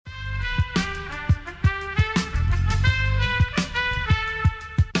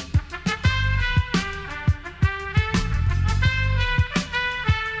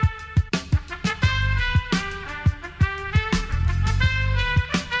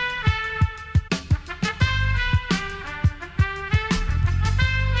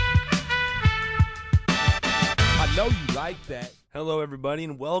Hello, everybody,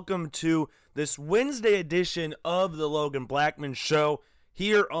 and welcome to this Wednesday edition of the Logan Blackman Show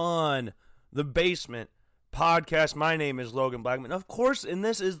here on the Basement Podcast. My name is Logan Blackman, of course, and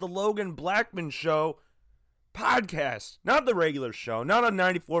this is the Logan Blackman Show podcast, not the regular show, not on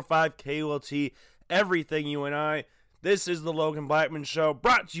 94.5 KULT, everything you and I. This is the Logan Blackman Show,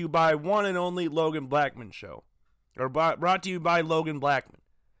 brought to you by one and only Logan Blackman Show, or brought to you by Logan Blackman.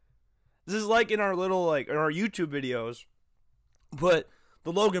 This is like in our little, in our YouTube videos, but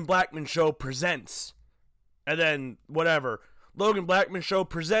the Logan Blackman Show presents, and then whatever. Logan Blackman Show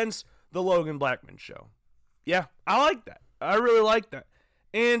presents the Logan Blackman Show. Yeah, I like that. I really like that.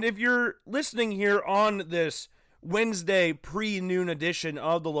 And if you're listening here on this Wednesday pre-noon edition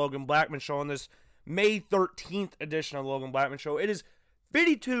of the Logan Blackman Show, on this May 13th edition of the Logan Blackman Show, it is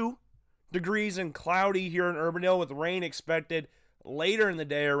 52 degrees and cloudy here in Urbandale with rain expected later in the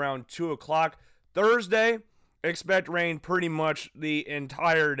day around 2 o'clock. Thursday, expect rain pretty much the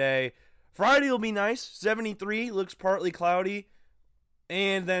entire day. Friday will be nice, 73, looks partly cloudy.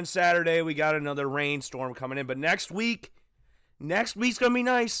 And then Saturday, we got another rainstorm coming in. But next week's going to be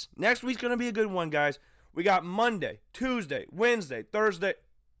nice. Next week's going to be a good one, guys. We got Monday, Tuesday, Wednesday, Thursday,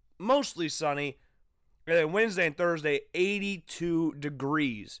 mostly sunny. And then Wednesday and Thursday, 82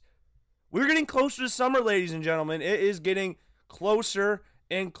 degrees. We're getting closer to summer, ladies and gentlemen. It is getting closer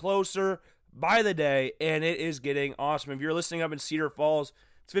and closer by the day, and it is getting awesome. If you're listening up in Cedar Falls,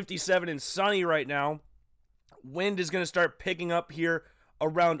 it's 57 and sunny right now. Wind is going to start picking up here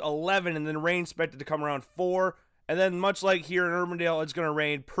around 11, and then rain expected to come around 4. And then much like here in Urbandale, it's going to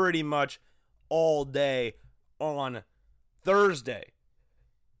rain pretty much all day on Thursday.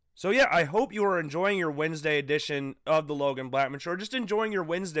 So yeah, I hope you are enjoying your Wednesday edition of the Logan Blackman Show, or just enjoying your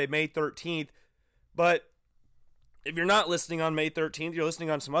Wednesday, May 13th. But if you're not listening on May 13th, you're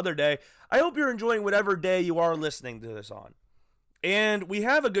listening on some other day, I hope you're enjoying whatever day you are listening to this on. And we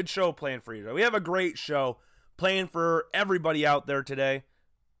have a good show planned for you today. We have a great show planned for everybody out there today.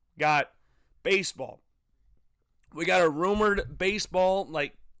 Got baseball. We got a rumored baseball,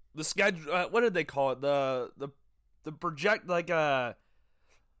 like the schedule, what did they call it? The project, the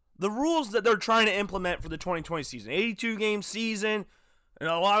rules that they're trying to implement for the 2020 season. 82-game season, and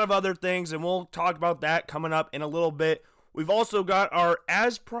a lot of other things, and we'll talk about that coming up in a little bit. We've also got our,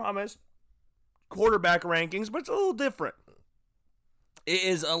 as promised, quarterback rankings, but it's a little different. It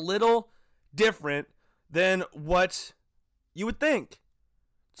is a little different than what you would think.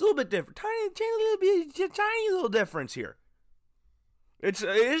 It's a little bit different. Tiny little difference here. It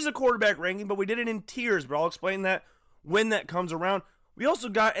is a quarterback ranking, but we did it in tiers, but I'll explain that when that comes around. We also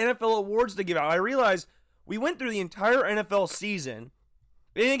got NFL awards to give out. I realized we went through the entire NFL season.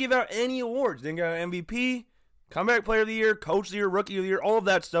 They didn't give out any awards. They didn't give out MVP, Comeback Player of the Year, Coach of the Year, Rookie of the Year, all of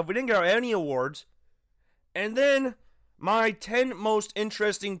that stuff. We didn't give out any awards. And then my 10 most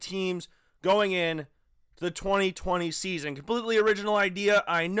interesting teams going in to the 2020 season. Completely original idea.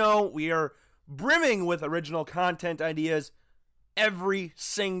 I know we are brimming with original content ideas every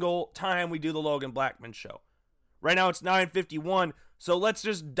single time we do the Logan Blackman Show. Right now it's 9:51, so let's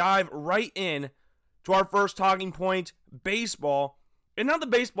just dive right in to our first talking point, baseball. And not the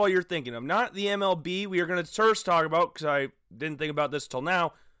baseball you're thinking of, not the MLB we are going to first talk about, because I didn't think about this till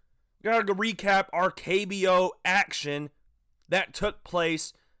now. Got to recap our KBO action that took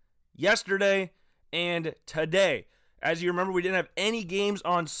place yesterday and today. As you remember, we didn't have any games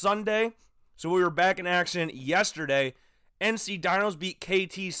on Sunday, so we were back in action yesterday. NC Dinos beat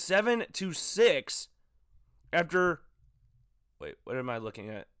KT 7-6 after... Wait, what am I looking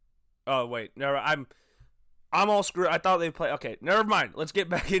at? Oh, wait, never. I'm all screwed. I thought they played. Okay, never mind. Let's get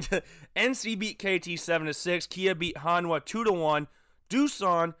back into NC beat KT 7-6. Kia beat Hanwha 2-1.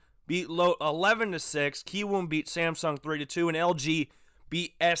 Doosan beat Lotte 11-6. Kiwoom beat Samsung 3-2, and LG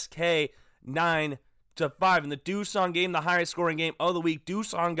beat SK 9-5. In the Doosan game, the highest scoring game of the week,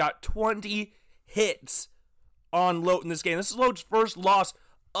 Doosan got 20 hits on Lotte in this game. This is Lotte's first loss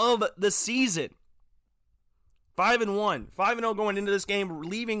of the season. 5-1. 5-0 going into this game,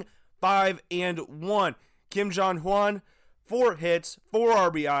 leaving 5-1. Kim Jong-hwan, 4 hits, 4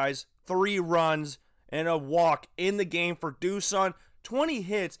 RBIs, 3 runs, and a walk in the game for Doosan. 20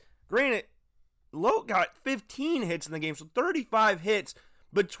 hits. Granted, Lotte got 15 hits in the game, so 35 hits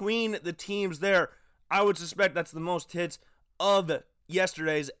between the teams there. I would suspect that's the most hits of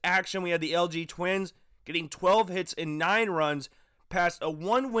yesterday's action. We had the LG Twins getting 12 hits and 9 runs past a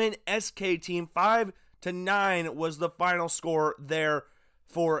 1-win SK team. 5-9 was the final score there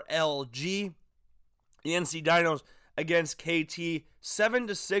for LG. The NC Dinos against KT,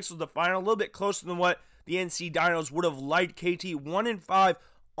 7-6 was the final, a little bit closer than what the NC Dinos would have liked. KT 1-5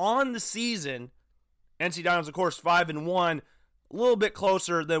 on the season. NC Dinos, of course, 5-1 a little bit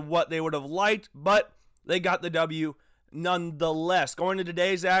closer than what they would have liked, but they got the W nonetheless. Going to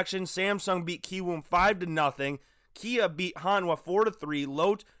today's action, Samsung beat Kiwoom 5-0. Kia beat Hanwha 4-3.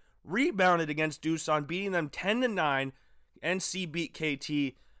 Lotte rebounded against Doosan, beating them 10-9. NC beat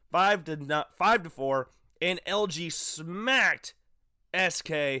KT 5-4. And LG smacked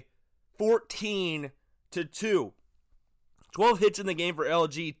SK 14-2. 12 hits in the game for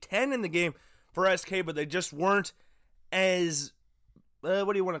LG, 10 in the game for SK, but they just weren't as,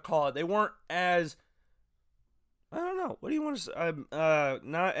 what do you want to call it? They weren't as, I don't know, what do you want to say?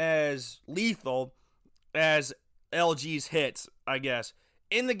 Not as lethal as LG's hits, I guess.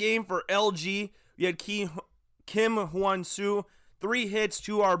 In the game for LG, you had Kim Hwan-soo, 3 hits,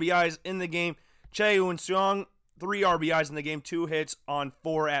 2 RBIs in the game. Chae Eun-seong, 3 RBIs in the game, 2 hits on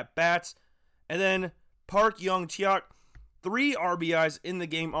 4 at-bats. And then Park Young-teok, 3 RBIs in the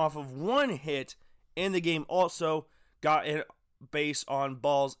game off of 1 hit in the game. Also got a base on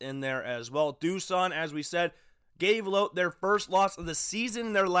balls in there as well. Doosan, as we said, gave Lotte their first loss of the season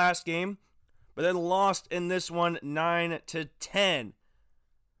in their last game, but then lost in this one 9-10.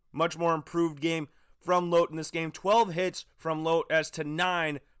 Much more improved game from Lotte in this game. 12 hits from Lotte as to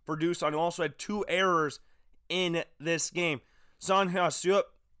 9 for Doosan, who also had 2 errors in this game. Son Ha-seok,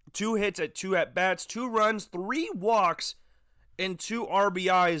 2 hits at 2 at-bats, 2 runs, 3 walks, and 2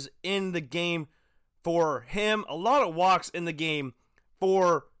 RBIs in the game for him. A lot of walks in the game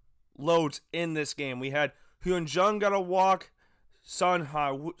for Lotte in this game. We had Hyun Jung got a walk. Sun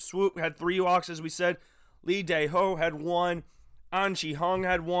Ha-swoop had 3 walks, as we said. Lee Dae-ho had 1. An Chi-hung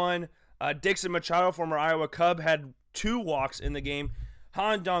had 1. Dixon Machado, former Iowa Cub, had 2 walks in the game.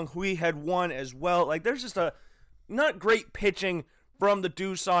 Han Dong-hui had 1 as well. Like, there's just a not great pitching from the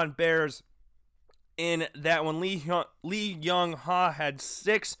Doosan Bears in that one. Lee Young-ha had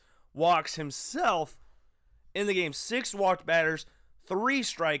 6 walks himself in the game. 6 walked batters, 3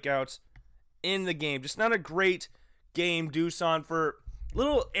 strikeouts in the game. Just not a great game. Doosan for a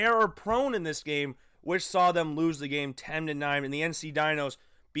little error prone in this game, which saw them lose the game 10-9. And the NC Dinos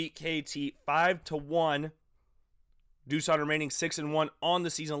beat KT 5-1. Doosan remaining 6-1 on the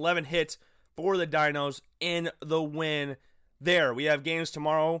season. 11 hits for the Dinos in the win there. We have games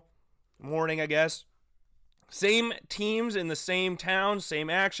tomorrow morning, I guess. Same teams in the same town, same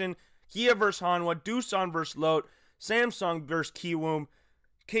action. Kia versus Hanwha, Doosan versus Lotte, Samsung versus Kiwoom,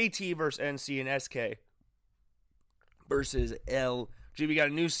 KT versus NC, and SK versus LG. We got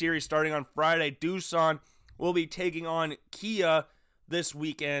a new series starting on Friday. Doosan will be taking on Kia this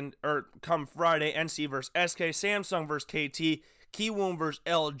weekend, or come Friday. NC versus SK, Samsung versus KT, Kiwoom versus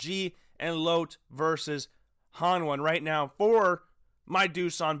LG, and Lotte versus Hanwha. And right now, for my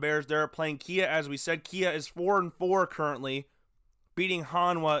Doosan Bears, they're playing Kia. As we said, Kia is 4-4 currently, beating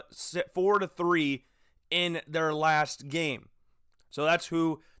Hanwha 4-3 in their last game. So that's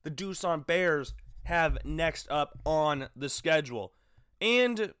who the Doosan Bears have next up on the schedule.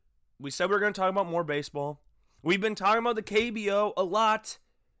 And we said we were going to talk about more baseball. We've been talking about the KBO a lot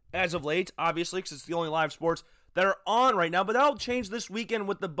as of late, obviously, because it's the only live sports that are on right now. But that'll change this weekend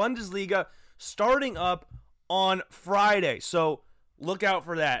with the Bundesliga starting up on Friday. So look out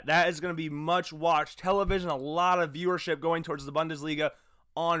for that. That is going to be much watched television, a lot of viewership going towards the Bundesliga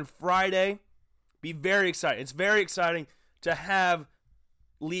on Friday. Be very excited. It's very exciting to have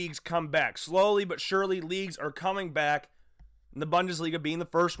leagues come back. Slowly but surely, leagues are coming back, and the Bundesliga being the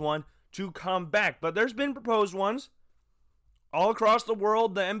first one to come back. But there's been proposed ones all across the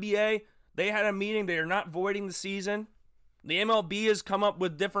world. The NBA, they had a meeting. They are not voiding the season. The MLB has come up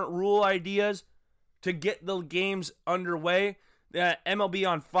with different rule ideas to get the games underway. The MLB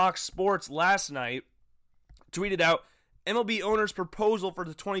on Fox Sports last night tweeted out MLB owners' proposal for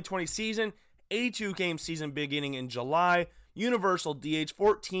the 2020 season, 82-game season beginning in July, universal DH,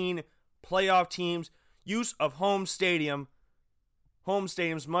 14 playoff teams, use of home stadium. Home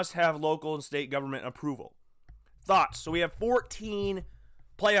stadiums must have local and state government approval. Thoughts? So we have 14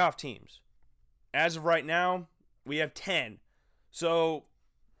 playoff teams. As of right now, we have 10. So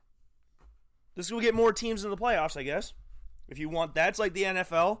this will get more teams in the playoffs, I guess. If you want that. It's like the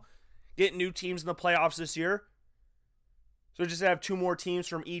NFL. Get new teams in the playoffs this year. So just have 2 more teams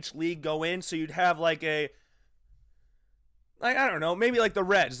from each league go in. So you'd have like I don't know, maybe like the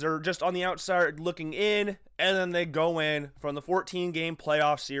Reds. They're just on the outside looking in, and then they go in from the 14-game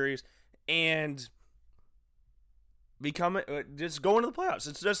playoff series and just go into the playoffs.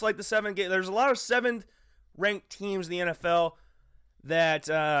 It's just like the 7-game. There's a lot of 7th-ranked teams in the NFL that,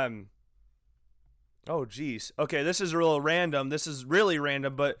 oh, geez. Okay, this is real random. This is really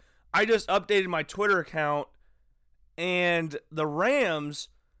random, but I just updated my Twitter account, and the Rams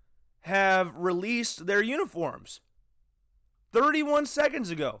have released their uniforms. 31 seconds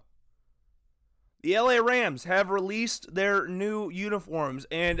ago. The LA Rams have released their new uniforms,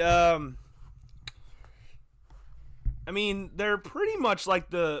 and I mean, they're pretty much like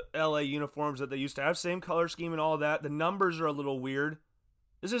the LA uniforms that they used to have. Same color scheme and all that. The numbers are a little weird.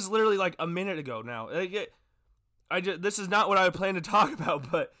 This is literally like a minute ago now. This is not what I planned to talk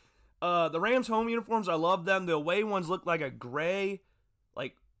about, but the Rams home uniforms, I love them. The away ones look like a gray,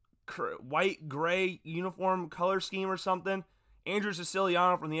 like white gray uniform color scheme or something. Andrew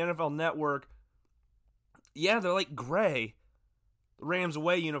Siciliano from the NFL Network. Yeah, they're like gray. The Rams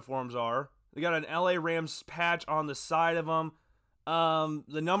away uniforms are. They got an LA Rams patch on the side of them.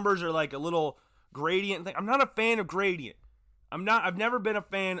 The numbers are like a little gradient thing. I'm not a fan of gradient. I've never been a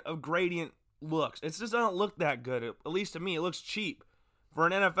fan of gradient looks. It just doesn't look that good. At least to me, it looks cheap. For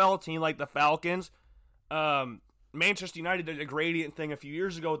an NFL team like the Falcons, Manchester United did a gradient thing a few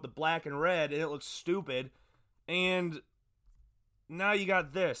years ago with the black and red, and it looks stupid. And now you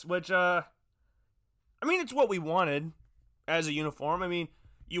got this, which, I mean, it's what we wanted as a uniform. I mean,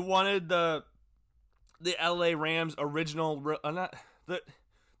 you wanted the LA Rams original, the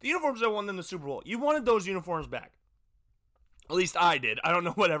uniforms that won them the Super Bowl. You wanted those uniforms back. At least I did. I don't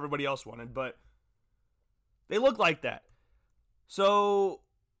know what everybody else wanted, but they look like that. So,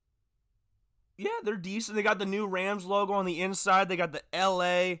 yeah, they're decent. They got the new Rams logo on the inside. They got the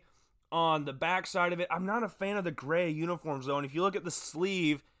LA on the back side of it. I'm not a fan of the gray uniforms, though. And if you look at the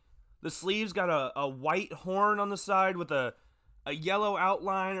sleeve's got a white horn on the side with a yellow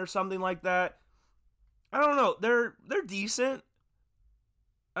outline or something like that. I don't know. They're decent.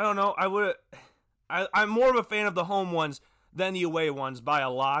 I don't know. I'm more of a fan of the home ones than the away ones by a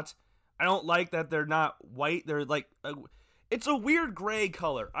lot. I don't like that they're not white. They're like, it's a weird gray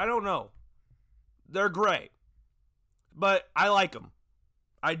color. I don't know. They're gray. But I like them.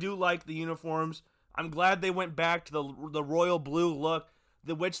 I do like the uniforms. I'm glad they went back to the royal blue look,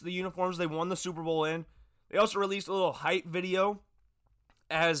 which the uniforms they won the Super Bowl in. They also released a little hype video,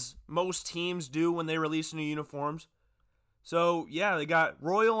 as most teams do when they release new uniforms. So, yeah, they got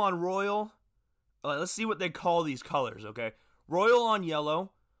royal on royal. Let's see what they call these colors, okay? Royal on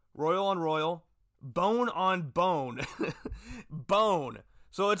yellow, royal on royal, bone on bone. Bone.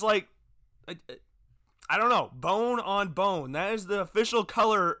 So it's like, I don't know, bone on bone. That is the official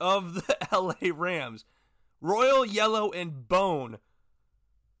color of the LA Rams. Royal, yellow, and bone.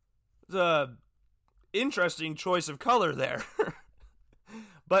 It's a interesting choice of color there.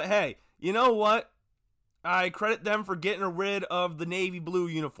 But hey, you know what? I credit them for getting rid of the navy blue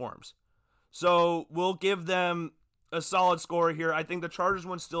uniforms. So we'll give them a solid score here. I think the Chargers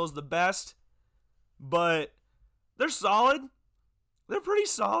one still is the best, but they're solid. They're pretty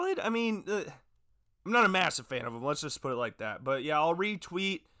solid. I mean, I'm not a massive fan of them. Let's just put it like that. But yeah, I'll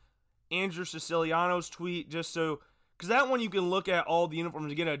retweet Andrew Siciliano's tweet just so, because that one you can look at all the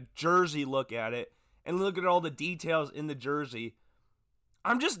uniforms to get a jersey look at it and look at all the details in the jersey.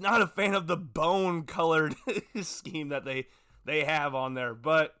 I'm just not a fan of the bone colored scheme that they have on there.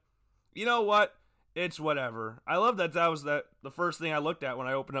 But you know what? It's whatever. I love that was the first thing I looked at when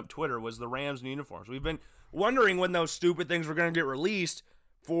I opened up Twitter was the Rams new uniforms. We've been wondering when those stupid things were going to get released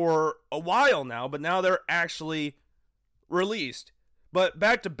for a while now, but now they're actually released. But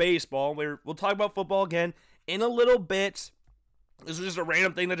back to baseball. We'll talk about football again in a little bit. This was just a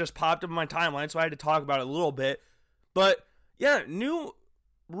random thing that just popped up in my timeline, so I had to talk about it a little bit. But yeah, new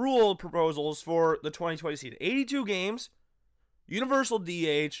rule proposals for the 2020 season. 82 games, universal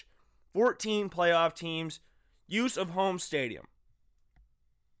DH, 14 playoff teams, use of home stadium.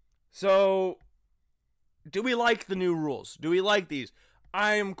 So, do we like the new rules? Do we like these?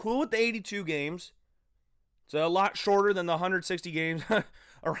 I'm cool with the 82 games. It's a lot shorter than the 160 games, around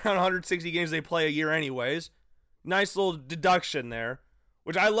 160 games they play a year anyways. Nice little deduction there,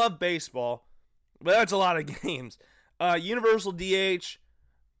 which I love baseball, but that's a lot of games. Universal DH,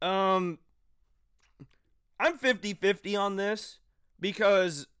 I'm 50-50 on this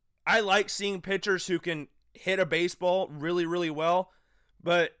because I like seeing pitchers who can hit a baseball really, really well.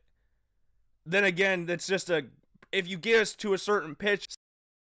 But then again, that's just if you get us to a certain pitch,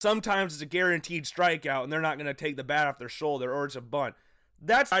 sometimes it's a guaranteed strikeout and they're not going to take the bat off their shoulder or it's a bunt.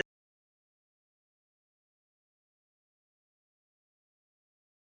 That's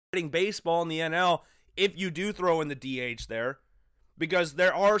baseball in the NL if you do throw in the DH there. Because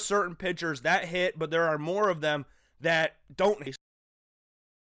there are certain pitchers that hit, but there are more of them that don't hit.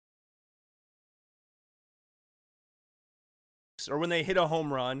 Or when they hit a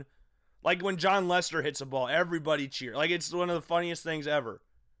home run, like when John Lester hits a ball, everybody cheers. Like, it's one of the funniest things ever.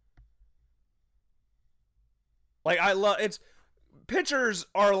 Like, pitchers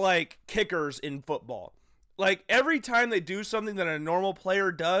are like kickers in football. Like, every time they do something that a normal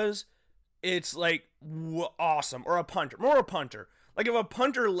player does, it's like awesome. Or a punter. More a punter. Like, if a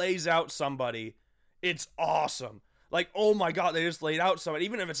punter lays out somebody, it's awesome. Like, oh my God, they just laid out somebody.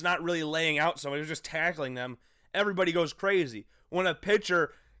 Even if it's not really laying out somebody, it's just tackling them, everybody goes crazy. When a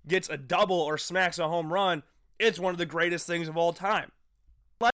pitcher gets a double or smacks a home run, it's one of the greatest things of all time.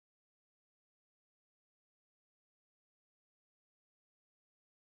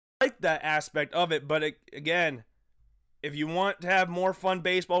 Like that aspect of it, but again, if you want to have more fun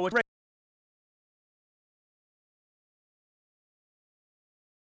baseball, which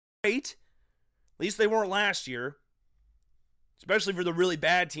great, at least they weren't last year, especially for the really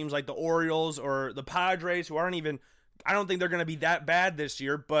bad teams like the Orioles or the Padres, who aren't even, I don't think they're going to be that bad this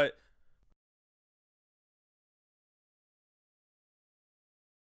year, but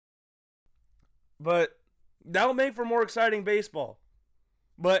that'll make for more exciting baseball.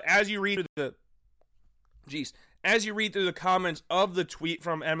 But as you read through the comments of the tweet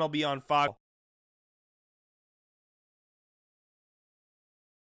from MLB on Fox,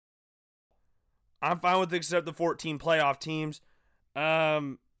 I'm fine with it except the 14 playoff teams.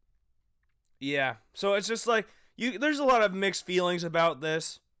 Yeah. So it's just like there's a lot of mixed feelings about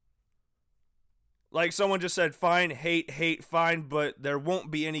this. Like someone just said, fine, hate, fine, but there won't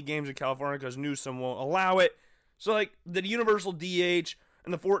be any games in California because Newsom won't allow it. So like the universal DH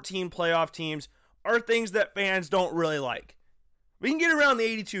and the 14 playoff teams are things that fans don't really like. We can get around the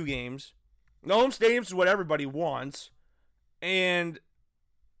 82 games. The home stadiums is what everybody wants. And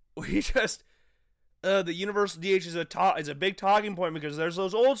we just the universal DH is a big talking point because there's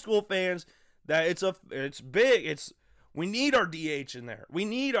those old school fans that it's big. We need our DH in there. We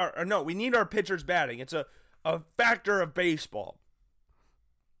need our pitchers batting. It's a factor of baseball.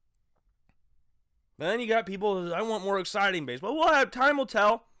 But then you got people who I want more exciting baseball. Time will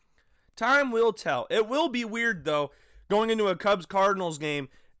tell. Time will tell. It will be weird though going into a Cubs-Cardinals game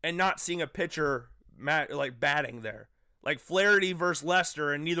and not seeing a pitcher batting there. Like Flaherty versus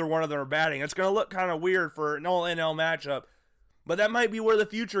Lester, and neither one of them are batting. It's going to look kind of weird for an all-NL matchup, but that might be where the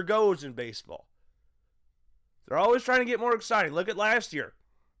future goes in baseball. They're always trying to get more exciting. Look at last year.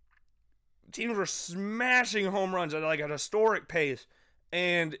 Teams were smashing home runs at like a historic pace,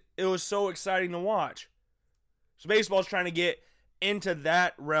 and it was so exciting to watch. So baseball's trying to get into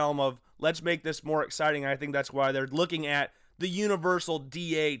that realm of let's make this more exciting. I think that's why they're looking at the universal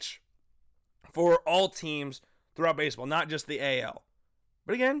DH for all teams throughout baseball, not just the AL.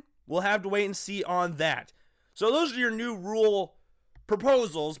 But again, we'll have to wait and see on that. So those are your new rule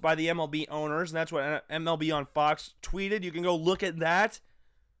proposals by the MLB owners, and that's what MLB on Fox tweeted. You can go look at that,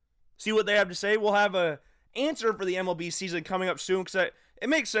 see what they have to say. We'll have a answer for the MLB season coming up soon, because it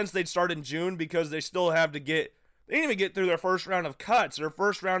makes sense they'd start in June because they still have to they didn't even get through their first round of cuts or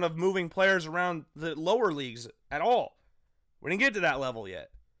first round of moving players around the lower leagues at all. We didn't get to that level yet.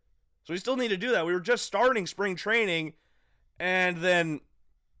 So we still need to do that. We were just starting spring training, and then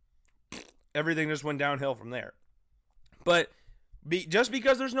everything just went downhill from there. But just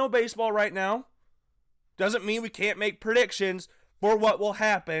because there's no baseball right now doesn't mean we can't make predictions for what will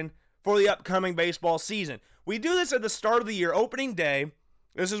happen for the upcoming baseball season. We do this at the start of the year, opening day.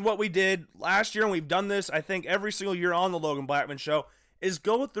 This is what we did last year, and we've done this, I think, every single year on the Logan Blackman Show, is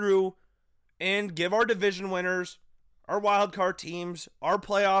go through and give our division winners, our wild card teams, our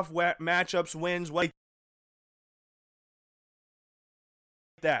playoff matchups, wins, like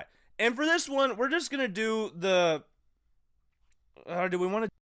that. And for this one, we're just going to do the... do we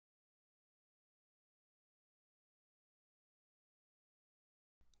want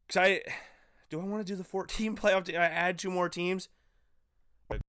to... Do I want to do the 14 playoff team? I add 2 more teams?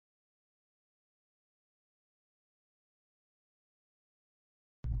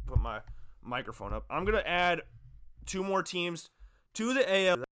 Put my microphone up. I'm going to add 2 more teams to the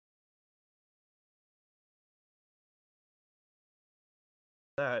AL.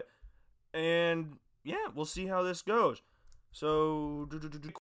 That. And yeah, we'll see how this goes. So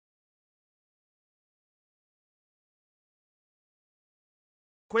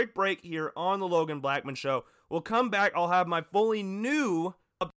quick break here on the Logan Blackman Show. We'll come back. I'll have my fully new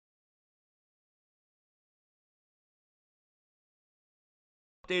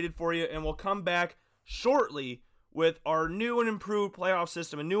updated for you, and we'll come back shortly with our new and improved playoff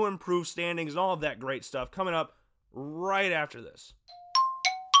system and new and improved standings and all of that great stuff coming up right after this.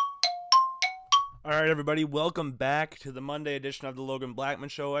 All right, everybody, welcome back to the Monday edition of the Logan Blackman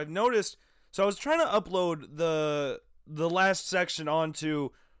Show. I've noticed, so I was trying to upload the last section onto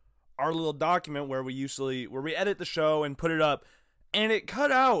our little document where we edit the show and put it up, and it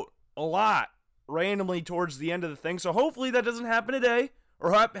cut out a lot randomly towards the end of the thing. So hopefully that doesn't happen today,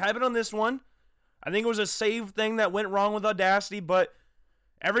 or have it on this one. I think it was a save thing that went wrong with Audacity, but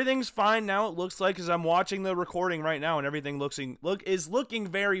everything's fine now, it looks like, because I'm watching the recording right now, and everything is looking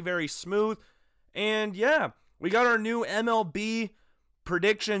very, very smooth. And yeah, we got our new MLB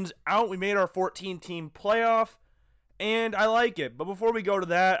predictions out. We made our 14-team playoff, and I like it. But before we go to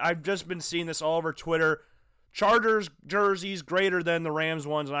that, I've just been seeing this all over Twitter. Chargers jerseys greater than the Rams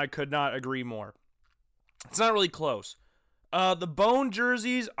ones, and I could not agree more. It's not really close. The bone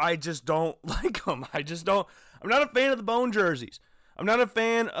jerseys, I just don't like them. I'm not a fan of the bone jerseys. I'm not a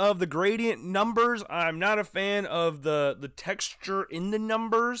fan of the gradient numbers. I'm not a fan of the texture in the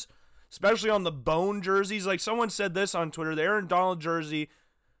numbers, especially on the bone jerseys. Like someone said this on Twitter, the Aaron Donald jersey,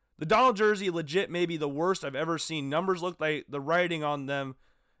 the Donald jersey legit may be the worst I've ever seen. Numbers look like the writing on them,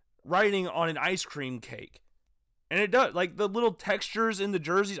 writing on an ice cream cake. And it does. Like the little textures in the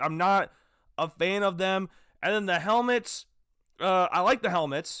jerseys, I'm not a fan of them. And then the helmets, I like the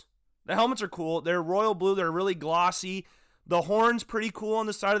helmets. The helmets are cool. They're royal blue. They're really glossy. The horn's pretty cool on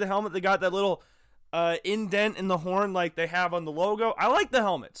the side of the helmet. They got that little indent in the horn like they have on the logo. I like the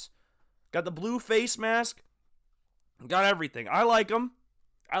helmets. Got the blue face mask. Got everything. I like them.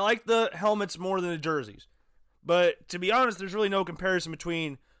 I like the helmets more than the jerseys. But to be honest, there's really no comparison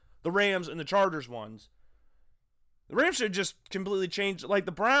between the Rams and the Chargers ones. The Rams should just completely change, like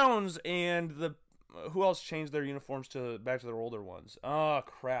the Browns and the who else changed their uniforms back to their older ones? Oh,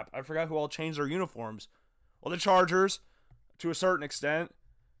 crap. I forgot who all changed their uniforms. Well, the Chargers, to a certain extent.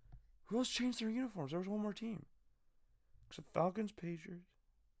 Who else changed their uniforms? There was one more team. Except Falcons, Patriots.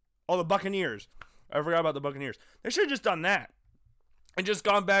 Oh, the Buccaneers. I forgot about the Buccaneers. They should have just done that. And just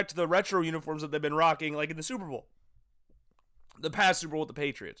gone back to the retro uniforms that they've been rocking, like in the Super Bowl. The past Super Bowl with the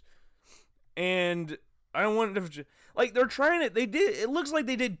Patriots. And I don't want to... Like, they're trying it. It looks like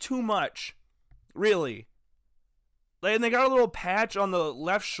they did too much. Really. And they got a little patch on the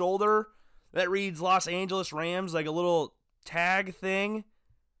left shoulder that reads Los Angeles Rams, like a little tag thing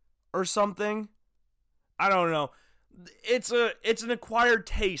or something. I don't know. It's an acquired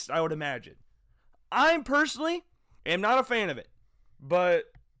taste, I would imagine. I personally am not a fan of it, but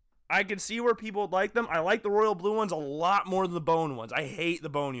I can see where people would like them. I like the royal blue ones a lot more than the bone ones. I hate the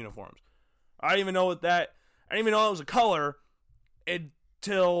bone uniforms. I didn't even know I didn't even know it was a color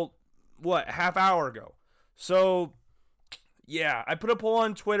until half hour ago. So yeah, I put a poll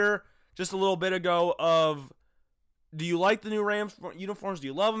on Twitter just a little bit ago of, do you like the new Rams uniforms? Do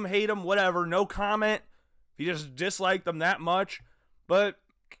you love them, hate them, whatever? No comment if you just dislike them that much. But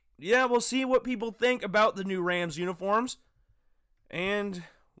yeah, we'll see what people think about the new Rams uniforms, and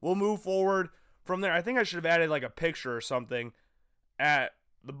we'll move forward from there. I think I should have added like a picture or something at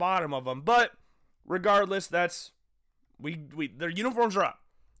the bottom of them, but regardless, that's their uniforms are up.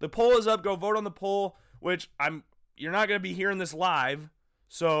 The poll is up. Go vote on the poll, which you're not going to be hearing this live,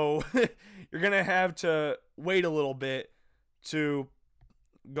 so you're going to have to wait a little bit to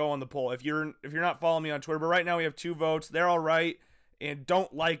go on the poll if you're not following me on Twitter. But right now we have 2 votes. They're all right and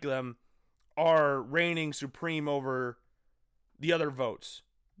don't like them are reigning supreme over the other votes.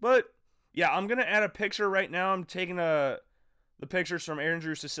 But yeah, I'm going to add a picture right now. I'm taking the pictures from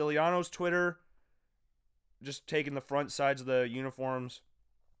Andrew Siciliano's Twitter, just taking the front sides of the uniforms.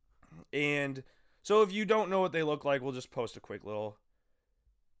 And so if you don't know what they look like, we'll just post a quick little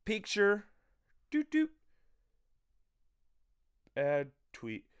picture. Doot. Add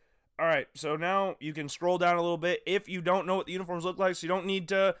tweet. All right, so now you can scroll down a little bit if you don't know what the uniforms look like, so you don't need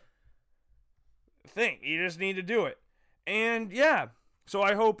to think. You just need to do it. And yeah, so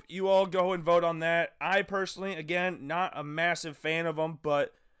I hope you all go and vote on that. I personally, again, not a massive fan of them,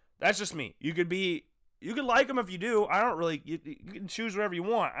 but that's just me. You could like them if you do. I don't really, you can choose whatever you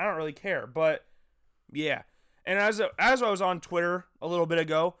want. I don't really care, but yeah. And as I was on Twitter a little bit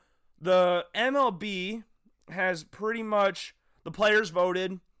ago, the MLB has pretty much, the players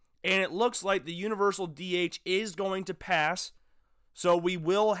voted, and it looks like the universal DH is going to pass, so we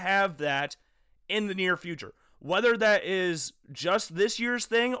will have that in the near future. Whether that is just this year's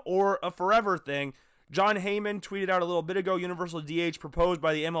thing or a forever thing, John Heyman tweeted out a little bit ago, universal DH proposed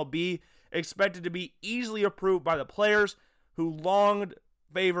by the MLB, expected to be easily approved by the players who long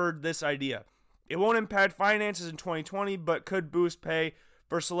favored this idea. It won't impact finances in 2020, but could boost pay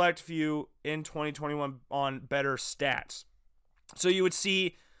for select few in 2021 on better stats. So you would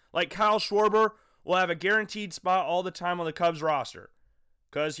see, like Kyle Schwarber will have a guaranteed spot all the time on the Cubs roster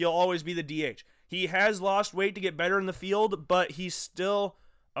because he'll always be the DH. He has lost weight to get better in the field, but he's still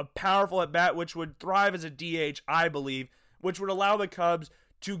a powerful at bat, which would thrive as a DH, I believe, which would allow the Cubs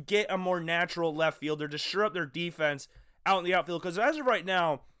to get a more natural left fielder to shore up their defense out in the outfield. Because as of right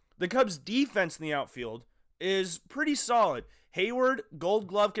now, the Cubs' defense in the outfield is pretty solid. Hayward, Gold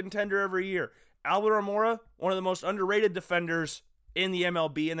Glove contender every year. Albert Almora, one of the most underrated defenders in the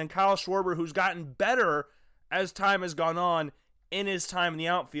MLB, and then Kyle Schwarber, who's gotten better as time has gone on in his time in the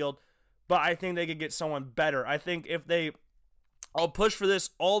outfield, but I think they could get someone better. I think if I'll push for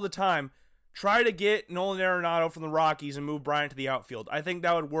this all the time, try to get Nolan Arenado from the Rockies and move Bryant to the outfield. I think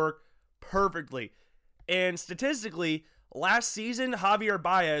that would work perfectly. And statistically, last season, Javier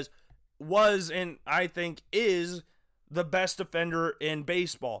Baez was, and I think is, the best defender in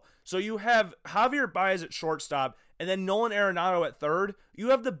baseball. So you have Javier Baez at shortstop, and then Nolan Arenado at third.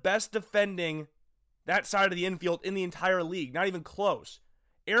 You have the best defending that side of the infield in the entire league. Not even close.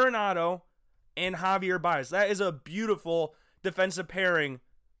 Arenado and Javier Baez. That is a beautiful defensive pairing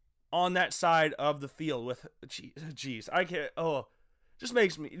on that side of the field. With geez, I can't. Oh, it just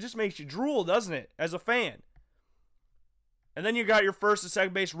makes you drool, doesn't it? As a fan. And then you got your first and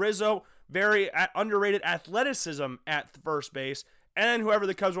second base, Rizzo, very underrated athleticism at first base, and then whoever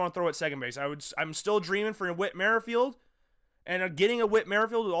the Cubs want to throw at second base. I'm still dreaming for a Whit Merrifield, and getting a Whit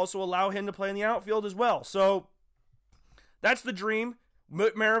Merrifield would also allow him to play in the outfield as well. So that's the dream.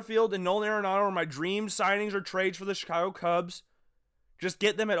 Whit Merrifield and Nolan Arenado are my dream signings or trades for the Chicago Cubs. Just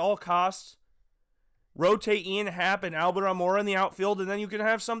get them at all costs. Rotate Ian Happ and Albert Almora in the outfield, and then you can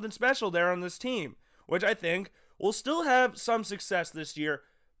have something special there on this team, which I think will still have some success this year,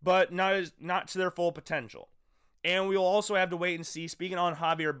 but not to their full potential. And we will also have to wait and see, speaking on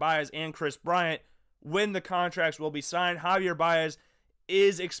Javier Baez and Chris Bryant, when the contracts will be signed. Javier Baez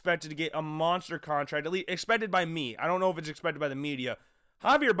is expected to get a monster contract, at least expected by me. I don't know if it's expected by the media.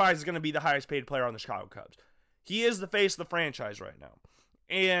 Javier Baez is going to be the highest paid player on the Chicago Cubs. He is the face of the franchise right now.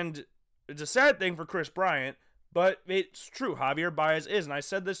 And it's a sad thing for Chris Bryant, but it's true. Javier Baez is. And I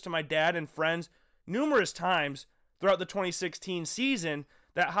said this to my dad and friends numerous times throughout the 2016 season,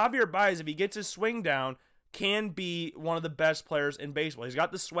 that Javier Baez, if he gets his swing down, can be one of the best players in baseball. He's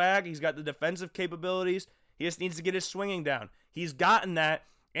got the swag, he's got the defensive capabilities, he just needs to get his swinging down. He's gotten that,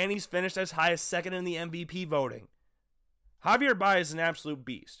 and he's finished as high as second in the MVP voting. Javier Baez is an absolute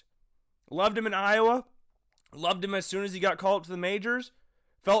beast. Loved him in Iowa, loved him as soon as he got called up to the majors,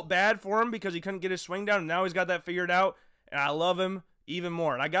 felt bad for him because he couldn't get his swing down, and now he's got that figured out, and I love him even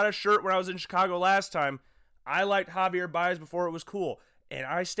more. And I got a shirt when I was in Chicago last time. I liked Javier Baez before it was cool, and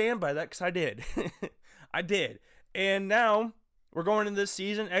I stand by that because I did. I did. And now we're going into this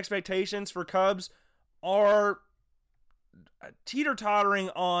season. Expectations for Cubs are teeter-tottering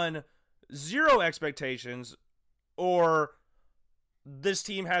on zero expectations, or this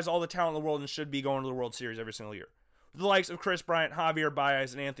team has all the talent in the world and should be going to the World Series every single year. The likes of Chris Bryant, Javier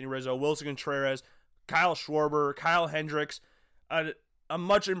Baez, and Anthony Rizzo, Wilson Contreras, Kyle Schwarber, Kyle Hendricks, a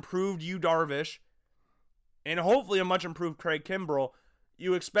much improved Yu Darvish, and hopefully a much improved Craig Kimbrell.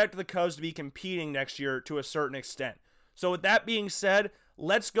 You expect the Cubs to be competing next year to a certain extent. So with that being said,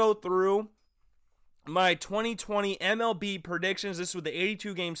 let's go through my 2020 MLB predictions. This was the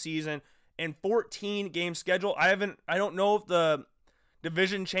 82-game season and 14-game schedule. I don't know if the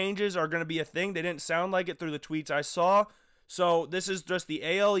division changes are going to be a thing. They didn't sound like it through the tweets I saw. So this is just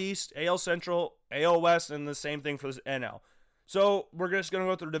the AL East, AL Central, AL West, and the same thing for the NL. So we're just going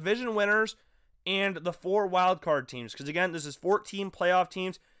to go through division winners and the 4 wildcard teams. Because again, this is 14 playoff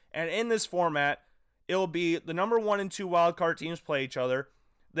teams. And in this format, it will be the number 1 and 2 wildcard teams play each other.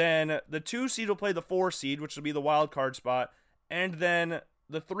 Then the 2 seed will play the 4 seed, which will be the wildcard spot. And then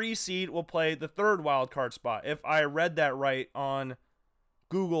the 3 seed will play the 3rd wildcard spot. If I read that right on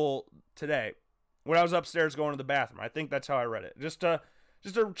Google today, when I was upstairs going to the bathroom. I think that's how I read it. Just to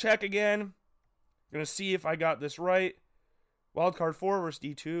check again. Going to see if I got this right. Wildcard 4 versus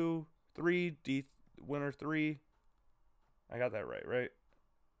D2. 3, D winner 3. I got that right?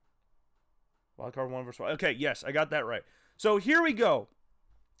 Wildcard 1 versus 1. Okay, yes, I got that right. So here we go.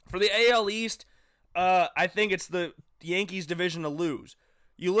 For the AL East, I think it's the Yankees division to lose.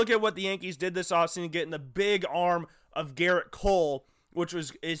 You look at what the Yankees did this offseason, getting the big arm of Garrett Cole, which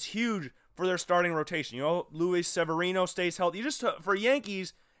is huge for their starting rotation. You know, Luis Severino stays healthy. You just, for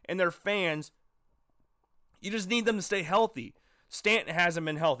Yankees and their fans, you just need them to stay healthy. Stanton hasn't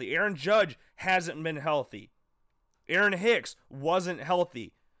been healthy. Aaron Judge hasn't been healthy. Aaron Hicks wasn't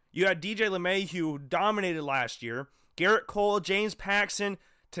healthy. You had DJ LeMahieu, who dominated last year. Garrett Cole, James Paxton,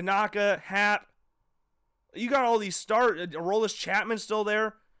 Tanaka, Happ. You got all these Aroldis Chapman still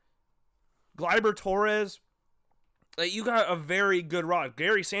there. Gleyber Torres. You got a very good roster.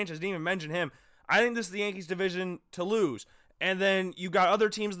 Gary Sanchez, didn't even mention him. I think this is the Yankees division to lose. And then you got other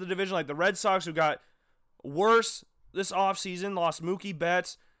teams in the division, like the Red Sox, who got worse this offseason, lost Mookie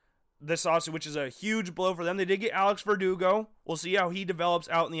Betts this offseason, which is a huge blow for them. They did get Alex Verdugo. We'll see how he develops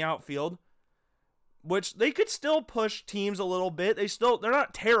out in the outfield, which they could still push teams a little bit. They're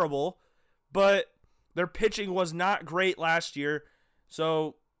not terrible, but their pitching was not great last year.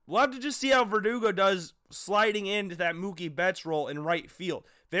 So we'll have to just see how Verdugo does sliding into that Mookie Betts role in right field.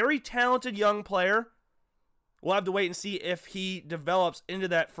 Very talented young player. We'll have to wait and see if he develops into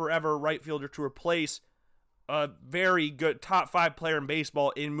that forever right fielder to replace a very good top 5 player in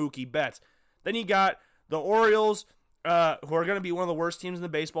baseball in Mookie Betts. Then you got the Orioles, who are going to be one of the worst teams in the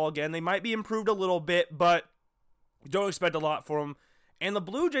baseball again. They might be improved a little bit, but don't expect a lot from them. And the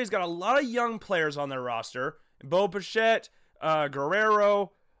Blue Jays got a lot of young players on their roster. Bo Bichette,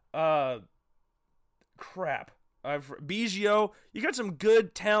 Guerrero, Biggio. You got some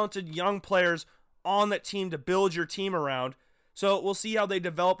good, talented young players on that team to build your team around. So we'll see how they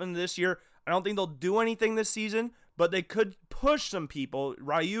develop into this year. I don't think they'll do anything this season, but they could push some people.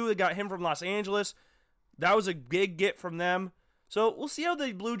 Ryu, they got him from Los Angeles. That was a big get from them. So we'll see how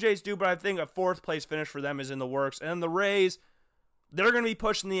the Blue Jays do, but I think a 4th place finish for them is in the works. And the Rays, they're going to be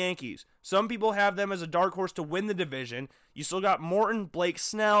pushing the Yankees. Some people have them as a dark horse to win the division. You still got Morton, Blake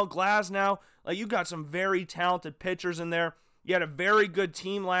Snell, Glasnow. You got some very talented pitchers in there. You had a very good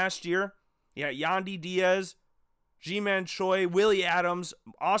team last year. You had Yandy Diaz, Ji-Man Choi, Willie Adams.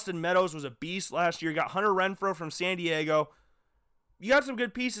 Austin Meadows was a beast last year. You got Hunter Renfroe from San Diego. You got some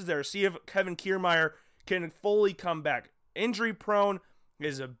good pieces there. See if Kevin Kiermaier can fully come back. Injury prone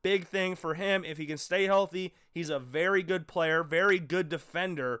is a big thing for him. If he can stay healthy, he's a very good player, very good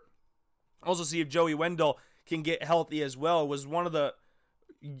defender. Also see if Joey Wendell can get healthy as well. Was one of the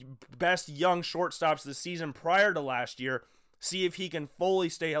best young shortstops this season prior to last year. See if he can fully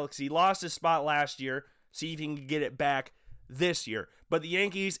stay healthy. He lost his spot last year. See if he can get it back this year. But the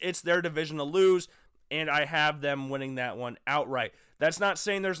Yankees, it's their division to lose, and I have them winning that one outright. That's not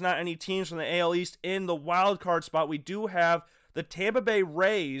saying there's not any teams from the AL East in the wild card spot. We do have the Tampa Bay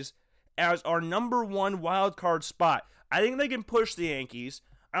Rays as our number 1 wild card spot. I think they can push the Yankees.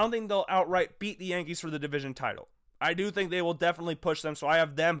 I don't think they'll outright beat the Yankees for the division title. I do think they will definitely push them, so I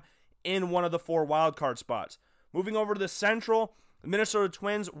have them in one of the 4 wild card spots. Moving over to the Central, the Minnesota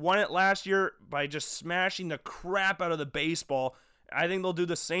Twins won it last year by just smashing the crap out of the baseball. I think they'll do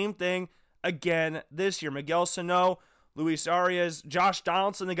the same thing again this year. Miguel Sano, Luis Arias, Josh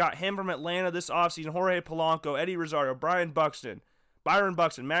Donaldson, they got him from Atlanta this offseason. Jorge Polanco, Eddie Rosario, Byron Buxton,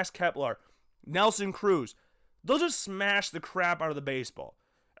 Max Kepler, Nelson Cruz. They'll just smash the crap out of the baseball.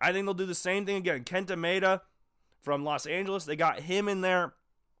 I think they'll do the same thing again. Kenta Maeda from Los Angeles, they got him in there.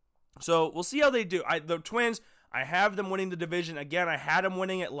 So we'll see how they do. The Twins, I have them winning the division. Again, I had them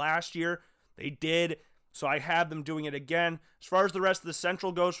winning it last year. They did, so I have them doing it again. As far as the rest of the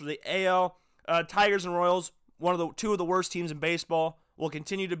Central goes for the AL, Tigers and Royals, two of the worst teams in baseball, will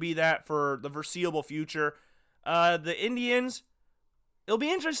continue to be that for the foreseeable future. The Indians, it'll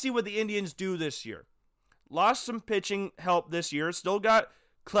be interesting to see what the Indians do this year. Lost some pitching help this year. Still got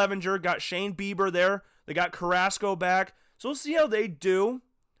Clevenger, got Shane Bieber there. They got Carrasco back. So we'll see how they do.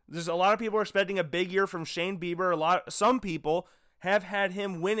 There's a lot of people are expecting a big year from Shane Bieber. Some people have had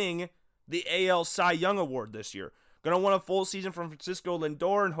him winning the AL Cy Young Award this year. Going to want a full season from Francisco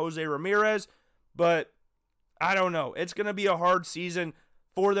Lindor and Jose Ramirez, but I don't know. It's going to be a hard season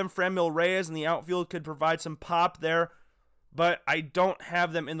for them. Franmil Reyes in the outfield could provide some pop there, but I don't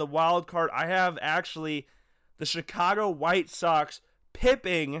have them in the wild card. I have actually the Chicago White Sox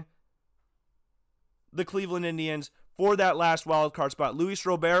pipping the Cleveland Indians for that last wild card spot. Luis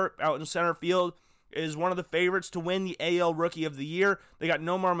Robert out in center field is one of the favorites to win the AL Rookie of the Year. They got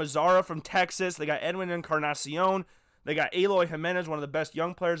Nomar Mazara from Texas. They got Edwin Encarnacion. They got Eloy Jimenez, one of the best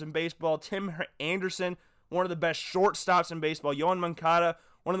young players in baseball. Tim Anderson, one of the best shortstops in baseball. Yohan Moncada,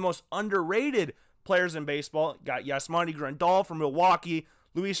 one of the most underrated players in baseball. Got Yasmani Grandal from Milwaukee.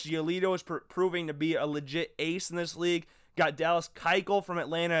 Luis Giolito is proving to be a legit ace in this league. Got Dallas Keuchel from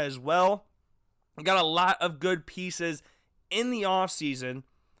Atlanta as well. Got a lot of good pieces in the offseason, and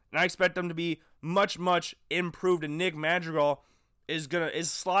I expect them to be much, much improved. And Nick Madrigal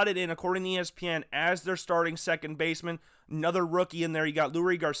is slotted in, according to ESPN, as their starting second baseman. Another rookie in there. You got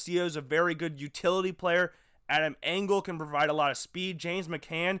Lurie Garcia, who's a very good utility player. Adam Engel can provide a lot of speed. James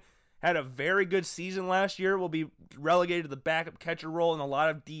McCann had a very good season last year. Will be relegated to the backup catcher role and a lot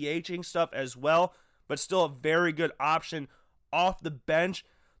of DHing stuff as well, but still a very good option off the bench.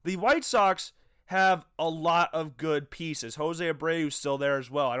 The White Sox have a lot of good pieces. Jose Abreu's still there as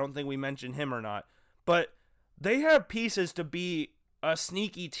well. I don't think we mentioned him or not. But they have pieces to be a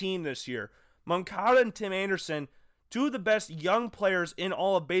sneaky team this year. Moncada and Tim Anderson, two of the best young players in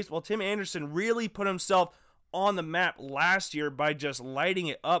all of baseball. Tim Anderson really put himself on the map last year by just lighting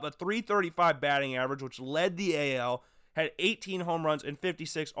it up. A .335 batting average, which led the AL, had 18 home runs and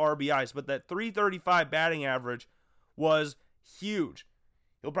 56 RBIs. But that .335 batting average was huge.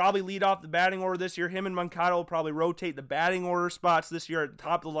 He'll probably lead off the batting order this year. Him and Moncada will probably rotate the batting order spots this year at the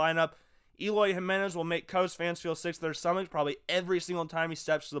top of the lineup. Eloy Jimenez will make Cubs fans feel sick to their stomachs probably every single time he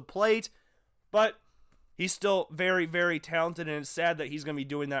steps to the plate. But he's still very, very talented, and it's sad that he's going to be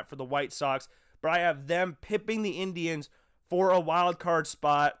doing that for the White Sox. But I have them pipping the Indians for a wild card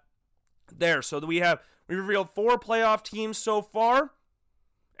spot there. So we revealed 4 playoff teams so far.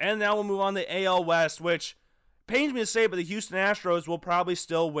 And now we'll move on to AL West, which pains me to say, but the Houston Astros will probably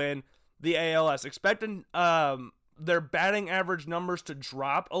still win the ALS. Expecting their batting average numbers to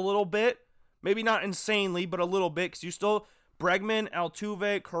drop a little bit. Maybe not insanely, but a little bit, because Bregman,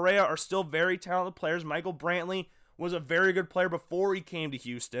 Altuve, Correa are still very talented players. Michael Brantley was a very good player before he came to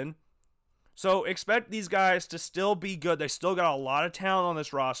Houston. So expect these guys to still be good. They still got a lot of talent on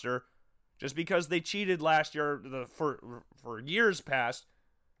this roster. Just because they cheated last year for years past,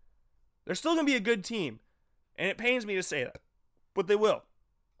 they're still going to be a good team. And it pains me to say that, but they will.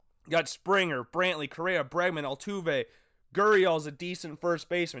 You got Springer, Brantley, Correa, Bregman, Altuve. Gurriel's a decent first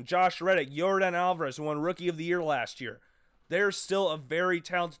baseman. Josh Reddick, Yordan Alvarez, who won Rookie of the Year last year. They're still a very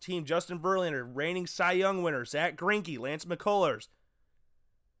talented team. Justin Verlander, reigning Cy Young winner. Zach Greinke, Lance McCullers.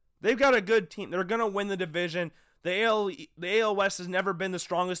 They've got a good team. They're going to win the division. The AL West has never been the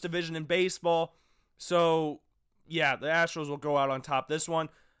strongest division in baseball. So, yeah, the Astros will go out on top this one.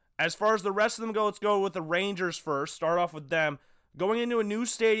 As far as the rest of them go, let's go with the Rangers first. Start off with them. Going into a new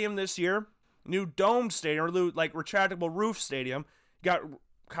stadium this year, new domed stadium, or like retractable roof stadium. You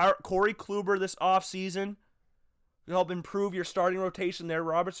got Corey Kluber this offseason to help improve your starting rotation there.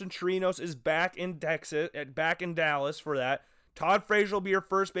 Robertson Chirinos is back in Dallas for that. Todd Frazier will be your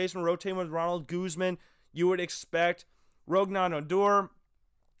first baseman, rotating with Ronald Guzman. You would expect Rognan Odor,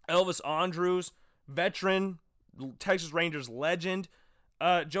 Elvis Andrus, veteran Texas Rangers legend.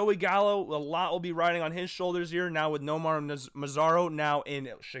 Joey Gallo, a lot will be riding on his shoulders here now with Nomar Mazaro now in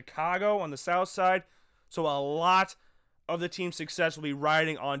Chicago on the south side. So a lot of the team's success will be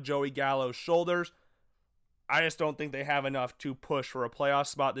riding on Joey Gallo's shoulders. I just don't think they have enough to push for a playoff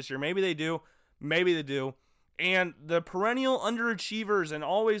spot this year. Maybe they do. Maybe they do. And the perennial underachievers and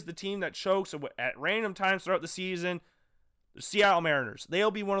always the team that chokes at random times throughout the season, the Seattle Mariners.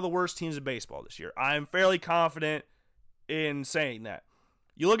 They'll be one of the worst teams in baseball this year. I'm fairly confident in saying that.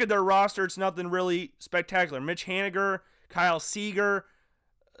 You look at their roster, it's nothing really spectacular. Mitch Haniger, Kyle Seager,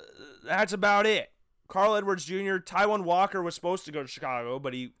 that's about it. Carl Edwards Jr., Taijuan Walker was supposed to go to Chicago,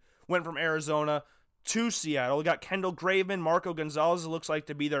 but he went from Arizona to Seattle. We got Kendall Graveman, Marco Gonzalez, it looks like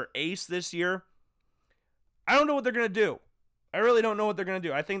to be their ace this year. I don't know what they're going to do. I really don't know what they're going to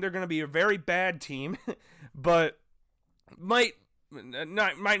do. I think they're going to be a very bad team, but might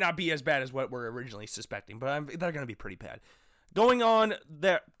not be as bad as what we're originally suspecting, but they're going to be pretty bad. Going on,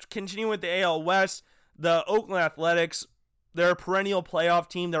 continuing with the AL West, the Oakland Athletics, they're a perennial playoff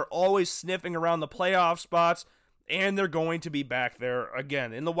team. They're always sniffing around the playoff spots, and they're going to be back there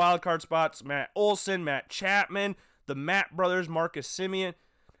again. In the wild card spots, Matt Olson, Matt Chapman, the Matt brothers, Marcus Semien,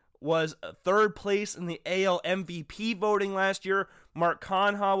 was third place in the AL MVP voting last year. Mark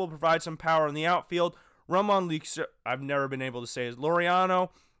Conha will provide some power in the outfield. Ramon I've never been able to say his Laureano.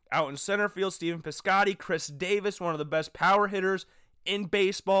 Out in center field, Stephen Piscotty, Chris Davis, one of the best power hitters in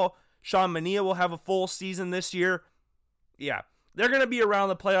baseball. Sean Mania will have a full season this year. Yeah, they're going to be around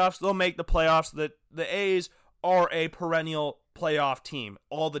the playoffs. They'll make the playoffs. The A's are a perennial playoff team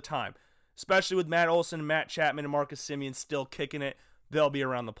all the time, especially with Matt Olson, Matt Chapman, and Marcus Semien still kicking it. They'll be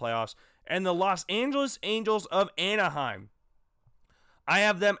around the playoffs. And the Los Angeles Angels of Anaheim, I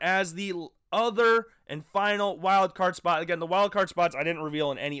have them as the other and final wild card spot. Again, the wild card spots I didn't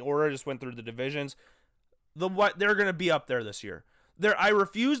reveal in any order. I just went through the divisions. They're going to be up there this year. I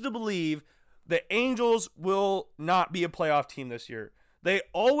refuse to believe the Angels will not be a playoff team this year. They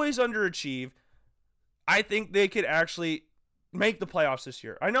always underachieve. I think they could actually make the playoffs this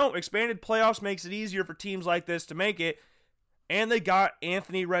year. I know expanded playoffs makes it easier for teams like this to make it. And they got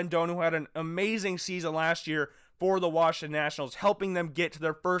Anthony Rendon, who had an amazing season last year for the Washington Nationals, helping them get to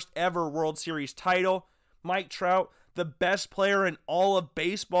their first ever World Series title. Mike Trout, the best player in all of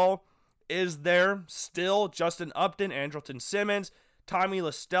baseball, is there still. Justin Upton, Andrelton Simmons, Tommy La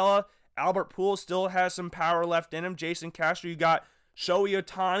Stella, Albert Pujols still has some power left in him. Jason Castro, you got Shohei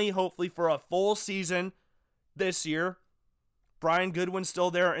Ohtani, hopefully for a full season this year. Brian Goodwin's still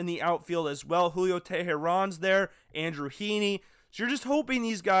there in the outfield as well. Julio Teheran's there. Andrew Heaney. So you're just hoping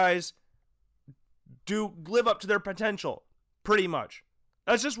these guys do live up to their potential, pretty much.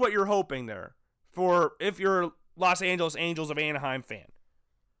 That's just what you're hoping there for if you're a Los Angeles Angels of Anaheim fan.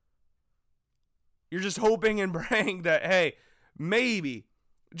 You're just hoping and praying that, hey, maybe,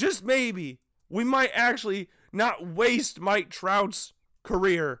 just maybe, we might actually not waste Mike Trout's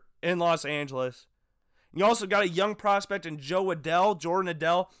career in Los Angeles. You also got a young prospect in Jordan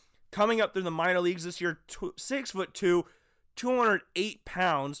Adell, coming up through the minor leagues this year, 6'2", 208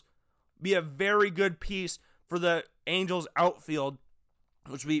 pounds. Be a very good piece for the Angels outfield,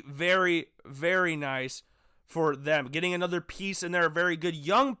 which would be very, very nice for them. Getting another piece in there, a very good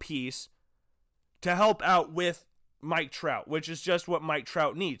young piece to help out with Mike Trout, which is just what Mike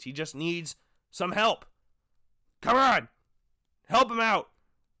Trout needs. He just needs some help. Come on, help him out.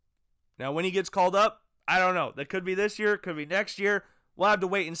 Now, when he gets called up, I don't know. That could be this year, could be next year. We'll have to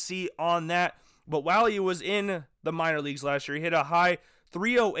wait and see on that. But while he was in the minor leagues last year, he hit a high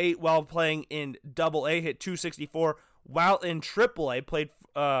 308 while playing in Double-A, hit 264. While in Triple-A, played,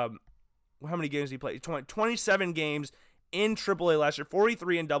 how many games did he play? 27 games in Triple-A last year,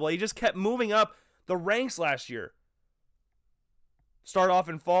 43 in Double-A. He just kept moving up the ranks last year. Start off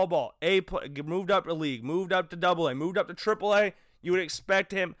in fall ball, moved up a league, moved up to Double-A, moved up to Triple-A. You would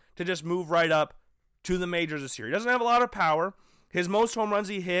expect him to just move right up to the majors this year. He doesn't have a lot of power. His most home runs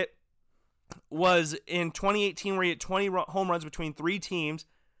he hit was in 2018, where he hit 20 home runs between 3 teams.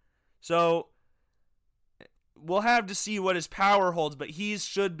 So we'll have to see what his power holds, but he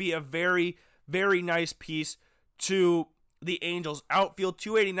should be a very, very nice piece to the Angels outfield.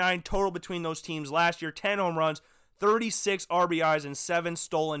 289 total between those teams last year, 10 home runs, 36 RBIs, and 7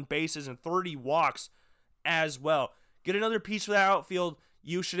 stolen bases, and 30 walks as well. Get another piece for the outfield.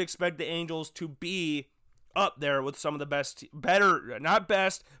 You should expect the Angels to be up there with some of the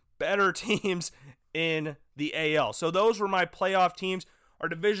better teams in the AL. So those were my playoff teams. Our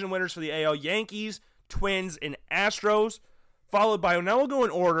division winners for the AL: Yankees, Twins, and Astros. Followed by, now we'll go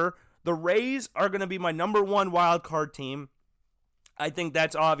in order. The Rays are going to be my number 1 wild card team. I think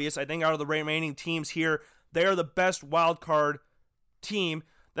that's obvious. I think out of the remaining teams here, they are the best wild card team.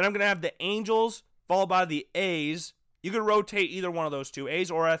 Then I'm going to have the Angels, followed by the A's. You could rotate either one of those two, A's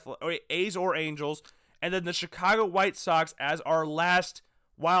or Angels. And then the Chicago White Sox as our last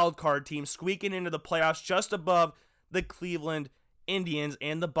wild card team, squeaking into the playoffs just above the Cleveland Indians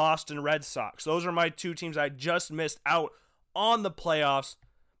and the Boston Red Sox. Those are my 2 teams I just missed out on the playoffs.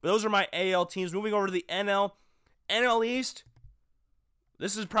 But those are my AL teams. Moving over to the NL East,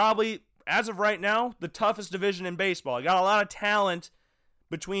 this is probably, as of right now, the toughest division in baseball. You got a lot of talent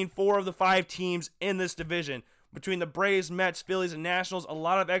between 4 of the 5 teams in this division. Between the Braves, Mets, Phillies, and Nationals, a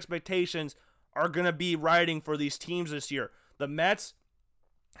lot of expectations are going to be riding for these teams this year. The Mets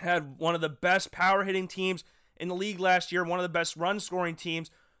had one of the best power-hitting teams in the league last year, one of the best run-scoring teams,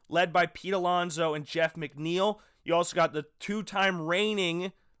 led by Pete Alonso and Jeff McNeil. You also got the 2-time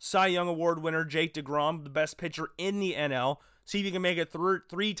reigning Cy Young Award winner, Jake DeGrom, the best pitcher in the NL. See if you can make it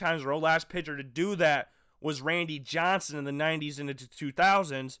 3 times in a row. Last pitcher to do that was Randy Johnson in the 90s and into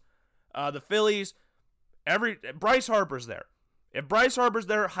 2000s. The Phillies, Bryce Harper's there. If Bryce Harper's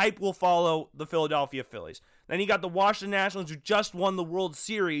there, hype will follow the Philadelphia Phillies. Then you got the Washington Nationals, who just won the World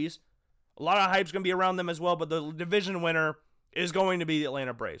Series. A lot of hype's going to be around them as well, but the division winner is going to be the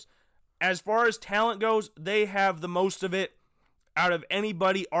Atlanta Braves. As far as talent goes, they have the most of it out of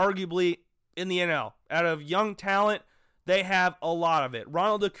anybody, arguably, in the NL. Out of young talent, they have a lot of it.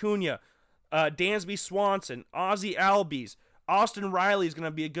 Ronald Acuna, Dansby Swanson, Ozzie Albies, Austin Riley is going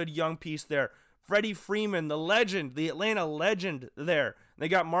to be a good young piece there. Freddie Freeman, the legend, the Atlanta legend there. They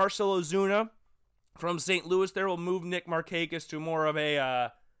got Marcell Ozuna from St. Louis there. Will move Nick Markakis to more of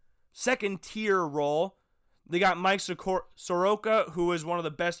a second-tier role. They got Mike Soroka, who is one of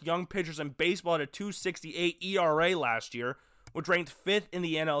the best young pitchers in baseball at a 2.68 ERA last year, which ranked 5th in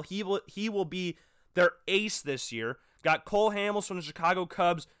the NL. He will be their ace this year. Got Cole Hamels from the Chicago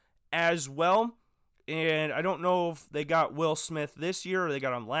Cubs as well. And I don't know if they got Will Smith this year or they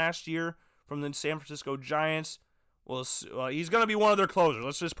got him last year from the San Francisco Giants. Well, he's going to be one of their closers.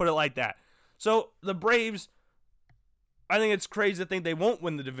 Let's just put it like that. So the Braves, I think it's crazy to think they won't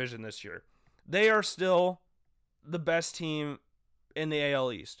win the division this year. They are still the best team in the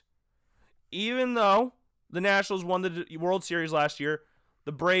AL East. Even though the Nationals won the World Series last year,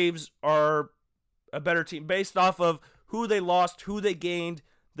 the Braves are a better team based off of who they lost, who they gained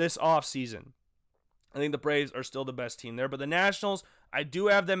this offseason. I think the Braves are still the best team there. But the Nationals, I do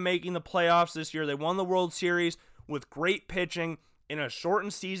have them making the playoffs this year. They won the World Series with great pitching. In a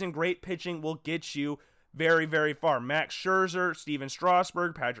shortened season, great pitching will get you very, very far. Max Scherzer, Steven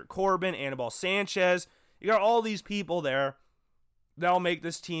Strasburg, Patrick Corbin, Anibal Sanchez. You got all these people there that'll make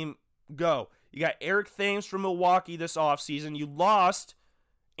this team go. You got Eric Thames from Milwaukee this offseason. You lost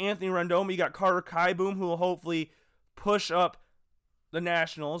Anthony Rendon. You got Carter Kieboom, who will hopefully push up the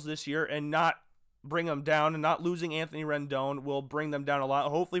Nationals this year and not bring them down. And not losing Anthony Rendon will bring them down a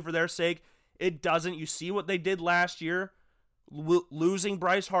lot. Hopefully for their sake, it doesn't. You see what they did last year. losing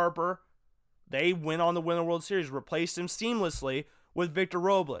Bryce Harper, they went on to win the World Series, replaced him seamlessly with Victor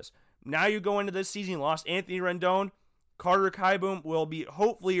Robles. Now you go into this season, you lost Anthony Rendon. Carter Kieboom will be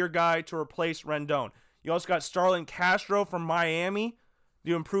hopefully your guy to replace Rendon. You also got Starlin Castro from Miami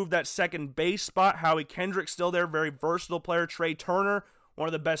to improve that second base spot. Howie Kendrick's still there, very versatile player. Trey Turner, one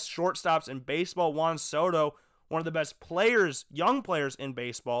of the best shortstops in baseball. Juan Soto, one of the best players, young players in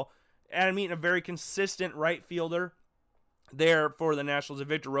baseball. Adam Eaton, a very consistent right fielder there for the Nationals. And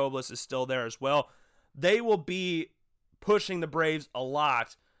Victor Robles is still there as well. They will be pushing the Braves a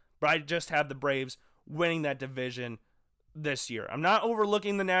lot, but I just have the Braves winning that division this year. I'm not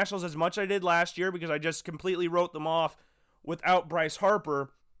overlooking the Nationals as much as I did last year because I just completely wrote them off without Bryce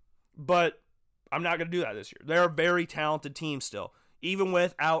Harper, but I'm not going to do that this year. They're a very talented team still, even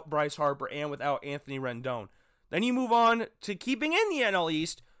without Bryce Harper and without Anthony Rendon. Then you move on to keeping in the NL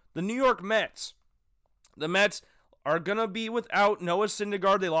East, the New York Mets. The Mets are going to be without Noah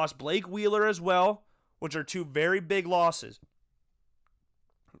Syndergaard. They lost Blake Wheeler as well, which are two very big losses.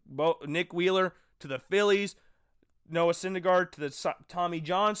 Nick Wheeler to the Phillies, Noah Syndergaard to the Tommy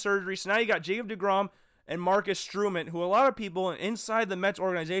John surgery. So now you got Jacob deGrom and Marcus Stroman, who a lot of people inside the Mets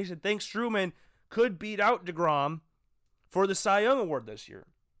organization think Stroman could beat out deGrom for the Cy Young Award this year,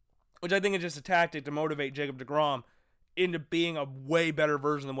 which I think is just a tactic to motivate Jacob deGrom into being a way better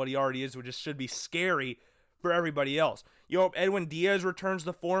version than what he already is, which just should be scary for everybody else. You hope Edwin Diaz returns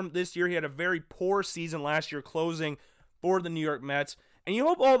to form this year. He had a very poor season last year closing for the New York Mets. And you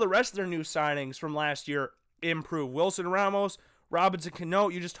hope all the rest of their new signings from last year improve. Wilson Ramos, Robinson Cano,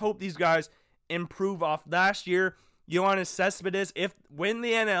 you just hope these guys improve off last year. Yoenis Cespedes, win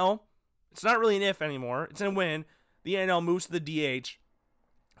the NL, it's not really an if anymore, it's a win. The NL moves to the DH.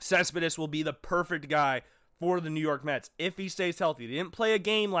 Cespedes will be the perfect guy for the New York Mets if he stays healthy. They didn't play a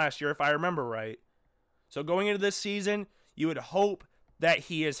game last year, if I remember right. So going into this season, you would hope that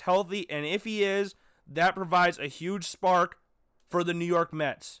he is healthy, and if he is, that provides a huge spark for the New York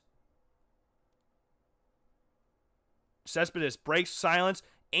Mets. Cespedes breaks silence,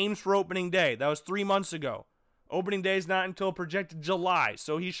 aims for opening day. That was 3 months ago. Opening day is not until projected July,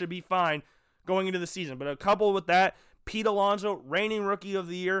 so he should be fine going into the season. But coupled with that, Pete Alonso, reigning rookie of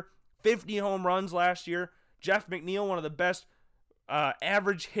the year, 50 home runs last year. Jeff McNeil, one of the best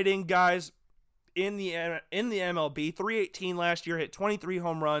average hitting guys in the MLB, 318 last year, hit 23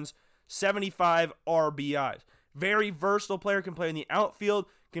 home runs, 75 RBIs. Very versatile player, can play in the outfield,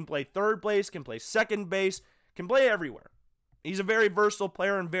 can play third base, can play second base, can play everywhere. He's a very versatile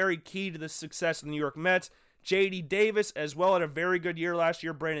player and very key to the success of the New York Mets. J.D. Davis as well had a very good year last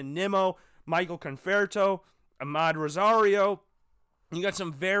year. Brandon Nimmo, Michael Conforto, Ahmad Rosario. You got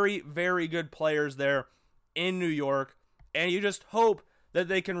some very, very good players there in New York, and you just hope that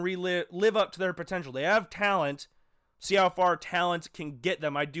they can live up to their potential. They have talent. See how far talent can get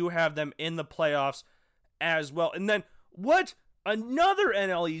them. I do have them in the playoffs as well. And then, what? Another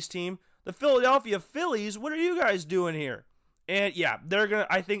NL East team, the Philadelphia Phillies. What are you guys doing here? And yeah,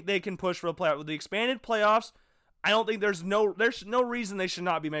 I think they can push for the playoffs. With the expanded playoffs, I don't think there's no reason they should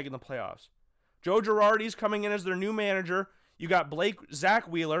not be making the playoffs. Joe Girardi's coming in as their new manager. You got Zach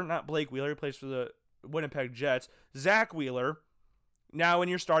Wheeler, not Blake Wheeler, he plays for the Winnipeg Jets. Zach Wheeler, now in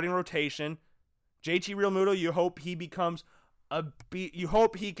your starting rotation. JT Realmuto, you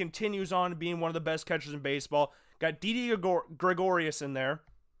hope he continues on being one of the best catchers in baseball. Got Didi Gregorius in there.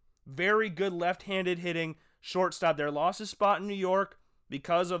 Very good left-handed hitting shortstop there. Lost his spot in New York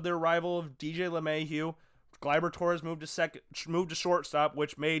because of their rival of DJ LeMahieu. Gleyber Torres moved to shortstop,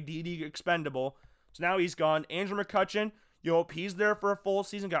 which made Didi expendable. So now he's gone. Andrew McCutchen, you hope he's there for a full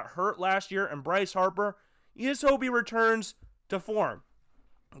season. Got hurt last year. And Bryce Harper, you just hope he returns to form.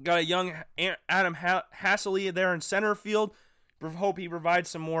 Got a young Adam Haseley there in center field. Hope he provides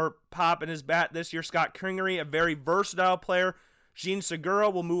some more pop in his bat this year. Scott Kingery, a very versatile player. Jean Segura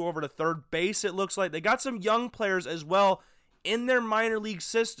will move over to third base, it looks like. They got some young players as well in their minor league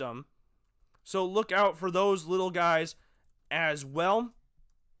system. So look out for those little guys as well,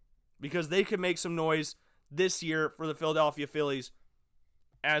 because they could make some noise this year for the Philadelphia Phillies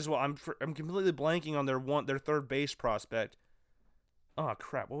as well. I'm completely blanking on their third base prospect. Oh,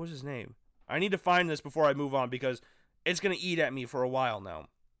 crap. What was his name? I need to find this before I move on because it's going to eat at me for a while now.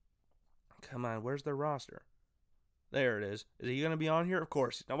 Come on, where's their roster? There it is. Is he going to be on here? Of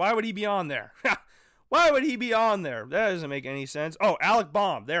course. Now, why would he be on there? Why would he be on there? That doesn't make any sense. Oh, Alec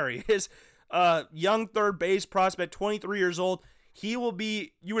Baum. There he is. Young third base prospect, 23 years old. He will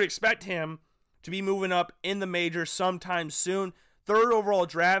be, you would expect him to be moving up in the majors sometime soon. Third overall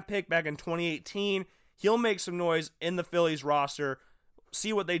draft pick back in 2018. He'll make some noise in the Phillies roster.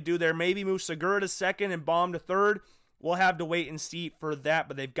 See what they do there. Maybe move Segura to second and Baum to third. we'll have to wait and see for that.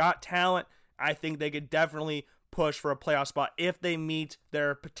 But they've got talent. I think they could definitely push for a playoff spot if they meet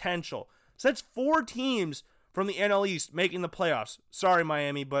their potential. So that's 4 teams from the NL East making the playoffs. Sorry,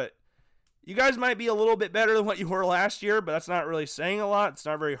 Miami, but you guys might be a little bit better than what you were last year, but that's not really saying a lot. It's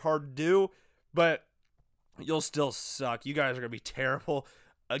not very hard to do, but you'll still suck. You guys are going to be terrible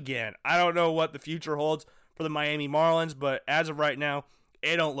again. I don't know what the future holds for the Miami Marlins, but as of right now,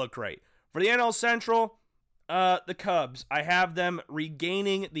 it don't look great. For the NL Central, the Cubs, I have them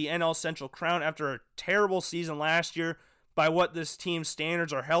regaining the NL Central crown after a terrible season last year by what this team's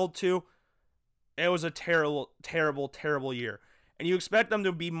standards are held to. It was a terrible, terrible, terrible year. And you expect them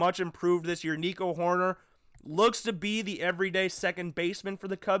to be much improved this year. Nico Horner looks to be the everyday second baseman for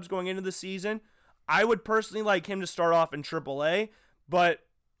the Cubs going into the season. I would personally like him to start off in AAA, but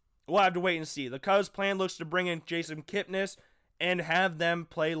we'll have to wait and see. The Cubs' plan looks to bring in Jason Kipnis and have them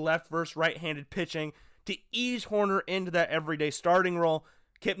play left versus right-handed pitching to ease Horner into that everyday starting role.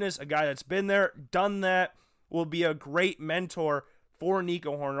 Kipnis, a guy that's been there, done that, will be a great mentor for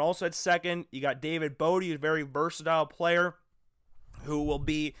Nico Horner. Also at second, you got David Bodie, a very versatile player who will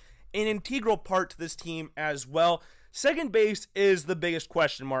be an integral part to this team as well. Second base is the biggest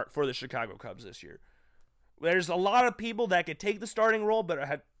question mark for the Chicago Cubs this year. There's a lot of people that could take the starting role,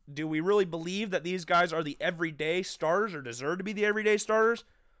 but do we really believe that these guys are the everyday starters or deserve to be the everyday starters?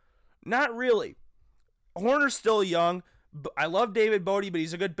 Not really. Horner's still young. I love David Bodie, but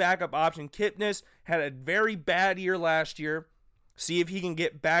he's a good backup option. Kipnis had a very bad year last year. See if he can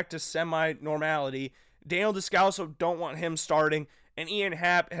get back to semi-normality. Daniel Descalso, don't want him starting. And Ian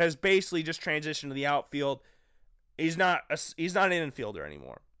Happ has basically just transitioned to the outfield. He's not an infielder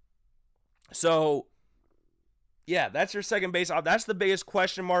anymore. So, yeah, that's your second base. That's the biggest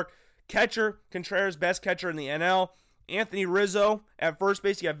question mark. Catcher, Contreras, best catcher in the NL. Anthony Rizzo at first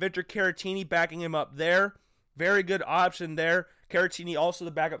base. You got Victor Caratini backing him up there. Very good option there. Caratini also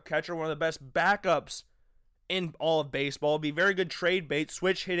the backup catcher, one of the best backups in all of baseball. Be very good trade bait,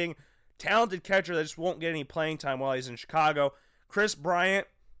 switch hitting, talented catcher that just won't get any playing time while he's in Chicago. Chris Bryant,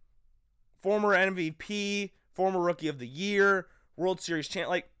 former MVP, former Rookie of the Year, World Series champ.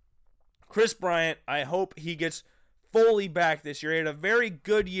 Like, Chris Bryant, I hope he gets fully back this year. He had a very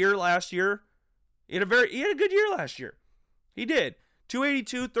good year last year. He had a good year last year. He did.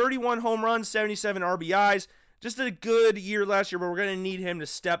 282, 31 home runs, 77 RBIs. Just a good year last year, but we're going to need him to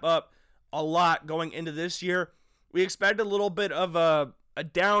step up a lot going into this year. We expect a little bit of a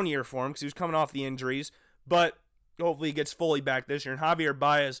down year for him because he was coming off the injuries, but hopefully he gets fully back this year. And Javier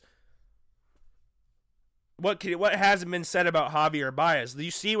Baez, what hasn't been said about Javier Baez?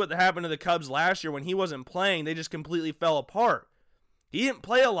 You see what happened to the Cubs last year when he wasn't playing. They just completely fell apart. He didn't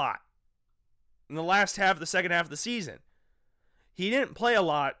play a lot in the second half of the season. He didn't play a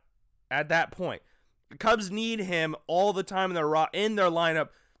lot at that point. The Cubs need him all the time in their lineup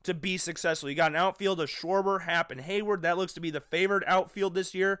to be successful. You got an outfield of Schwarber, Happ, and Hayward. That looks to be the favored outfield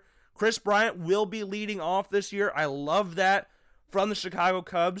this year. Chris Bryant will be leading off this year. I love that from the Chicago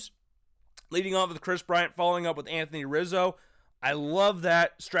Cubs. Leading off with Chris Bryant, following up with Anthony Rizzo. I love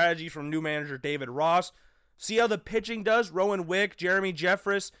that strategy from new manager David Ross. See how the pitching does. Rowan Wick, Jeremy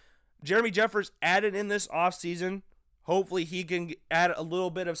Jeffress. Jeremy Jeffress added in this offseason. Hopefully he can add a little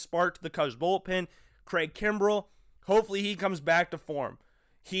bit of spark to the Cubs bullpen. Craig Kimbrell, hopefully he comes back to form.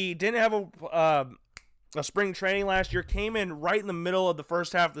 He didn't have a spring training last year. Came in right in the middle of the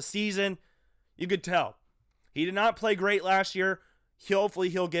first half of the season. You could tell. He did not play great last year. Hopefully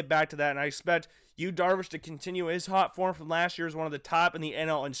he'll get back to that, and I expect Yu Darvish to continue his hot form from last year as one of the top in the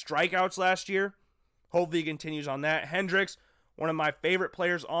NL in strikeouts last year. Hopefully he continues on that. Hendricks, one of my favorite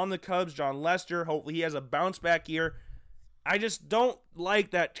players on the Cubs, John Lester. Hopefully he has a bounce-back year. I just don't like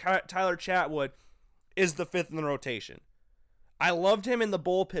that Tyler Chatwood is the fifth in the rotation. I loved him in the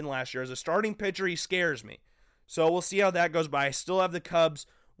bullpen last year. As a starting pitcher, he scares me. So we'll see how that goes, but I still have the Cubs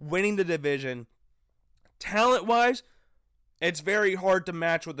winning the division. Talent-wise, it's very hard to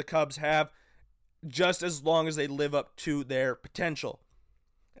match what the Cubs have just as long as they live up to their potential.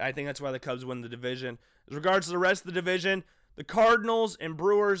 I think that's why the Cubs win the division. As regards to the rest of the division, the Cardinals and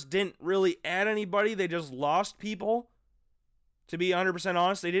Brewers didn't really add anybody. They just lost people. To be 100%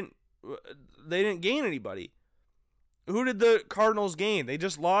 honest, they didn't gain anybody. Who did the Cardinals gain? They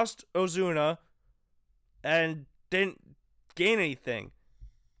just lost Ozuna and didn't gain anything.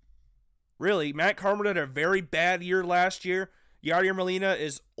 Really, Matt Carpenter had a very bad year last year. Yadier Molina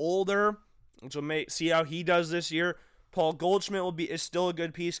is older, which will see how he does this year. Paul Goldschmidt is still a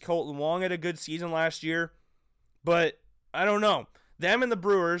good piece. Colton Wong had a good season last year. But, I don't know. Them and the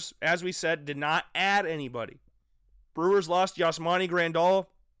Brewers, as we said, did not add anybody. Brewers lost Yasmani Grandal,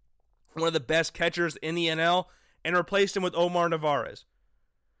 one of the best catchers in the NL, and replaced him with Omar Narvaez.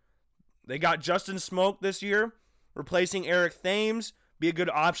 They got Justin Smoke this year, replacing Eric Thames, be a good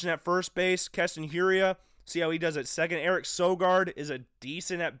option at first base. Keston Hiura, see how he does at second. Eric Sogard is a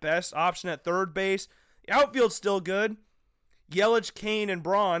decent at best option at third base. The outfield's still good. Yelich, Kane, and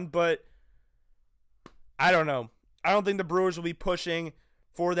Braun, but I don't know. I don't think the Brewers will be pushing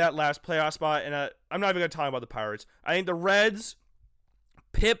for that last playoff spot, and I'm not even going to talk about the Pirates. I think the Reds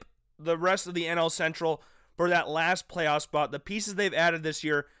pip the rest of the NL Central for that last playoff spot. The pieces they've added this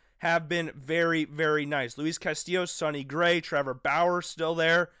year have been very, very nice. Luis Castillo, Sonny Gray, Trevor Bauer still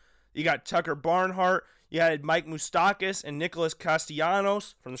there. You got Tucker Barnhart. You had Mike Moustakas and Nicholas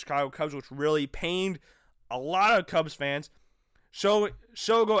Castellanos from the Chicago Cubs, which really pained a lot of Cubs fans.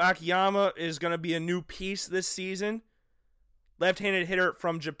 Shogo Akiyama is going to be a new piece this season. Left-handed hitter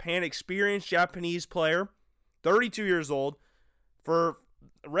from Japan, experienced Japanese player, 32 years old. For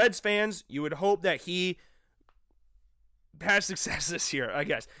Reds fans, you would hope that he has success this year, I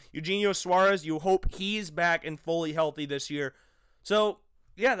guess. Eugenio Suarez, you hope he's back and fully healthy this year. So,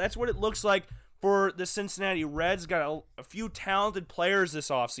 yeah, that's what it looks like for the Cincinnati Reds. Got a few talented players this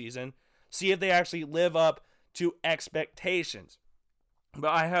offseason. See if they actually live up to expectations.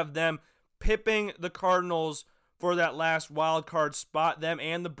 But I have them pipping the Cardinals for that last wild card spot, them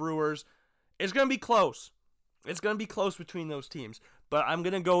and the Brewers. It's going to be close. It's going to be close between those teams. But I'm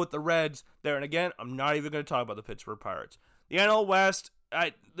going to go with the Reds there. And again, I'm not even going to talk about the Pittsburgh Pirates. The NL West,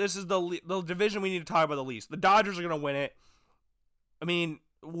 this is the division we need to talk about the least. The Dodgers are going to win it. I mean,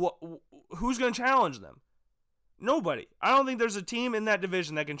 who's going to challenge them? Nobody. I don't think there's a team in that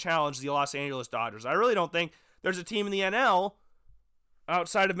division that can challenge the Los Angeles Dodgers. I really don't think there's a team in the NL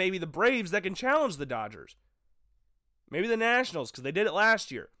outside of maybe the Braves that can challenge the Dodgers. Maybe the Nationals, because they did it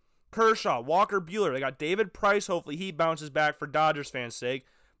last year. Kershaw, Walker Buehler. They got David Price. Hopefully he bounces back for Dodgers fans' sake.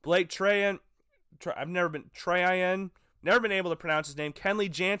 Blake Treinen. I've never been able to pronounce his name. Kenley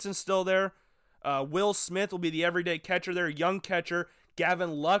Jansen's still there. Will Smith will be the everyday catcher there. Young catcher.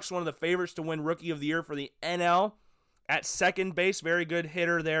 Gavin Lux, one of the favorites to win Rookie of the Year for the NL. At second base, very good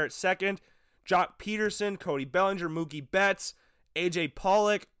hitter there at second. Jock Peterson, Cody Bellinger, Mookie Betts, A.J.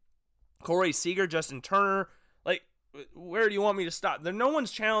 Pollock, Corey Seager, Justin Turner. Like, where do you want me to stop? No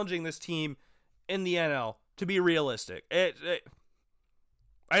one's challenging this team in the NL, to be realistic. I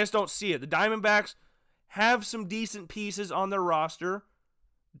just don't see it. The Diamondbacks have some decent pieces on their roster.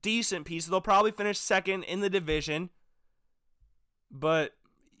 Decent pieces. They'll probably finish second in the division. But,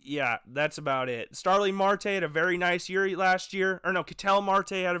 yeah, that's about it. Starling Marte had a very nice year last year. Or no, Ketel Marte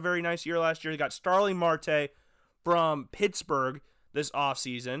had a very nice year last year. They got Starling Marte from Pittsburgh this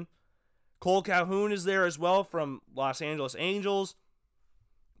offseason. Cole Calhoun is there as well from Los Angeles Angels.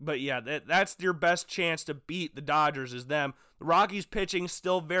 But yeah, that's your best chance to beat the Dodgers is them. The Rockies pitching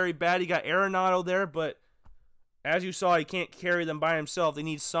still very bad. You got Arenado there, but as you saw, he can't carry them by himself. They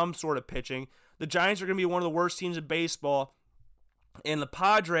need some sort of pitching. The Giants are going to be one of the worst teams in baseball. And the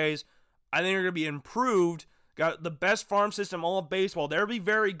Padres, I think, are going to be improved. Got the best farm system all of baseball. They'll be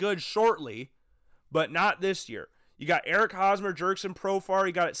very good shortly, but not this year. You got Eric Hosmer, Jurickson Profar.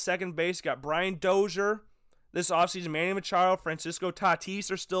 You got at second base. You got Brian Dozier. This offseason, Manny Machado, Francisco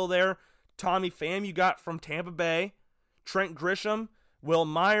Tatis are still there. Tommy Pham you got from Tampa Bay. Trent Grisham, Will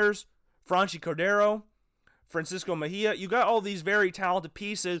Myers, Franchi Cordero, Francisco Mejia. You got all these very talented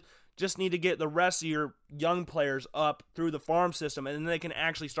pieces. Just need to get the rest of your young players up through the farm system, and then they can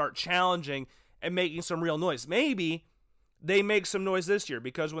actually start challenging and making some real noise. Maybe they make some noise this year,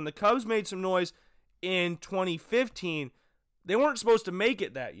 because when the Cubs made some noise in 2015, they weren't supposed to make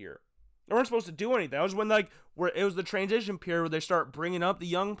it that year. They weren't supposed to do anything. That was when where it was the transition period where they start bringing up the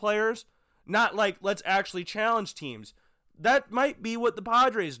young players. Not like, let's actually challenge teams. That might be what the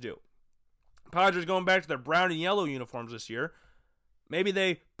Padres do. Padres going back to their brown and yellow uniforms this year. Maybe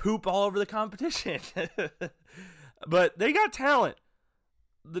they poop all over the competition. But they got talent.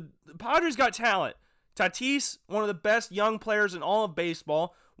 The Padres got talent. Tatis, one of the best young players in all of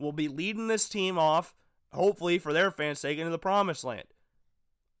baseball, will be leading this team off, hopefully for their fans' sake, into the promised land.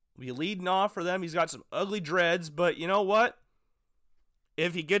 Will be leading off for them. He's got some ugly dreads, but you know what?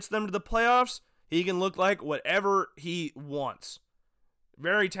 If he gets them to the playoffs, he can look like whatever he wants.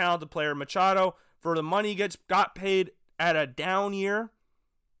 Very talented player. Machado, for the money he got paid at a down year,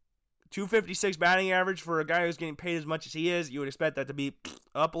 .256 batting average for a guy who's getting paid as much as he is. You would expect that to be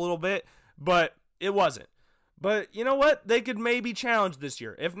up a little bit, but it wasn't. But you know what? They could maybe challenge this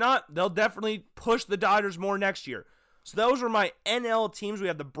year. If not, they'll definitely push the Dodgers more next year. So those are my NL teams. We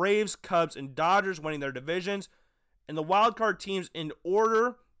have the Braves, Cubs, and Dodgers winning their divisions. And the wildcard teams in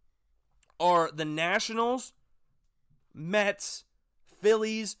order are the Nationals, Mets,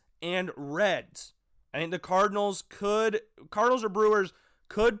 Phillies, and Reds. I think the Cardinals or Brewers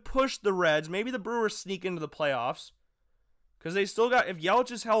could push the Reds. Maybe the Brewers sneak into the playoffs because they still got, if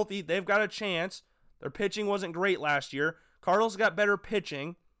Yelich is healthy, they've got a chance. Their pitching wasn't great last year. Cardinals got better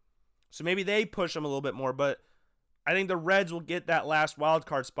pitching, so maybe they push them a little bit more, but I think the Reds will get that last wild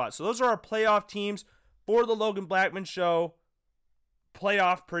card spot. So those are our playoff teams for the Logan Blackman Show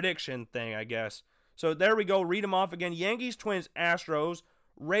playoff prediction thing, I guess. So there we go. Read them off again. Yankees, Twins, Astros,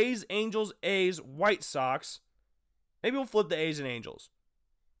 Rays, Angels, A's, White Sox. Maybe we'll flip the A's and Angels.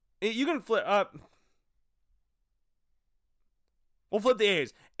 You can flip up. We'll flip the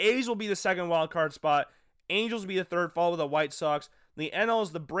A's. A's will be the second wild card spot. Angels will be the third, followed with the White Sox. The NL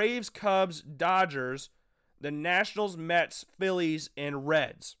is the Braves, Cubs, Dodgers, the Nationals, Mets, Phillies, and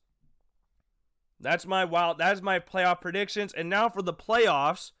Reds. That's my playoff predictions. And now for the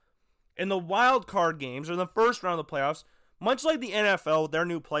playoffs. In the wild card games, or the first round of the playoffs, much like the NFL with their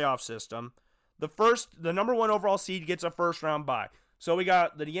new playoff system, the number one overall seed gets a first round bye. So we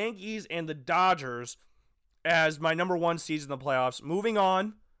got the Yankees and the Dodgers as my number one seeds in the playoffs. Moving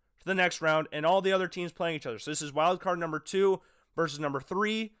on to the next round, and all the other teams playing each other. So this is wild card number 2 versus number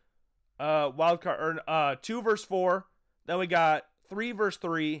 3. Wild card 2 versus 4. Then we got 3 versus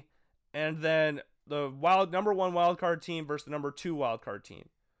 3, and then the number 1 wild card team versus the number 2 wild card team.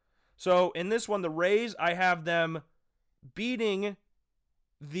 So in this one, the Rays, I have them beating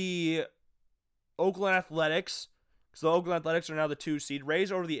the Oakland Athletics, because the Oakland Athletics are now the 2 seed.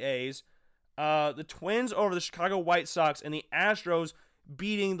 Rays over the A's. The Twins over the Chicago White Sox, and the Astros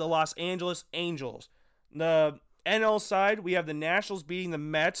beating the Los Angeles Angels. The NL side, we have the Nationals beating the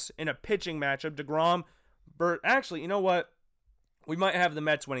Mets in a pitching matchup. DeGrom, actually, you know what? We might have the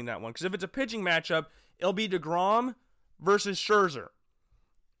Mets winning that one, because if it's a pitching matchup, it'll be DeGrom versus Scherzer.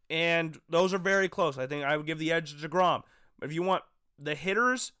 And those are very close. I think I would give the edge to DeGrom. But if you want the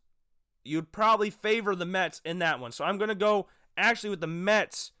hitters, you'd probably favor the Mets in that one. So I'm going to go actually with the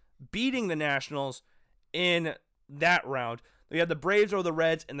Mets beating the Nationals in that round. We have the Braves over the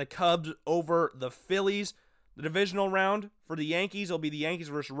Reds and the Cubs over the Phillies. The divisional round for the Yankees will be the Yankees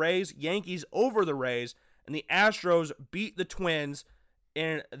versus Rays. Yankees over the Rays. And the Astros beat the Twins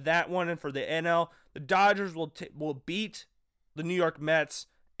in that one. And for the NL, the Dodgers will beat the New York Mets.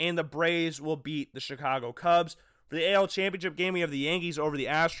 And the Braves will beat the Chicago Cubs. For the AL Championship game, we have the Yankees over the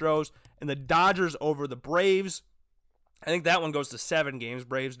Astros and the Dodgers over the Braves. I think that one goes to 7 games,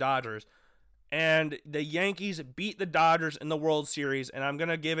 Braves-Dodgers. And the Yankees beat the Dodgers in the World Series, and I'm going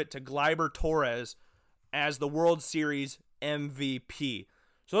to give it to Gleyber Torres as the World Series MVP.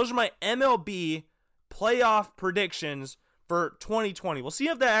 So those are my MLB playoff predictions for 2020. We'll see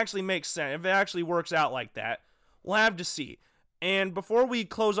if that actually makes sense, if it actually works out like that. We'll have to see. And before we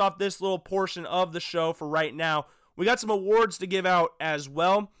close off this little portion of the show for right now, we got some awards to give out as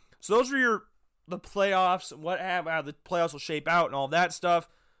well. So those are the playoffs, how the playoffs will shape out and all that stuff.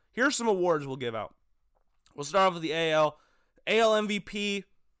 Here's some awards we'll give out. We'll start off with the AL. AL MVP,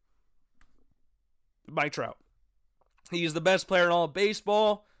 Mike Trout. He's the best player in all of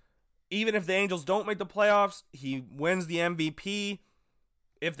baseball. Even if the Angels don't make the playoffs, he wins the MVP.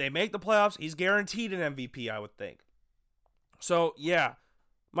 If they make the playoffs, he's guaranteed an MVP, I would think. So, yeah,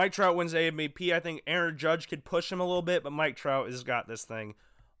 Mike Trout wins the MVP. I think Aaron Judge could push him a little bit, but Mike Trout has got this thing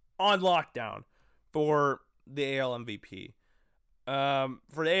on lockdown for the AL MVP.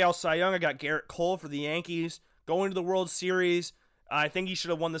 For the AL Cy Young, I got Garrett Cole for the Yankees. Going to the World Series, I think he should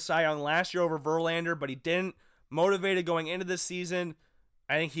have won the Cy Young last year over Verlander, but he didn't. Motivated going into this season,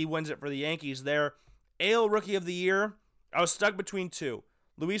 I think he wins it for the Yankees there. AL Rookie of the Year, I was stuck between 2.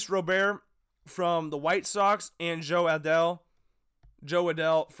 Luis Robert from the White Sox and Joe Adell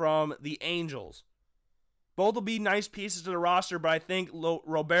from the Angels. Both will be nice pieces to the roster, but I think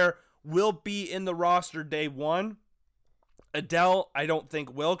Robert will be in the roster day 1. Adell, I don't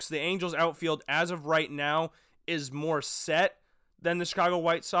think will, because the Angels outfield as of right now is more set than the Chicago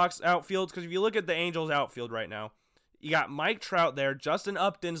White Sox outfield. Because if you look at the Angels outfield right now, you got Mike Trout there, Justin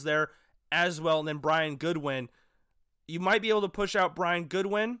Upton's there as well, and then Brian Goodwin. You might be able to push out Brian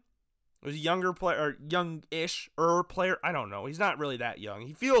Goodwin. Was a younger player, or young-ish player. I don't know. He's not really that young.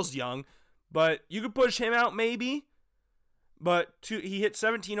 He feels young, but you could push him out maybe. But he hit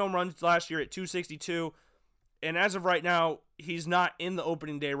 17 home runs last year at 262. And as of right now, he's not in the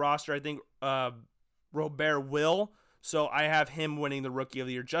opening day roster. I think Robert will. So I have him winning the Rookie of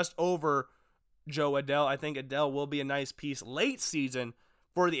the Year just over Joe Adell. I think Adell will be a nice piece late season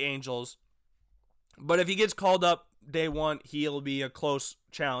for the Angels. But if he gets called up day 1, he'll be a close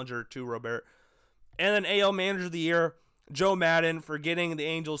challenger to Robert. And then AL Manager of the Year, Joe Madden for getting the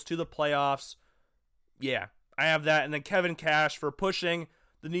Angels to the playoffs. Yeah, I have that. And then Kevin Cash for pushing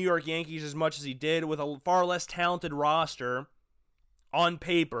the New York Yankees as much as he did with a far less talented roster. On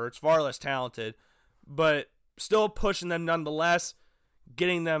paper, it's far less talented, but still pushing them nonetheless,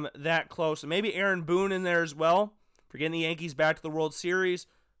 getting them that close. And maybe Aaron Boone in there as well, for getting the Yankees back to the World Series.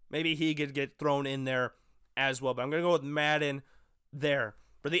 Maybe he could get thrown in there as well. But I'm going to go with Madden there.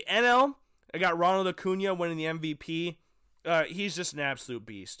 For the NL, I got Ronald Acuna winning the MVP. He's just an absolute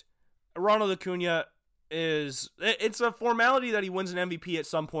beast. Ronald Acuna it's a formality that he wins an MVP at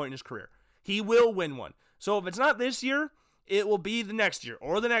some point in his career. He will win one. So if it's not this year, it will be the next year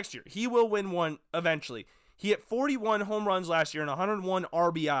or the next year. He will win one eventually. He hit 41 home runs last year and 101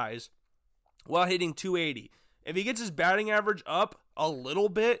 RBIs while hitting 280. If he gets his batting average up a little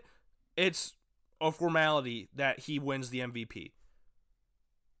bit, it's a formality that he wins the MVP.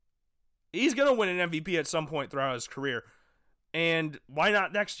 He's going to win an MVP at some point throughout his career. And why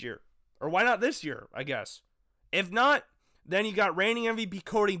not next year? Or why not this year, I guess? If not, then you got reigning MVP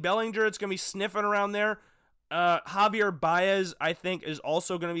Cody Bellinger. It's going to be sniffing around there. Javier Baez, I think, is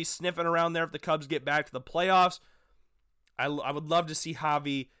also going to be sniffing around there if the Cubs get back to the playoffs. I would love to see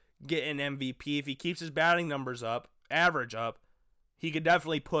Javi get an MVP. If he keeps his batting numbers up, average up, he could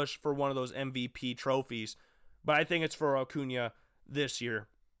definitely push for one of those MVP trophies. But I think it's for Acuna this year.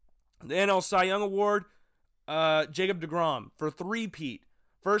 The NL Cy Young Award, Jacob deGrom for three-peat.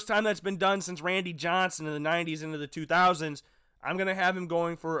 First time that's been done since Randy Johnson in the 90s into the 2000s. I'm going to have him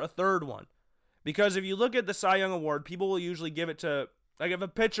going for a third one. Because if you look at the Cy Young Award, people will usually give it to, like if a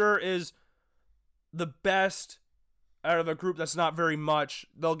pitcher is the best out of a group that's not very much,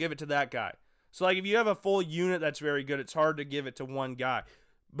 they'll give it to that guy. So like if you have a full unit that's very good, it's hard to give it to one guy.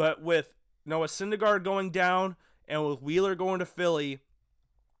 But with Noah Syndergaard going down and with Wheeler going to Philly,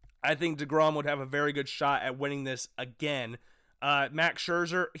 I think deGrom would have a very good shot at winning this again. Max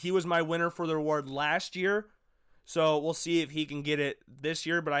Scherzer, he was my winner for the award last year. So we'll see if he can get it this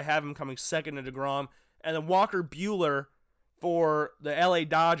year, but I have him coming second to deGrom. And then Walker Buehler for the LA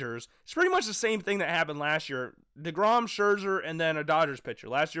Dodgers. It's pretty much the same thing that happened last year. deGrom, Scherzer, and then a Dodgers pitcher.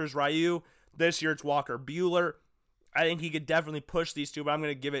 Last year was Ryu. This year it's Walker Buehler. I think he could definitely push these two, but I'm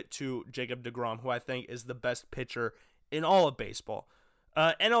going to give it to Jacob deGrom, who I think is the best pitcher in all of baseball.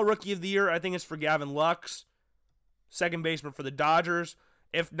 NL Rookie of the Year, I think it's for Gavin Lux, second baseman for the Dodgers.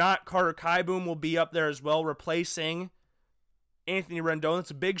 If not, Carter Kieboom will be up there as well, replacing Anthony Rendon.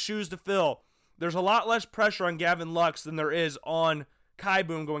 It's big shoes to fill. There's a lot less pressure on Gavin Lux than there is on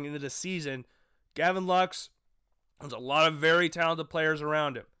Kieboom going into the season. Gavin Lux has a lot of very talented players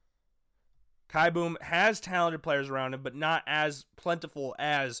around him. Kieboom has talented players around him, but not as plentiful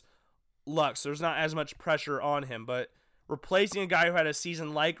as Lux. There's not as much pressure on him, but replacing a guy who had a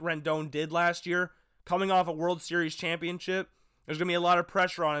season like Rendon did last year, coming off a World Series championship, there's going to be a lot of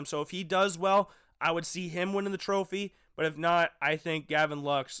pressure on him. So if he does well, I would see him winning the trophy. But if not, I think Gavin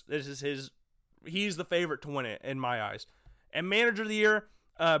Lux, he's the favorite to win it in my eyes. And Manager of the Year,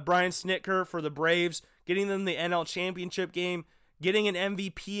 Brian Snitker for the Braves, getting them the NL Championship game, getting an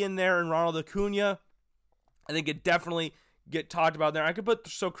MVP in there, and Ronald Acuna. I think it definitely get talked about there. I could put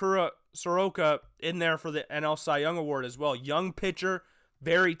Soroka in there for the NL Cy Young Award as well. Young pitcher,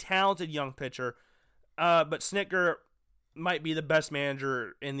 very talented young pitcher. But Snitker might be the best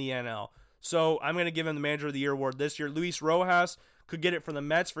manager in the NL. So I'm going to give him the Manager of the Year award this year. Luis Rojas could get it for the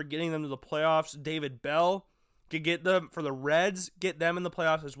Mets for getting them to the playoffs. David Bell could get them for the Reds, get them in the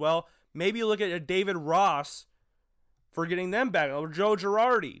playoffs as well. Maybe you look at a David Ross for getting them back, or Joe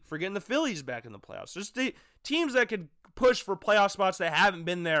Girardi for getting the Phillies back in the playoffs. Just the teams that could push for playoff spots that haven't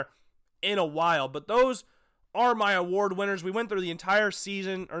been there in a while. But those are my award winners. We went through the entire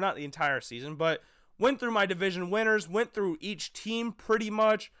season, or not the entire season, but went through my division winners, went through each team pretty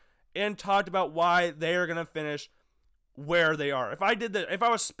much, and talked about why they are going to finish where they are. If I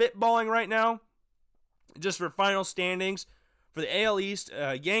was spitballing right now, just for final standings, for the AL East,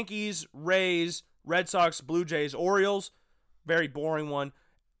 Yankees, Rays, Red Sox, Blue Jays, Orioles, very boring one.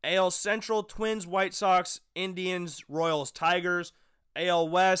 AL Central, Twins, White Sox, Indians, Royals, Tigers. AL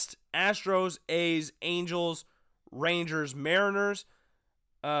West, Astros, A's, Angels, Rangers, Mariners.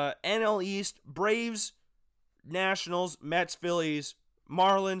 NL East, Braves, Nationals, Mets, Phillies,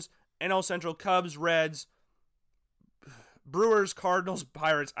 Marlins. NL Central, Cubs, Reds, Brewers, Cardinals,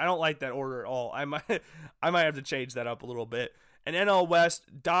 Pirates. I don't like that order at all. I might have to change that up a little bit. And NL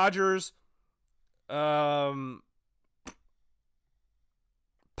West, Dodgers, Padres,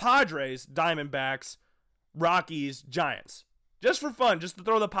 Diamondbacks, Rockies, Giants. Just for fun, just to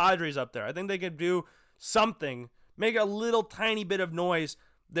throw the Padres up there. I think they could do something, make a little tiny bit of noise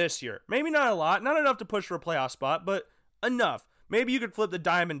this year. Maybe not a lot, not enough to push for a playoff spot, but enough. Maybe you could flip the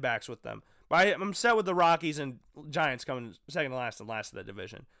Diamondbacks with them. But I'm set with the Rockies and Giants coming second to last and last of the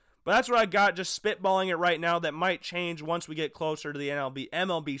division. But that's what I got, just spitballing it right now. That might change once we get closer to the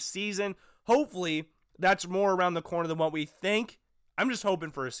MLB season. Hopefully, that's more around the corner than what we think. I'm just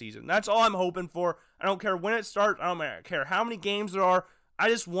hoping for a season. That's all I'm hoping for. I don't care when it starts. I don't care how many games there are. I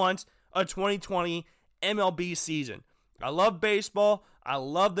just want a 2020 MLB season. I love baseball. I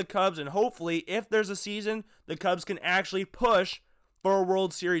love the Cubs. And hopefully, if there's a season, the Cubs can actually push for a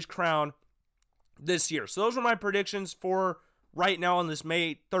World Series crown this year. So those are my predictions for right now on this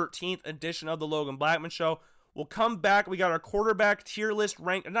May 13th edition of the Logan Blackman Show. We'll come back. We got our quarterback tier list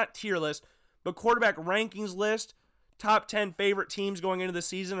not tier list, but quarterback rankings list. Top 10 favorite teams going into the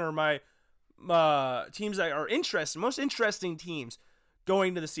season, or my teams that are most interesting teams going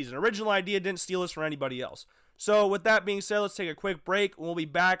into the season. Original idea, didn't steal this from anybody else. So with that being said, let's take a quick break. We'll be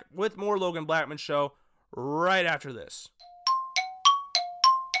back with more Logan Blackman Show right after this.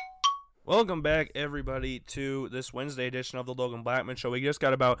 Welcome back, everybody, to this Wednesday edition of the Logan Blackman Show. We just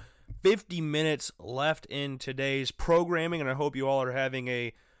got about 50 minutes left in today's programming, and I hope you all are having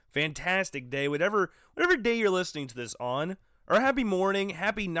a fantastic day, whatever day you're listening to this on. Or happy morning,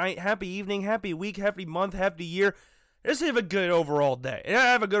 happy night, happy evening, happy week, happy month, happy year. Just have a good overall day.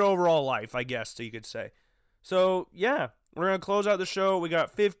 Have a good overall life, I guess, so you could say. So, yeah, we're going to close out the show. We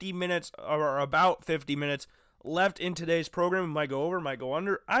got 50 minutes, or about 50 minutes, left in today's program. We might go over, might go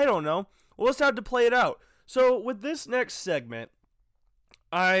under. I don't know. We'll just have to play it out. So, with this next segment,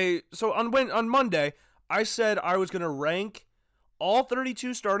 on Monday, I said I was going to rank all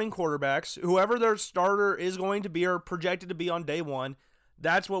 32 starting quarterbacks, whoever their starter is going to be or projected to be on day one.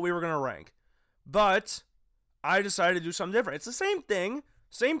 That's what we were going to rank. But I decided to do something different. It's the same thing,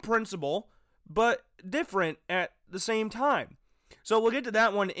 same principle, but different at the same time. So we'll get to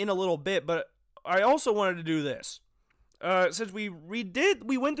that one in a little bit, but I also wanted to do this. Since we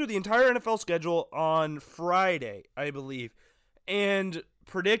went through the entire NFL schedule on Friday, I believe, and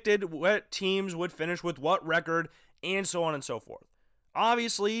predicted what teams would finish with what record, and so on and so forth.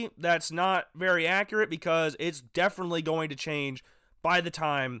 Obviously, that's not very accurate because it's definitely going to change by the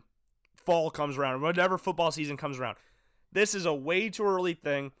time fall comes around, whatever football season comes around. This is a way too early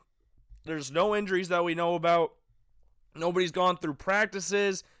thing. There's no injuries that we know about. Nobody's gone through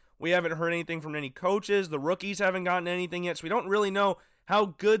practices. We haven't heard anything from any coaches. The rookies haven't gotten anything yet, so we don't really know how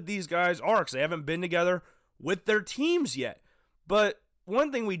good these guys are because they haven't been together with their teams yet. But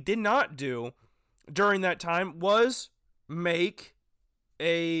one thing we did not do during that time was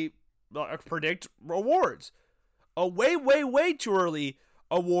predict awards. A way too early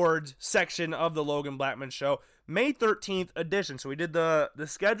awards section of the Logan Blackman Show. May 13th edition. So we did the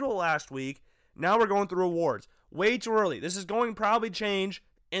schedule last week. Now we're going through awards. Way too early. This is going to probably change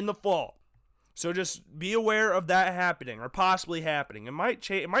in the fall. So just be aware of that happening or possibly happening. It might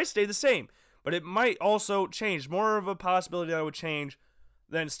change. It might stay the same, but it might also change. More of a possibility that it would change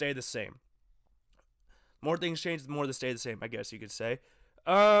than stay the same. More things change, the more they stay the same, I guess you could say.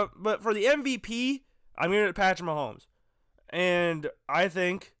 But for the MVP, I'm going to Patrick Mahomes. And I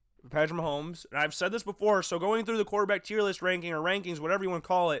think Patrick Mahomes, and I've said this before, so going through the quarterback tier list ranking or rankings, whatever you want to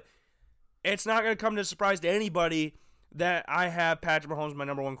call it, it's not going to come as a surprise to anybody that I have Patrick Mahomes my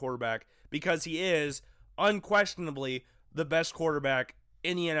number one quarterback because he is unquestionably the best quarterback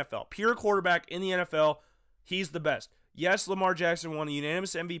in the NFL. Pure quarterback in the NFL, he's the best. Yes, Lamar Jackson won a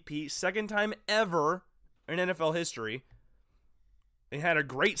unanimous MVP, second time ever in NFL history. He had a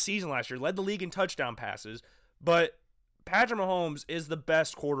great season last year, led the league in touchdown passes, but Patrick Mahomes is the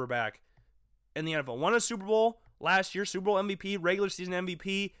best quarterback in the NFL. Won a Super Bowl last year, Super Bowl MVP, regular season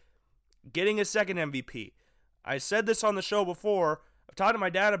MVP, getting a second MVP. I said this on the show before. I've talked to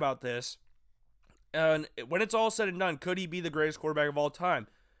my dad about this. And when it's all said and done, could he be the greatest quarterback of all time?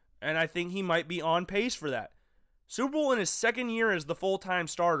 And I think he might be on pace for that. Super Bowl in his second year as the full-time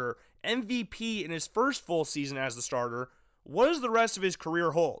starter, MVP in his first full season as the starter. What does the rest of his career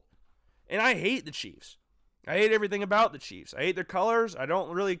hold? And I hate the Chiefs. I hate everything about the Chiefs. I hate their colors. I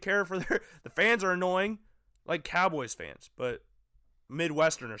don't really care for the fans are annoying, like Cowboys fans, but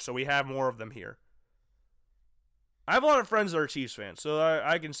Midwesterners, so we have more of them here. I have a lot of friends that are Chiefs fans, so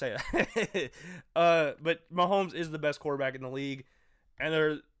I can say that. But Mahomes is the best quarterback in the league, and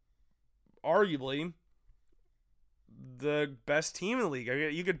they're arguably the best team in the league.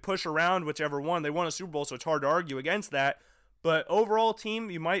 You could push around whichever one. They won a Super Bowl, so it's hard to argue against that. But overall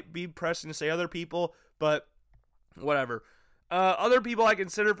team, you might be pressing to say other people, but whatever. Other people I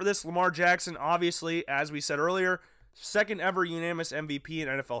consider for this, Lamar Jackson, obviously, as we said earlier, second ever unanimous MVP in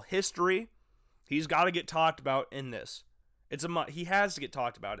NFL history. He's got to get talked about in this. He has to get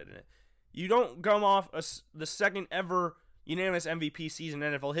talked about in it. You don't come off the second ever unanimous MVP season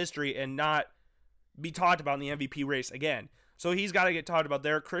in NFL history and not be talked about in the MVP race again. So he's got to get talked about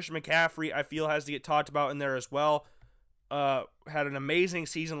there. Christian McCaffrey, I feel, has to get talked about in there as well. Had an amazing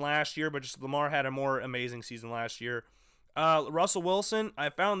season last year, but just Lamar had a more amazing season last year. Russell Wilson, I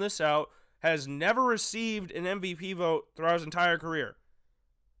found this out, has never received an MVP vote throughout his entire career.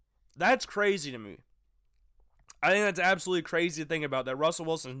 That's crazy to me. I think that's absolutely crazy to think about, that Russell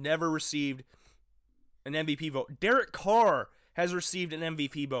Wilson never received an MVP vote. Derek Carr has received an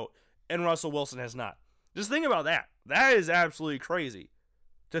MVP vote, and Russell Wilson has not. Just think about that. That is absolutely crazy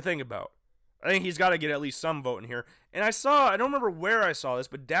to think about. I think he's got to get at least some vote in here. And I don't remember where I saw this,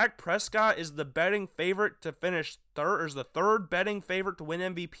 but Dak Prescott is the betting favorite to finish third, or is the third betting favorite to win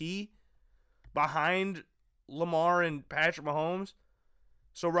MVP behind Lamar and Patrick Mahomes.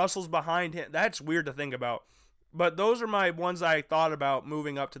 So Russell's behind him. That's weird to think about. But those are my ones I thought about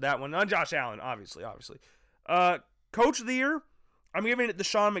moving up to that one. Not Josh Allen, obviously. Coach of the year, I'm giving it to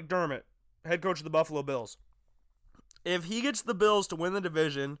Sean McDermott, head coach of the Buffalo Bills. If he gets the Bills to win the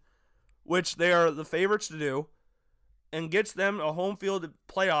division, which they are the favorites to do, and gets them a home field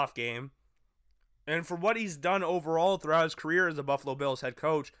playoff game, and for what he's done overall throughout his career as the Buffalo Bills head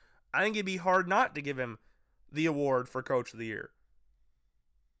coach, I think it'd be hard not to give him the award for Coach of the Year.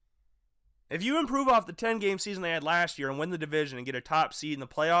 If you improve off the 10-game season they had last year and win the division and get a top seed in the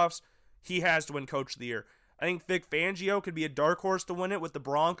playoffs, he has to win Coach of the Year. I think Vic Fangio could be a dark horse to win it with the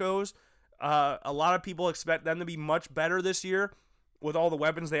Broncos. A lot of people expect them to be much better this year with all the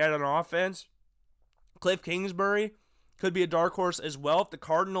weapons they had on offense. Cliff Kingsbury could be a dark horse as well if the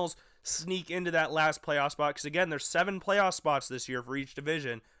Cardinals sneak into that last playoff spot. Because, again, there's 7 playoff spots this year for each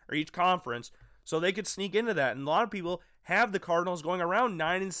division or each conference. So they could sneak into that. And a lot of people have the Cardinals going around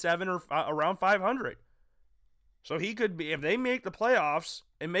 9-7 or around 500. So he could be, if they make the playoffs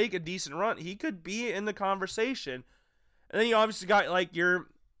and make a decent run, he could be in the conversation. And then you obviously got like your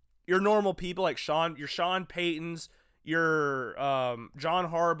normal people like your Sean Paytons, your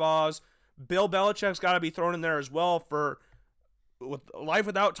John Harbaugh's. Bill Belichick's got to be thrown in there as well for with life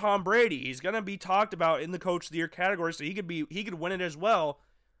without Tom Brady. He's going to be talked about in the Coach of the Year category, so he could win it as well.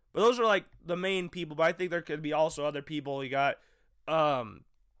 But those are like the main people. But I think there could be also other people. You got,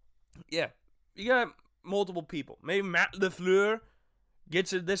 you got multiple people. Maybe Matt LaFleur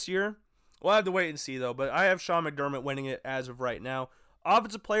gets it this year. We'll have to wait and see though. But I have Sean McDermott winning it as of right now.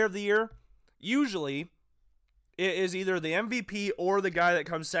 Offensive Player of the Year, usually it is either the MVP or the guy that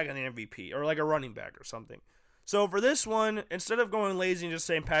comes second in the MVP, or like a running back or something. So for this one, instead of going lazy and just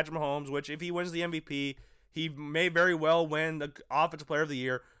saying Patrick Mahomes, which if he wins the MVP, he may very well win the Offensive Player of the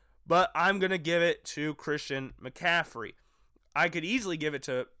Year, but I'm going to give it to Christian McCaffrey. I could easily give it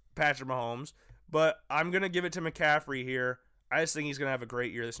to Patrick Mahomes, but I'm going to give it to McCaffrey here. I just think he's going to have a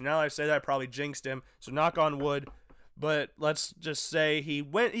great year this year. Now that I say that, I probably jinxed him, so knock on wood. But let's just say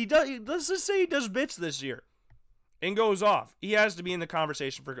let's just say he does bits this year and goes off. He has to be in the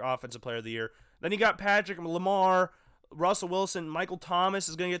conversation for Offensive Player of the Year. Then you got Patrick, Lamar, Russell Wilson, Michael Thomas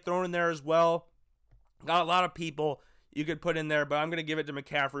is going to get thrown in there as well. Got a lot of people you could put in there, but I'm going to give it to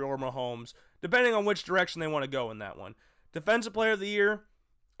McCaffrey or Mahomes, depending on which direction they want to go in that one. Defensive Player of the Year,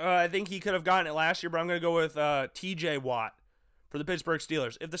 I think he could have gotten it last year, but I'm going to go with T.J. Watt for the Pittsburgh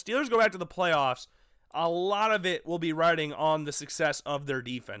Steelers. If the Steelers go back to the playoffs, a lot of it will be riding on the success of their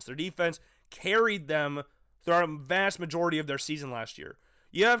defense. Their defense carried them throughout a vast majority of their season last year.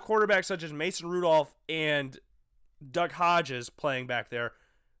 You have quarterbacks such as Mason Rudolph and Duck Hodges playing back there.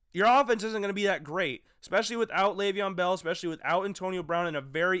 Your offense isn't going to be that great, especially without Le'Veon Bell, especially without Antonio Brown and a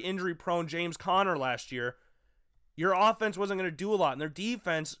very injury-prone James Conner last year. Your offense wasn't going to do a lot, and their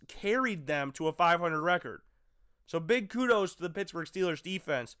defense carried them to a 500 record. So big kudos to the Pittsburgh Steelers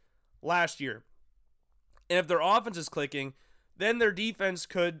defense last year. And if their offense is clicking, then their defense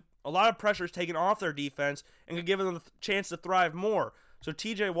a lot of pressure is taken off their defense and could give them the chance to thrive more. So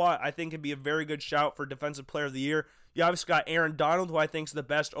TJ Watt, I think, could be a very good shout for Defensive Player of the Year. You obviously got Aaron Donald, who I think is the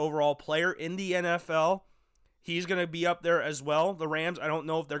best overall player in the NFL. He's going to be up there as well. The Rams, I don't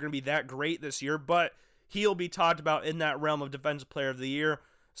know if they're going to be that great this year, but he'll be talked about in that realm of Defensive Player of the Year.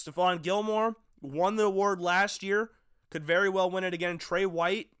 Stephon Gilmore won the award last year, could very well win it again. Trey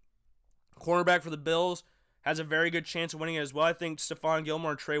White, cornerback for the Bills, has a very good chance of winning it as well. I think Stephon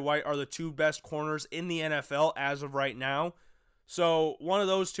Gilmore and Trey White are the two best corners in the NFL as of right now. So one of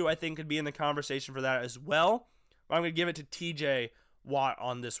those two I think could be in the conversation for that as well. But I'm going to give it to TJ Watt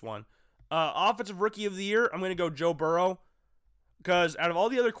on this one. Offensive Rookie of the Year, I'm going to go Joe Burrow. Because out of all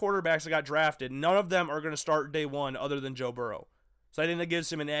the other quarterbacks that got drafted, none of them are going to start day one other than Joe Burrow. So I think that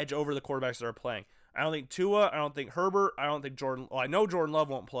gives him an edge over the quarterbacks that are playing. I don't think Tua, I don't think Herbert, I don't think Jordan. Well, I know Jordan Love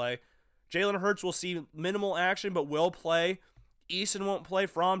won't play. Jalen Hurts will see minimal action, but will play. Eason won't play.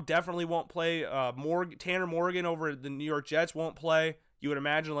 Fromm definitely won't play. Tanner Morgan over the New York Jets won't play. You would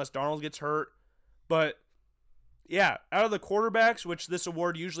imagine, unless Darnold gets hurt. But, yeah, out of the quarterbacks, which this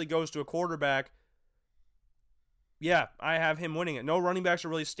award usually goes to a quarterback, yeah, I have him winning it. No running backs are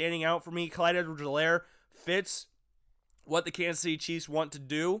really standing out for me. Clyde Edwards-Helaire fits what the Kansas City Chiefs want to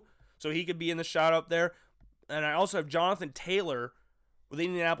do, so he could be in the shot up there. And I also have Jonathan Taylor with the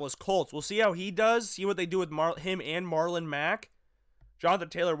Indianapolis Colts. We'll see how he does, see what they do with him and Marlon Mack. Jonathan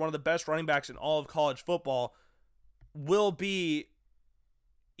Taylor, one of the best running backs in all of college football, will be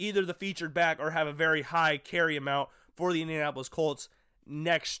either the featured back or have a very high carry amount for the Indianapolis Colts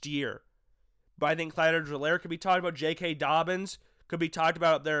next year. But I think Clyde Edwards-Helaire could be talked about. J.K. Dobbins could be talked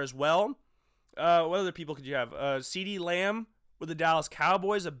about up there as well. What other people could you have? CeeDee Lamb with the Dallas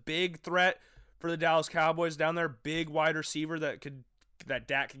Cowboys, a big threat for the Dallas Cowboys down there. Big wide receiver that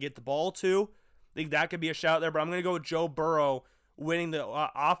Dak could get the ball to. I think that could be a shout there. But I'm going to go with Joe Burrow winning the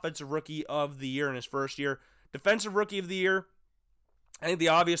Offensive Rookie of the Year in his first year. Defensive Rookie of the Year, I think the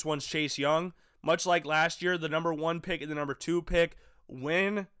obvious one's Chase Young. Much like last year, the number 1 pick and the number 2 pick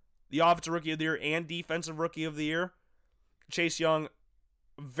win the Offensive Rookie of the Year and Defensive Rookie of the Year. Chase Young,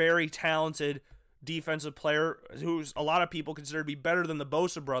 very talented defensive player who's a lot of people consider to be better than the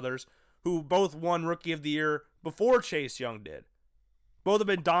Bosa brothers, who both won Rookie of the Year before Chase Young did. Both have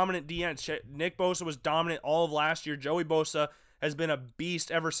been dominant DNs. Nick Bosa was dominant all of last year. Joey Bosa has been a beast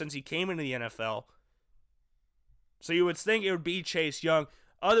ever since he came into the NFL. So you would think it would be Chase Young.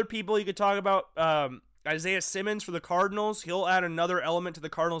 Other people you could talk about, Isaiah Simmons for the Cardinals. He'll add another element to the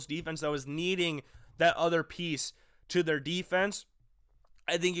Cardinals defense that was needing that other piece to their defense.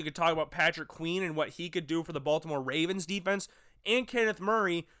 I think you could talk about Patrick Queen and what he could do for the Baltimore Ravens defense, and Kenneth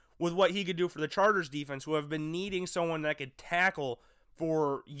Murray with what he could do for the Chargers defense, who have been needing someone that could tackle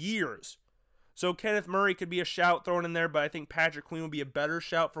for years. So Kenneth Murray could be a shout thrown in there, but I think Patrick Queen would be a better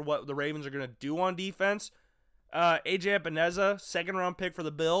shout for what the Ravens are going to do on defense. AJ Epineza, second-round pick for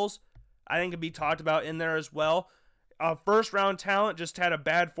the Bills, I think could be talked about in there as well. First-round talent just had a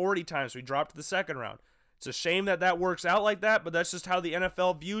bad 40 times, so he dropped to the second round. It's a shame that works out like that, but that's just how the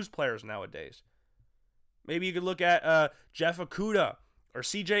NFL views players nowadays. Maybe you could look at Jeff Okudah or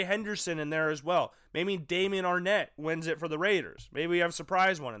C.J. Henderson in there as well. Maybe Damien Arnett wins it for the Raiders. Maybe we have a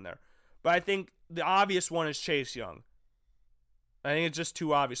surprise one in there. But I think the obvious one is Chase Young. I think it's just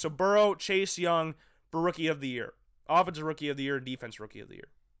too obvious. So Burrow, Chase Young for Rookie of the Year. Offensive Rookie of the Year, Defense Rookie of the Year.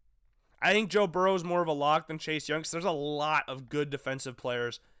 I think Joe Burrow is more of a lock than Chase Young, because there's a lot of good defensive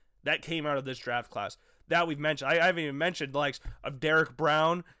players that came out of this draft class that we've mentioned. I haven't even mentioned the likes of Derek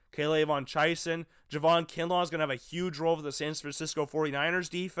Brown, K'Lavon Chaisson. Javon Kinlaw is going to have a huge role for the San Francisco 49ers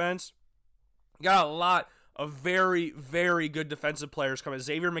defense. Got a lot of very, very good defensive players coming.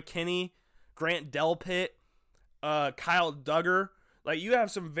 Xavier McKinney, Grant Delpit, Kyle Duggar. Like, you have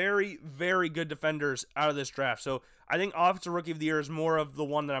some very, very good defenders out of this draft. So I think Offensive Rookie of the Year is more of the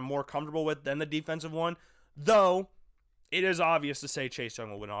one that I'm more comfortable with than the defensive one. Though, it is obvious to say Chase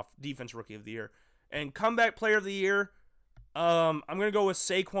Young will win off Defense Rookie of the Year. And Comeback Player of the Year, I'm going to go with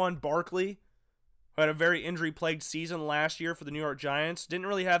Saquon Barkley, who had a very injury-plagued season last year for the New York Giants. Didn't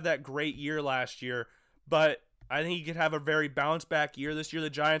really have that great year last year, but I think he could have a very bounce-back year this year. The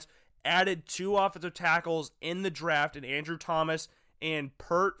Giants added 2 offensive tackles in the draft, in Andrew Thomas and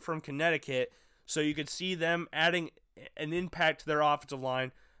Pert from Connecticut, so you could see them adding an impact to their offensive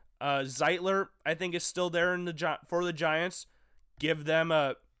line. Zeitler, I think, is still there for the Giants. Give them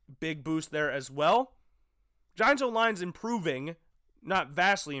a big boost there as well. Giants O-line's improving, not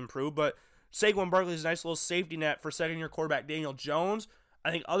vastly improved, but Saquon Barkley is a nice little safety net for second-year quarterback Daniel Jones. I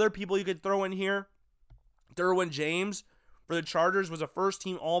think other people you could throw in here, Derwin James for the Chargers was a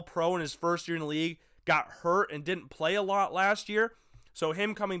first-team All-Pro in his first year in the league, got hurt and didn't play a lot last year. So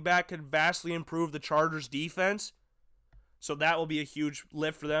him coming back could vastly improve the Chargers' defense. So that will be a huge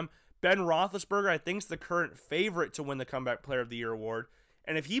lift for them. Ben Roethlisberger, I think, is the current favorite to win the Comeback Player of the Year award.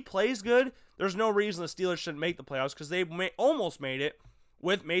 And if he plays good, there's no reason the Steelers shouldn't make the playoffs, because they almost made it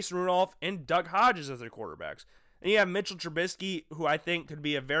with Mason Rudolph and Doug Hodges as their quarterbacks. And you have Mitchell Trubisky, who I think could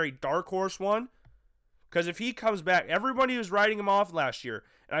be a very dark horse one. Because if he comes back, everybody was writing him off last year.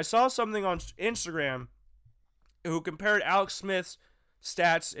 And I saw something on Instagram who compared Alex Smith's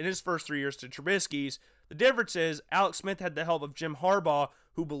stats in his first 3 years to Trubisky's. The difference is Alex Smith had the help of Jim Harbaugh,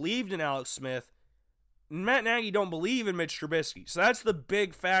 who believed in Alex Smith. Matt Nagy don't believe in Mitch Trubisky. So that's the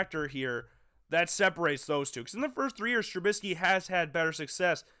big factor here that separates those two. Because in the first 3 years, Trubisky has had better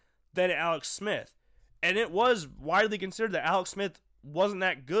success than Alex Smith. And it was widely considered that Alex Smith wasn't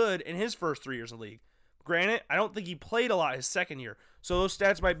that good in his first 3 years in the league. Granted, I don't think he played a lot his second year, so those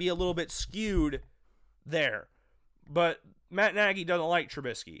stats might be a little bit skewed there. But Matt Nagy doesn't like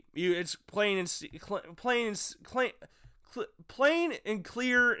Trubisky. It's plain and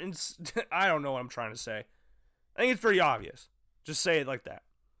clear, and I don't know what I'm trying to say. I think it's pretty obvious. Just say it like that.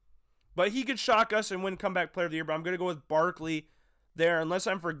 But he could shock us and win comeback player of the year, but I'm going to go with Barkley there, unless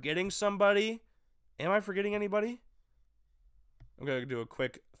I'm forgetting somebody. Am I forgetting anybody? I'm going to do a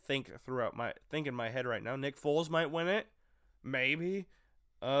quick think in my head right now. Nick Foles might win it. Maybe.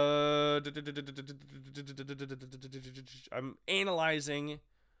 I'm analyzing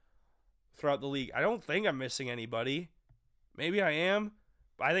throughout the league. I don't think I'm missing anybody. Maybe I am.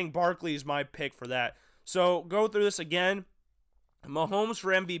 But I think Barkley is my pick for that. So go through this again. Mahomes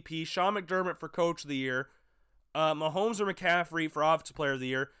for MVP. Sean McDermott for Coach of the Year. Mahomes or McCaffrey for Offensive Player of the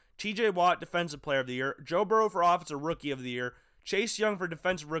Year. TJ Watt, Defensive Player of the Year. Joe Burrow for Offensive Rookie of the Year. Chase Young for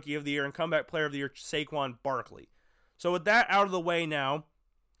Defensive Rookie of the Year. And Comeback Player of the Year, Saquon Barkley. So with that out of the way now,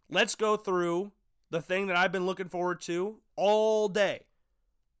 let's go through the thing that I've been looking forward to all day.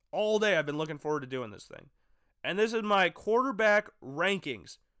 All day I've been looking forward to doing this thing. And this is my quarterback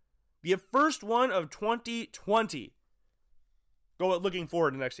rankings. The first one of 2020. Looking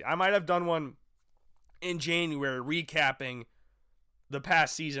forward to next year. I might have done one in January recapping the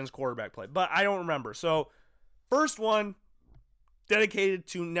past season's quarterback play, but I don't remember. So, first one dedicated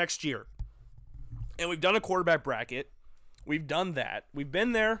to next year. And we've done a quarterback bracket. We've done that. We've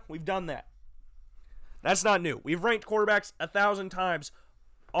been there. We've done that. That's not new. We've ranked quarterbacks 1,000 times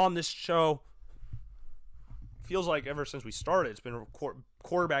on this show. Feels like ever since we started, it's been a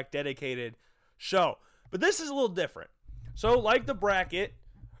quarterback dedicated show. But this is a little different. So, like the bracket,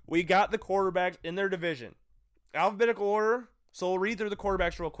 we got the quarterbacks in their division. Alphabetical order. So, we'll read through the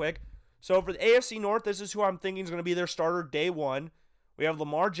quarterbacks real quick. So, for the AFC North, this is who I'm thinking is going to be their starter day one. We have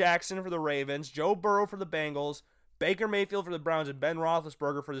Lamar Jackson for the Ravens, Joe Burrow for the Bengals, Baker Mayfield for the Browns, and Ben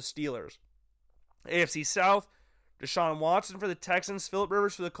Roethlisberger for the Steelers. AFC South, Deshaun Watson for the Texans, Phillip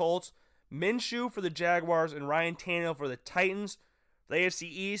Rivers for the Colts, Minshew for the Jaguars, and Ryan Tannehill for the Titans. The AFC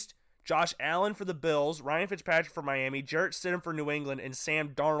East, Josh Allen for the Bills, Ryan Fitzpatrick for Miami, Jarrett Stidham for New England, and Sam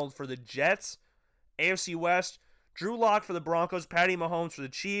Darnold for the Jets. AFC West, Drew Lock for the Broncos, Patty Mahomes for the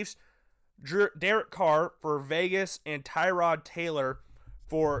Chiefs, Derek Carr for Vegas, and Tyrod Taylor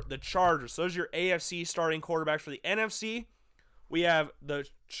for the Chargers. So those are your AFC starting quarterbacks. For the NFC, we have the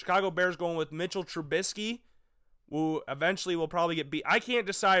Chicago Bears going with Mitchell Trubisky, who eventually will probably get beat. I can't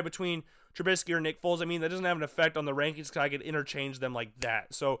decide between Trubisky or Nick Foles. I mean, that doesn't have an effect on the rankings because I could interchange them like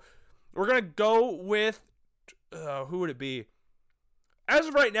that. So we're going to go with, who would it be? As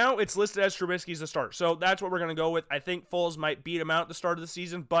of right now, it's listed as Trubisky's the start. So that's what we're going to go with. I think Foles might beat him out at the start of the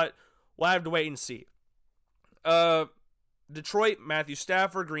season, but we'll have to wait and see. Detroit, Matthew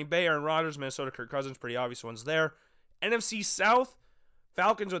Stafford. Green Bay, Aaron Rodgers. Minnesota, Kirk Cousins. Pretty obvious ones there. NFC South,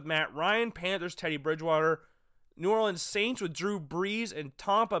 Falcons with Matt Ryan. Panthers, Teddy Bridgewater. New Orleans Saints with Drew Brees. And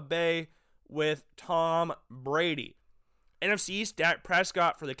Tampa Bay with Tom Brady. NFC East, Dak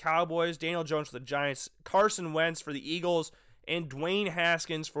Prescott for the Cowboys. Daniel Jones for the Giants. Carson Wentz for the Eagles. And Dwayne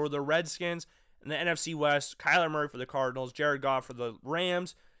Haskins for the Redskins. And the NFC West, Kyler Murray for the Cardinals. Jared Goff for the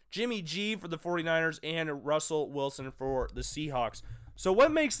Rams. Jimmy G for the 49ers, and Russell Wilson for the Seahawks. So what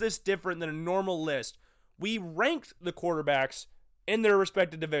makes this different than a normal list? We ranked the quarterbacks in their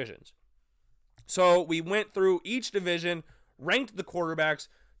respective divisions. So we went through each division, ranked the quarterbacks,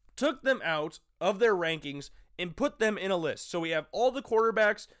 took them out of their rankings, and put them in a list. So we have all the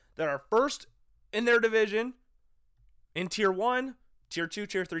quarterbacks that are first in their division in Tier 1, Tier 2,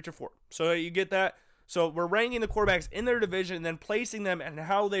 Tier 3, Tier 4. So you get that? So we're ranking the quarterbacks in their division and then placing them and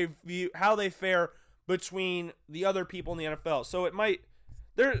how they fare between the other people in the NFL. So it might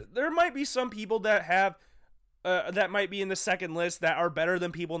there might be some people that have that might be in the second list that are better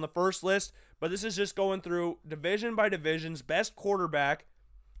than people in the first list, but this is just going through division by division's best quarterback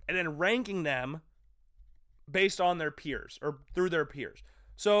and then ranking them based on their peers or through their peers.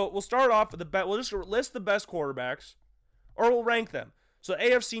 So we'll start off with we'll just list the best quarterbacks or we'll rank them. So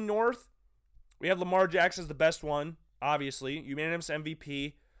AFC North, we have Lamar Jackson as the best one, obviously. Unanimous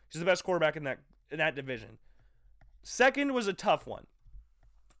MVP. He's the best quarterback in that division. Second was a tough one.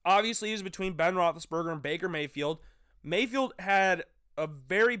 Obviously, he's between Ben Roethlisberger and Baker Mayfield. Mayfield had a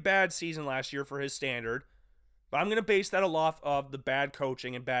very bad season last year for his standard, but I'm going to base that off of the bad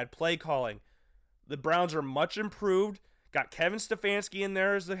coaching and bad play calling. The Browns are much improved. Got Kevin Stefanski in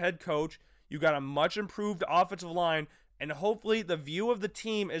there as the head coach. You got a much improved offensive line. And hopefully the view of the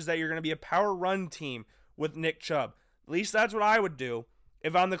team is that you're going to be a power run team with Nick Chubb. At least that's what I would do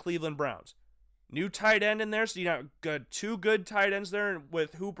if I'm the Cleveland Browns. New tight end in there, so you got two good tight ends there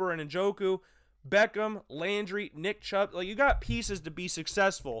with Hooper and Njoku. Beckham, Landry, Nick Chubb. Like, you got pieces to be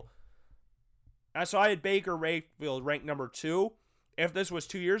successful. And so I had Baker Mayfield ranked number 2. If this was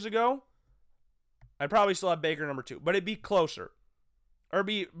 2 years ago, I'd probably still have Baker number 2, but it'd be closer. Or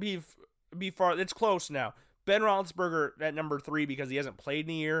be far. It's close now. Ben Roethlisberger at number 3 because he hasn't played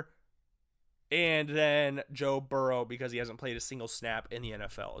in a year. And then Joe Burrow because he hasn't played a single snap in the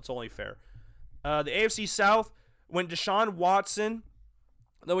NFL. It's only fair. The AFC South went Deshaun Watson.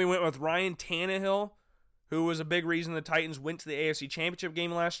 Then we went with Ryan Tannehill, who was a big reason the Titans went to the AFC Championship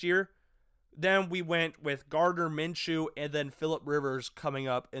game last year. Then we went with Gardner Minshew and then Phillip Rivers coming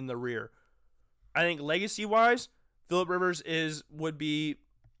up in the rear. I think legacy-wise, Phillip Rivers would be,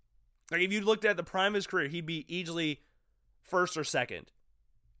 like, if you looked at the prime of his career, he'd be easily first or second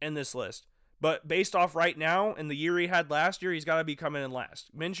in this list. But based off right now and the year he had last year, he's got to be coming in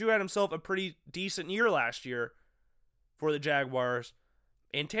last. Minshew had himself a pretty decent year last year for the Jaguars.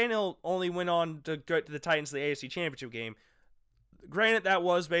 And Tannehill only went on to go to the Titans to the AFC Championship game. Granted, that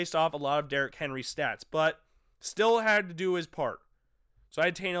was based off a lot of Derrick Henry's stats, but still had to do his part. So I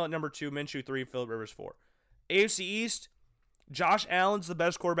had Tannehill at number 2, Minshew 3, Phillip Rivers 4. AFC East, Josh Allen's the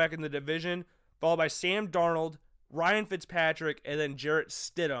best quarterback in the division, followed by Sam Darnold, Ryan Fitzpatrick, and then Jarrett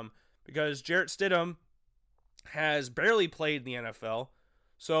Stidham, because Jarrett Stidham has barely played in the NFL.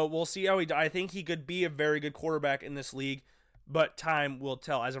 So we'll see how he does. I think he could be a very good quarterback in this league, but time will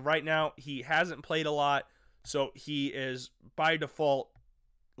tell. As of right now, he hasn't played a lot, so he is by default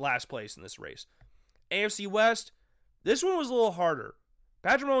last place in this race. AFC West, this one was a little harder.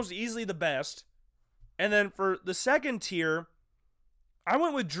 Patrick Mahomes was easily the best. And then for the second tier, I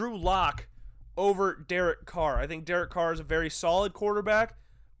went with Drew Lock over Derek Carr. I think Derek Carr is a very solid quarterback,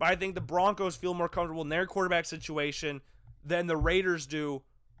 but I think the Broncos feel more comfortable in their quarterback situation than the Raiders do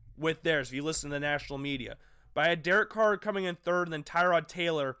with theirs, if you listen to the national media. But I had Derek Carr coming in third and then Tyrod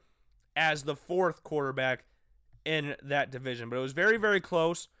Taylor as the 4th quarterback in that division. But it was very, very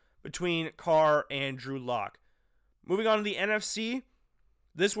close between Carr and Drew Lock. Moving on to the NFC,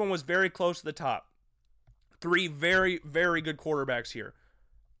 this one was very close to the top. 3 very, very good quarterbacks here.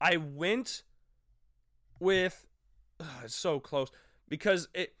 I went with, it's so close, because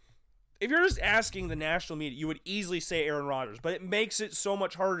if you're just asking the national media, you would easily say Aaron Rodgers, but it makes it so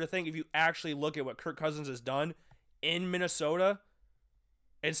much harder to think if you actually look at what Kirk Cousins has done in Minnesota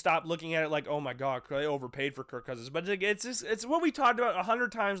and stop looking at it like, oh my God, they overpaid for Kirk Cousins. But it's what we talked about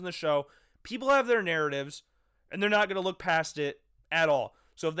 100 times in the show. People have their narratives, and they're not going to look past it at all.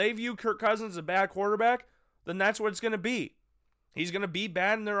 So if they view Kirk Cousins as a bad quarterback, then that's what it's going to be. He's going to be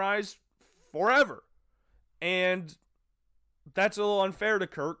bad in their eyes forever. And that's a little unfair to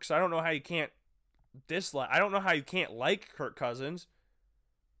Kirk, because I don't know how you can't dislike. I don't know how you can't like Kirk Cousins.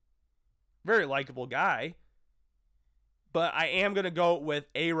 Very likable guy. But I am going to go with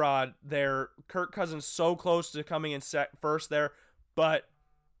A-Rod there. Kirk Cousins so close to coming in first there, but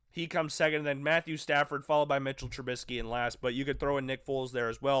he comes second, and then Matthew Stafford, followed by Mitchell Trubisky in last. But you could throw in Nick Foles there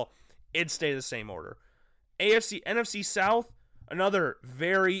as well. It'd stay the same order. NFC South, another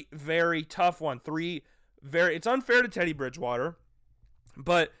very, very tough one. It's unfair to Teddy Bridgewater,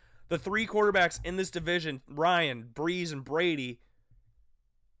 but the 3 quarterbacks in this division, Ryan, Breeze, and Brady,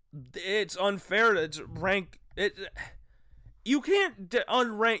 it's unfair to rank it. You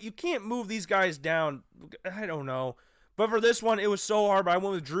can't move these guys down. I don't know. But for this one, it was so hard. But I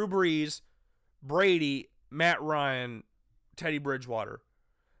went with Drew Brees, Brady, Matt Ryan, Teddy Bridgewater.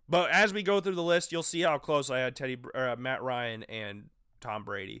 But as we go through the list, you'll see how close I had Matt Ryan and Tom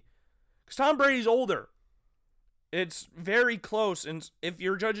Brady. Because Tom Brady's older. It's very close. And if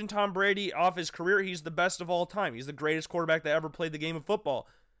you're judging Tom Brady off his career, he's the best of all time. He's the greatest quarterback that ever played the game of football.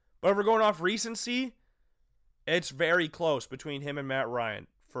 But if we're going off recency, it's very close between him and Matt Ryan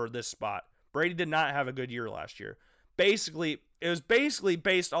for this spot. Brady did not have a good year last year. It was basically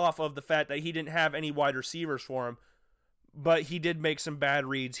based off of the fact that he didn't have any wide receivers for him, but he did make some bad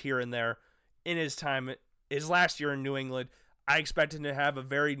reads here and there in his last year in New England. I expect him to have a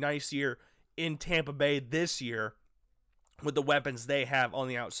very nice year in Tampa Bay this year with the weapons they have on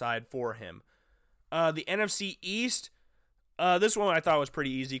the outside for him. The NFC East, this one I thought was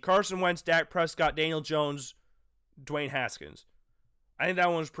pretty easy. Carson Wentz, Dak Prescott, Daniel Jones, Dwayne Haskins. I think that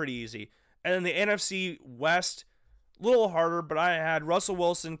one was pretty easy. And then the NFC West, a little harder, but I had Russell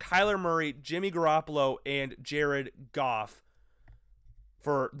Wilson, Kyler Murray, Jimmy Garoppolo, and Jared Goff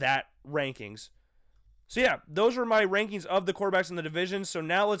for that rankings. So yeah, those are my rankings of the quarterbacks in the division. So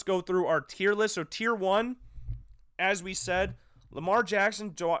now let's go through our tier list. So tier 1, as we said, Lamar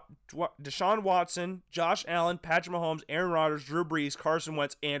Jackson, Deshaun Watson, Josh Allen, Patrick Mahomes, Aaron Rodgers, Drew Brees, Carson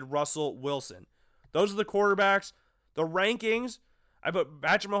Wentz, and Russell Wilson. Those are the quarterbacks. The rankings, I put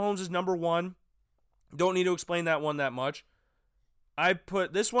Patrick Mahomes as number 1. Don't need to explain that one that much.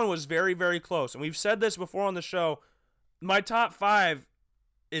 This one was very, very close. And we've said this before on the show. My top 5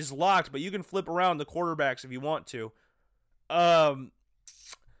 is locked, but you can flip around the quarterbacks if you want to. I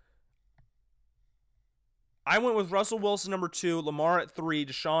went with Russell Wilson number 2, Lamar at 3,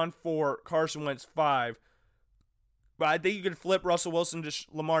 Deshaun 4, Carson Wentz 5. But I think you could flip Russell Wilson to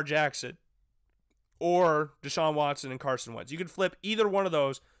Lamar Jackson or Deshaun Watson and Carson Wentz. You could flip either one of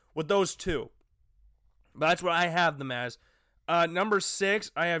those with those two. But that's what I have them as. Number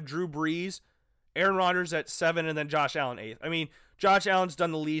 6, I have Drew Brees, Aaron Rodgers at 7, and then Josh Allen 8th. I mean, Josh Allen's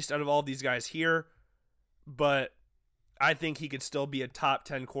done the least out of all these guys here, but I think he could still be a top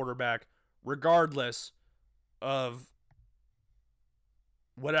 10 quarterback regardless of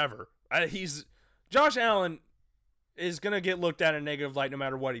whatever. Josh Allen is going to get looked at in a negative light no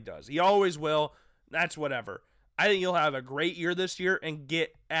matter what he does. He always will. That's whatever. I think he'll have a great year this year and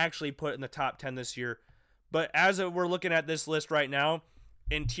get actually put in the top 10 this year. But as we're looking at this list right now,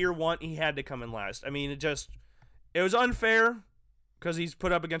 in tier 1, he had to come in last. I mean, it was unfair because he's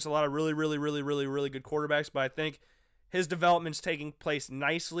put up against a lot of really, really, really, really, really good quarterbacks, but I think his development's taking place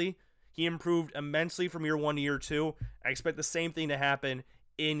nicely. He improved immensely from year 1 to year 2. I expect the same thing to happen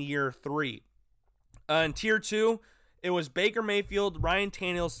in year 3. In tier 2, it was Baker Mayfield, Ryan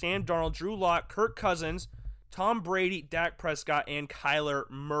Tannehill, Sam Darnold, Drew Lock, Kirk Cousins, Tom Brady, Dak Prescott, and Kyler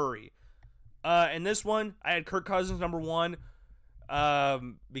Murray. In this one, I had Kirk Cousins number 1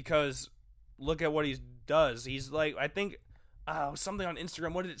 because look at what he does. He's like, I think, something on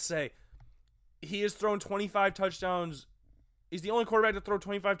Instagram. What did it say? He has thrown 25 touchdowns. He's the only quarterback to throw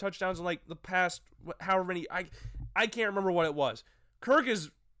 25 touchdowns in like the past however many. I can't remember what it was. Kirk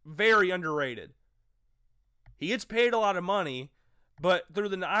is very underrated. He gets paid a lot of money, but through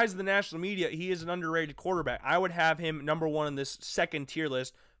the eyes of the national media, he is an underrated quarterback. I would have him number 1 in this second tier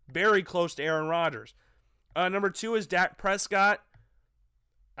list, very close to Aaron Rodgers. Number 2 is Dak Prescott.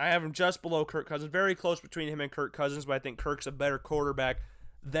 I have him just below Kirk Cousins, very close between him and Kirk Cousins, but I think Kirk's a better quarterback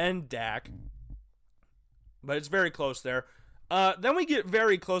than Dak. But it's very close there. Then we get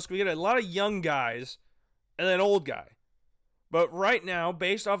very close. We get a lot of young guys and an old guy. But right now,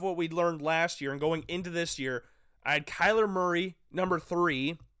 based off what we learned last year and going into this year, I had Kyler Murray, number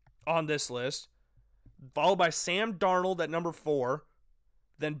 3, on this list, followed by Sam Darnold at number 4,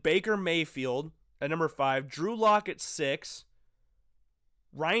 then Baker Mayfield at number 5, Drew Lock at 6,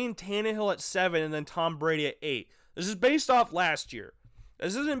 Ryan Tannehill at 7, and then Tom Brady at 8. This is based off last year.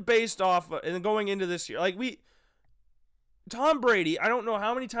 This isn't based off and going into this year. Tom Brady, I don't know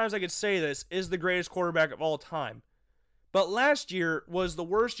how many times I could say this, is the greatest quarterback of all time. But last year was the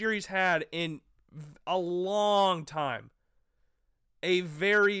worst year he's had in a long time. A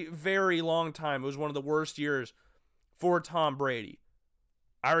very, very long time. It was one of the worst years for Tom Brady.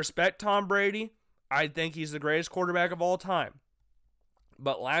 I respect Tom Brady. I think he's the greatest quarterback of all time.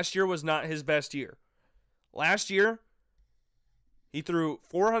 But last year was not his best year. Last year, he threw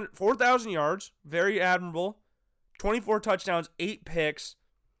 4,000 yards, very admirable, 24 touchdowns, 8 picks,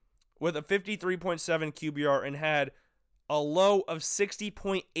 with a 53.7 QBR, and had a low of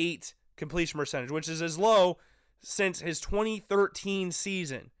 60.8 completion percentage, which is as low since his 2013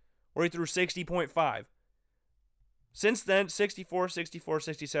 season, where he threw 60.5. Since then, 64, 64,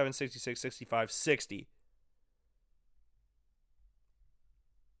 67, 66, 65, 60.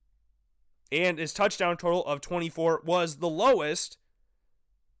 And his touchdown total of 24 was the lowest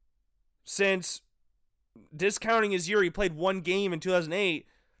since, discounting his year, he played 1 game in 2008,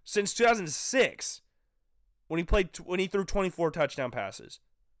 since 2006. When he threw 24 touchdown passes.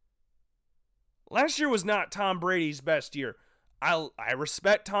 Last year was not Tom Brady's best year. I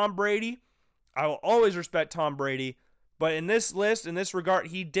respect Tom Brady. I will always respect Tom Brady. But in this list, in this regard,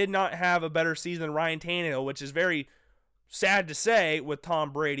 he did not have a better season than Ryan Tannehill, which is very sad to say with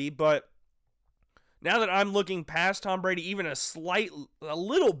Tom Brady. But now that I'm looking past Tom Brady even a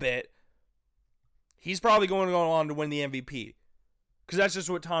little bit, he's probably going to go on to win the MVP. Because that's just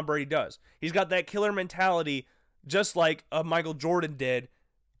what Tom Brady does. He's got that killer mentality, just like Michael Jordan did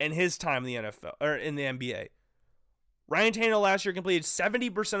in his time in the NFL or in the NBA. Ryan Tannehill last year completed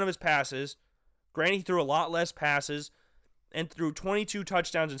 70% of his passes. Granted, he threw a lot less passes and threw 22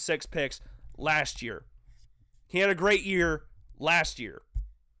 touchdowns and 6 picks last year. He had a great year last year.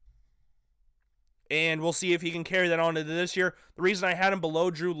 And we'll see if he can carry that on into this year. The reason I had him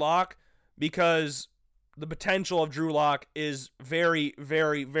below Drew Lock, because the potential of Drew Lock is very,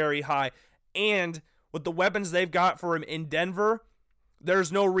 very, very high. And with the weapons they've got for him in Denver,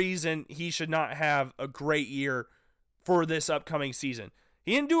 there's no reason he should not have a great year for this upcoming season.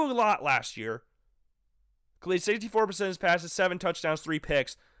 He didn't do a lot last year. Completed 64% of his passes, 7 touchdowns, 3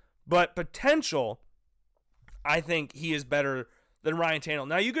 picks. But potential, I think he is better than Ryan Tannehill.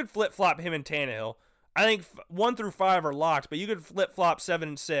 Now, you could flip-flop him and Tannehill. I think 1 through 5 are locked, but you could flip-flop 7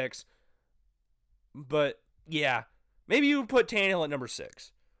 and 6. But, yeah, maybe you would put Tannehill at number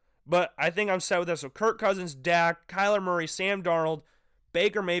 6. But I think I'm set with that. So Kirk Cousins, Dak, Kyler Murray, Sam Darnold,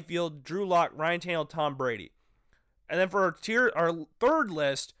 Baker Mayfield, Drew Lock, Ryan Tannehill, Tom Brady. And then for our third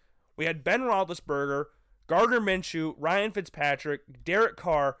list, we had Ben Roethlisberger, Gardner Minshew, Ryan Fitzpatrick, Derek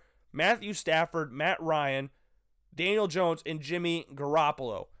Carr, Matthew Stafford, Matt Ryan, Daniel Jones, and Jimmy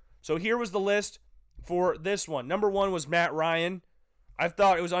Garoppolo. So here was the list for this one. Number 1 was Matt Ryan. I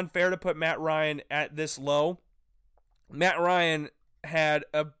thought it was unfair to put Matt Ryan at this low. Matt Ryan had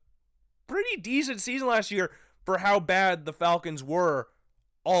a pretty decent season last year for how bad the Falcons were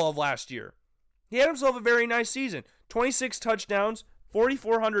all of last year. He had himself a very nice season. 26 touchdowns,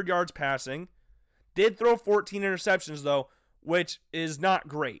 4,400 yards passing. Did throw 14 interceptions, though, which is not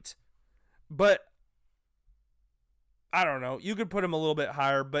great. But, I don't know. You could put him a little bit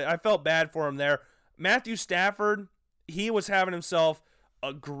higher, but I felt bad for him there. Matthew Stafford, he was having himself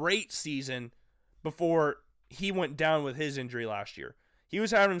a great season before he went down with his injury last year. He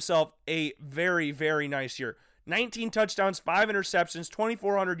was having himself a very, very nice year. 19 touchdowns, 5 interceptions,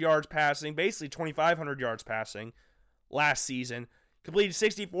 2,400 yards passing, basically 2,500 yards passing last season. Completed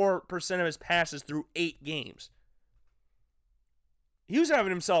 64% of his passes through 8 games. He was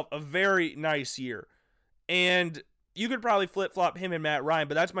having himself a very nice year. And you could probably flip-flop him and Matt Ryan,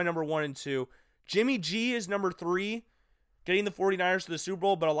 but that's my number 1 and 2. Jimmy G is number 3, getting the 49ers to the Super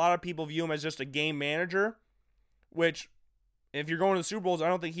Bowl, but a lot of people view him as just a game manager, which, if you're going to the Super Bowls, I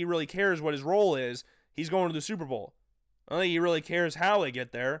don't think he really cares what his role is. He's going to the Super Bowl. I don't think he really cares how they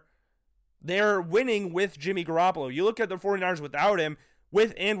get there. They're winning with Jimmy Garoppolo. You look at the 49ers without him,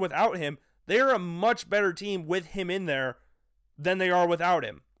 with and without him, they're a much better team with him in there than they are without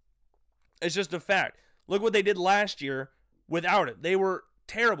him. It's just a fact. Look what they did last year without him. They were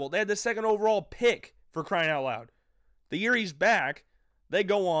terrible. They had the 2nd overall pick, for crying out loud. The year he's back, they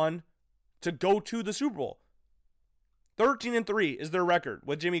go on to go to the Super Bowl. 13-3 is their record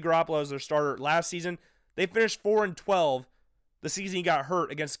with Jimmy Garoppolo as their starter last season. They finished 4-12 the season he got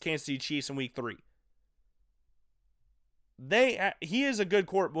hurt against the Kansas City Chiefs in Week 3. He is a good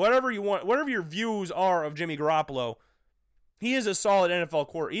quarterback. Whatever you want, whatever your views are of Jimmy Garoppolo, he is a solid NFL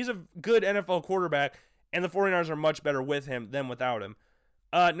quarterback. He's a good NFL quarterback, and the 49ers are much better with him than without him.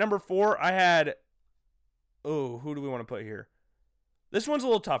 Number 4, I had... who do we want to put here? This one's a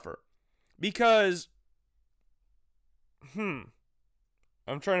little tougher because... I'm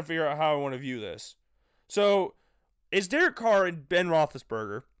trying to figure out how I want to view this. So, it's Derek Carr and Ben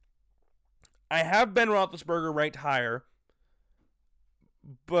Roethlisberger. I have Ben Roethlisberger ranked higher,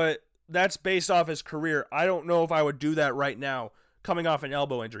 but that's based off his career. I don't know if I would do that right now, coming off an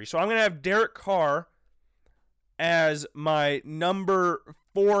elbow injury. So I'm going to have Derek Carr as my number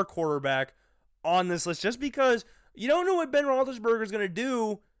 4 quarterback on this list, just because you don't know what Ben Roethlisberger is going to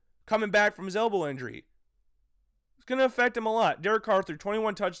do coming back from his elbow injury. It's going to affect him a lot. Derek Carr threw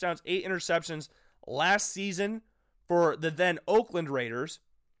 21 touchdowns, 8 interceptions last season for the then Oakland Raiders.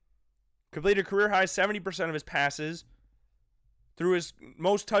 Completed a career-high 70% of his passes. Threw his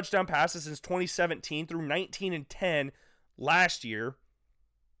most touchdown passes since 2017. Threw 19-10 last year,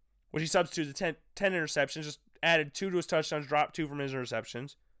 which he substituted 10 interceptions. Just added 2 to his touchdowns, dropped 2 from his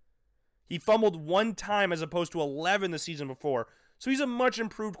interceptions. He fumbled 1 time as opposed to 11 the season before. So he's a much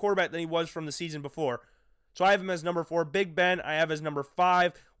improved quarterback than he was from the season before. So I have him as number 4. Big Ben, I have as number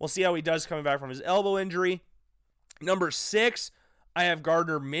 5. We'll see how he does coming back from his elbow injury. Number 6, I have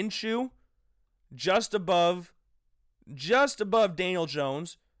Gardner Minshew, just above Daniel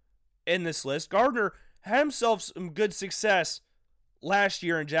Jones in this list. Gardner had himself some good success last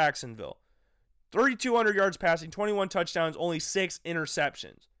year in Jacksonville. 3,200 yards passing, 21 touchdowns, only 6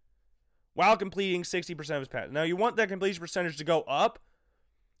 interceptions, while completing 60% of his passes. Now, you want that completion percentage to go up,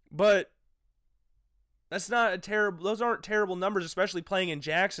 but those aren't terrible numbers, especially playing in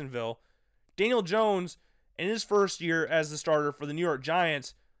Jacksonville. Daniel Jones, in his first year as the starter for the New York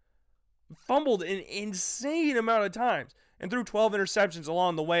Giants, fumbled an insane amount of times and threw 12 interceptions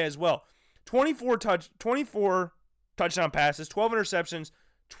along the way as well. 24 touchdown passes, 12 interceptions,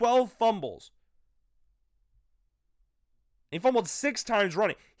 12 fumbles. He fumbled 6 times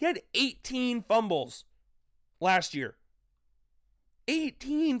running. He had 18 fumbles last year.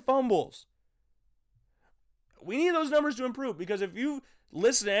 18 fumbles. We need those numbers to improve, because if you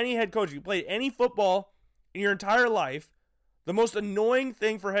listen to any head coach, if you played any football in your entire life, the most annoying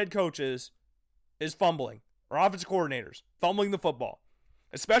thing for head coaches is fumbling, or offensive coordinators, fumbling the football,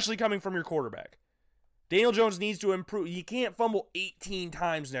 especially coming from your quarterback. Daniel Jones needs to improve. He can't fumble 18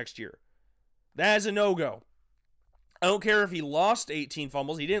 times next year. That is a no-go. I don't care if he lost 18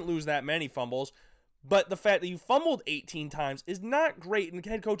 fumbles. He didn't lose that many fumbles. But the fact that you fumbled 18 times is not great, and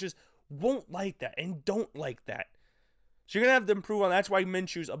head coaches won't like that and don't like that. So you're going to have to improve on that. That's why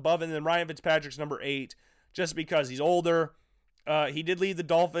Minshew's above, and then Ryan Fitzpatrick's number 8, just because he's older. He did lead the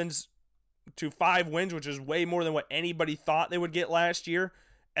Dolphins to 5 wins, which is way more than what anybody thought they would get last year.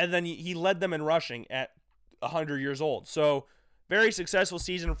 And then he led them in rushing at 100 years old. So very successful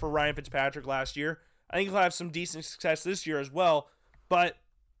season for Ryan Fitzpatrick last year. I think he'll have some decent success this year as well, but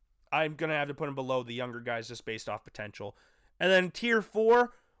I'm going to have to put him below the younger guys just based off potential. And then tier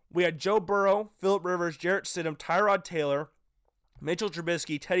 4, we had Joe Burrow, Phillip Rivers, Jarrett Stidham, Tyrod Taylor, Mitchell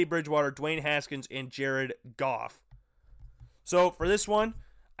Trubisky, Teddy Bridgewater, Dwayne Haskins, and Jared Goff. So for this one,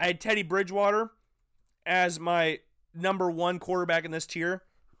 I had Teddy Bridgewater as my number 1 quarterback in this tier.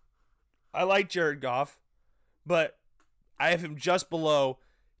 I like Jared Goff, but I have him just below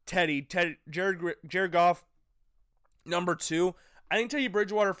Jared Goff, number 2. I think Teddy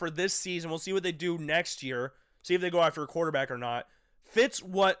Bridgewater for this season, we'll see what they do next year, see if they go after a quarterback or not, fits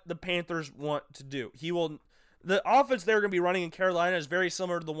what the Panthers want to do. The offense they're going to be running in Carolina is very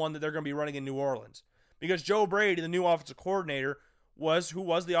similar to the one that they're going to be running in New Orleans. Because Joe Brady, the new offensive coordinator, who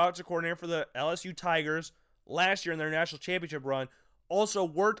was the offensive coordinator for the LSU Tigers last year in their national championship run, also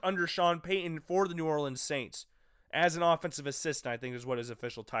worked under Sean Payton for the New Orleans Saints as an offensive assistant, I think is what his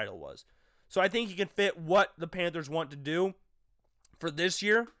official title was. So I think he can fit what the Panthers want to do for this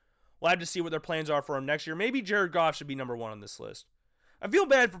year. We'll have to see what their plans are for him next year. Maybe Jared Goff should be number 1 on this list. I feel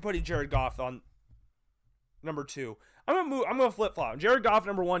bad for putting Jared Goff on number 2. I'm gonna flip-flop. Jared Goff,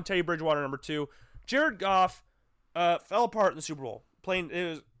 number 1, Teddy Bridgewater, number 2. Jared Goff fell apart in the Super Bowl.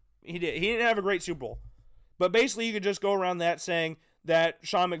 He didn't have a great Super Bowl. But basically, you could just go around that saying that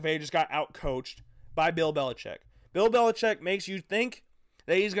Sean McVay just got outcoached by Bill Belichick. Bill Belichick makes you think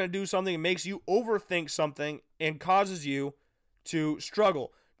that he's going to do something and makes you overthink something and causes you to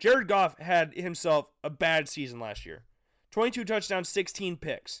struggle. Jared Goff had himself a bad season last year. 22 touchdowns, 16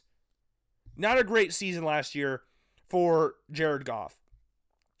 picks. Not a great season last year for Jared Goff.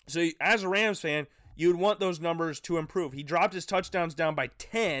 So as a Rams fan, you would want those numbers to improve. He dropped his touchdowns down by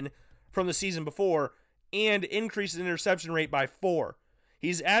 10 from the season before and increased his interception rate by 4.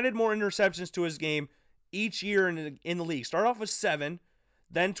 He's added more interceptions to his game each year in the league. Start off with 7,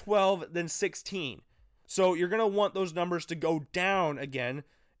 then 12, then 16. So you're going to want those numbers to go down again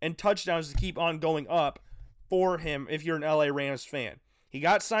and touchdowns to keep on going up for him if you're an LA Rams fan. He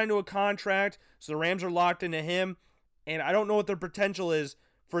got signed to a contract, so the Rams are locked into him, and I don't know what their potential is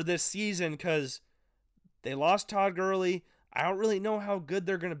for this season because they lost Todd Gurley. I don't really know how good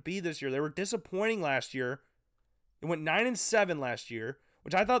they're going to be this year. They were disappointing last year. They went 9-7 last year,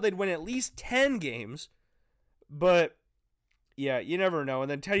 which I thought they'd win at least 10 games. But, yeah, you never know.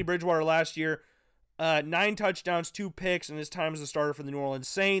 And then Teddy Bridgewater last year, 9 touchdowns, 2 picks in his time as a starter for the New Orleans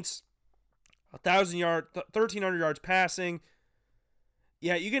Saints. 1,000 yards, 1,300 yards passing.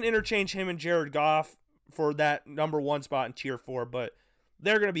 Yeah, you can interchange him and Jared Goff for that number 1 spot in tier 4, but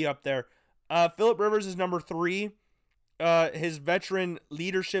they're going to be up there. Phillip Rivers is number 3. His veteran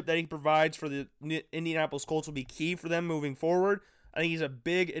leadership that he provides for the Indianapolis Colts will be key for them moving forward. I think he's a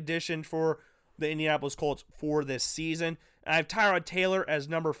big addition for the Indianapolis Colts for this season. I have Tyrod Taylor as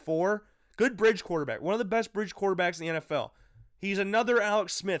number 4. Good bridge quarterback. One of the best bridge quarterbacks in the NFL. He's another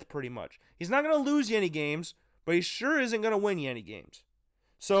Alex Smith, pretty much. He's not going to lose you any games, but he sure isn't going to win you any games.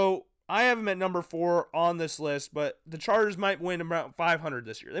 So I have him at number 4 on this list, but the Chargers might win about 500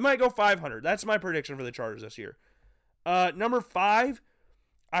 this year. They might go 500. That's my prediction for the Chargers this year. Number 5,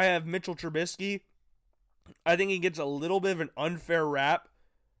 I have Mitchell Trubisky. I think he gets a little bit of an unfair rap,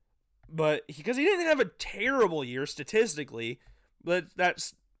 but because he didn't have a terrible year statistically, but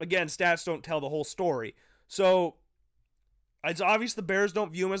that's, again, stats don't tell the whole story. So it's obvious the Bears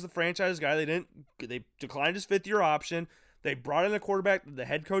don't view him as the franchise guy. They declined his 5th-year option. They brought in a quarterback that the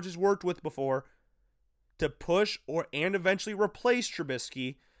head coach has worked with before to push and eventually replace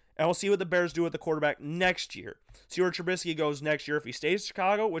Trubisky. And we'll see what the Bears do with the quarterback next year. See where Trubisky goes next year if he stays in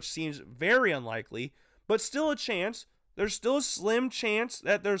Chicago, which seems very unlikely, but still a chance. There's still a slim chance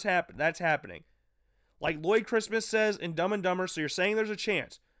that that's happening. Like Lloyd Christmas says in Dumb and Dumber, so you're saying there's a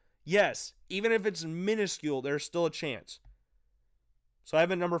chance. Yes, even if it's minuscule, there's still a chance. So I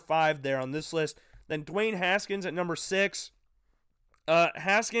have a number 5 there on this list. Then Dwayne Haskins at number 6.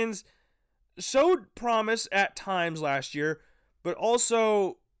 Haskins showed promise at times last year, but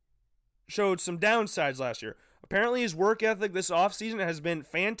also showed some downsides last year. Apparently his work ethic this offseason has been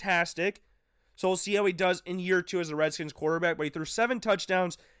fantastic. So we'll see how he does in year 2 as the Redskins quarterback. But he threw 7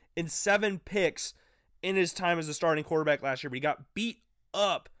 touchdowns and 7 picks in his time as a starting quarterback last year. But he got beat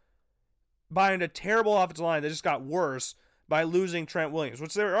up behind a terrible offensive line that just got worse by losing Trent Williams,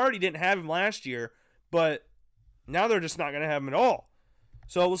 which they already didn't have him last year, but now they're just not going to have him at all.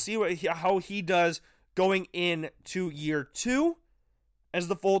 So we'll see how he does going into year 2 as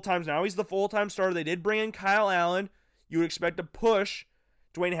the full-time. Now he's the full-time starter. They did bring in Kyle Allen. You would expect to push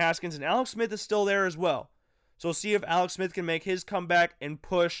Dwayne Haskins, and Alex Smith is still there as well. So we'll see if Alex Smith can make his comeback and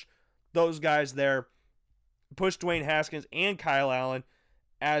push those guys there, push Dwayne Haskins and Kyle Allen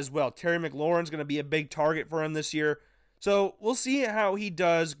as well. Terry McLaurin's going to be a big target for him this year. So we'll see how he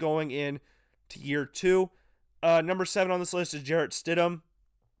does going in to year 2. Number 7 on this list is Jarrett Stidham.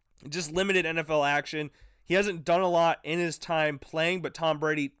 Just limited NFL action. He hasn't done a lot in his time playing, but Tom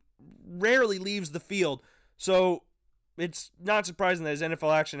Brady rarely leaves the field. So it's not surprising that his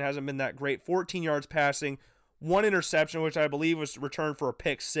NFL action hasn't been that great. 14 yards passing, 1 interception, which I believe was returned for a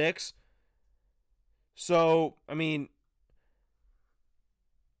pick 6. So, I mean,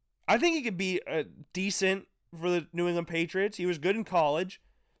 I think he could be decent for the New England Patriots. He was good in college,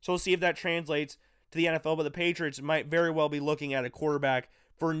 so we'll see if that translates to the NFL. But the Patriots might very well be looking at a quarterback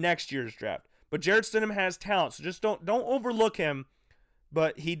for next year's draft. But Jarrett Stidham has talent, so just don't overlook him.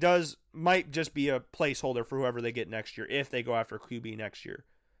 But he might just be a placeholder for whoever they get next year if they go after QB next year.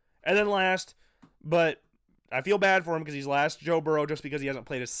 And then last, but I feel bad for him because he's last, Joe Burrow, just because he hasn't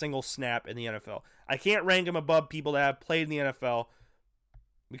played a single snap in the NFL. I can't rank him above people that have played in the NFL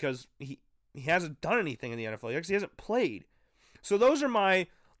because he hasn't done anything in the NFL because he hasn't played. So those are my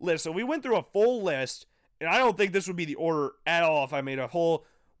lists. So we went through a full list, and I don't think this would be the order at all if I made a whole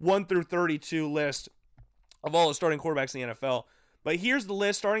 1 through 32 list of all the starting quarterbacks in the NFL. But here's the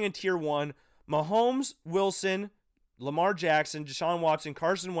list starting in Tier 1. Mahomes, Wilson, Lamar Jackson, Deshaun Watson,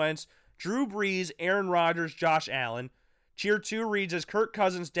 Carson Wentz, Drew Brees, Aaron Rodgers, Josh Allen. Tier 2 reads as Kirk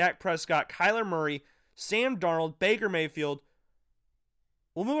Cousins, Dak Prescott, Kyler Murray, Sam Darnold, Baker Mayfield.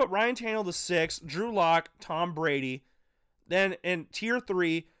 We'll move up Ryan Tannehill to 6, Drew Lock, Tom Brady. Then in Tier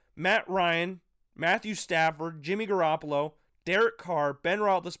 3, Matt Ryan, Matthew Stafford, Jimmy Garoppolo, Derek Carr, Ben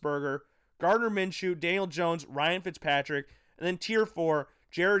Roethlisberger, Gardner Minshew, Daniel Jones, Ryan Fitzpatrick. And then Tier 4,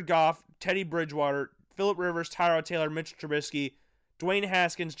 Jared Goff, Teddy Bridgewater, Phillip Rivers, Tyrod Taylor, Mitch Trubisky, Dwayne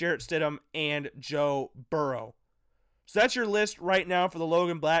Haskins, Jarrett Stidham, and Joe Burrow. So that's your list right now for the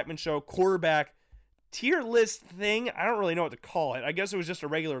Logan Blackman Show quarterback tier list thing. I don't really know what to call it. I guess it was just a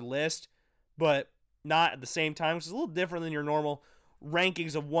regular list, but not at the same time. It's a little different than your normal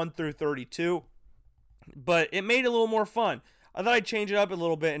rankings of 1 through 32. But it made it a little more fun. I thought I'd change it up a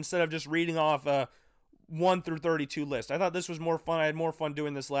little bit instead of just reading off a 1 through 32 list. I thought this was more fun. I had more fun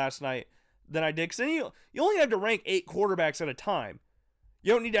doing this last night than I did. Because then you only have to rank 8 quarterbacks at a time.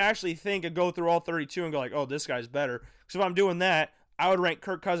 You don't need to actually think and go through all 32 and go like, oh, this guy's better. Because if I'm doing that, I would rank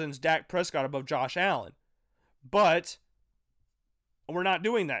Kirk Cousins, Dak Prescott above Josh Allen. But we're not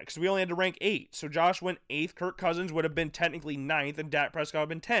doing that because we only had to rank 8. So Josh went 8th. Kirk Cousins would have been technically 9th, and Dak Prescott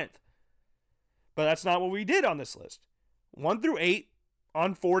would have been 10th. But that's not what we did on this list. 1 through 8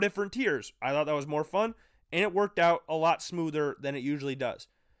 on 4 different tiers. I thought that was more fun, and it worked out a lot smoother than it usually does.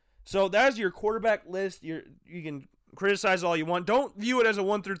 So that is your quarterback list. You can criticize all you want. Don't view it as a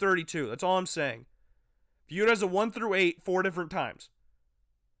 1 through 32. That's all I'm saying. View it as a 1 through 8 4 different times.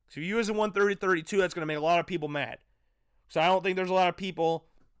 So if you view it as a 1 through 32, that's going to make a lot of people mad. So I don't think there's a lot of people,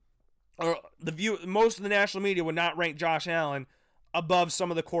 or most of the national media would not rank Josh Allen above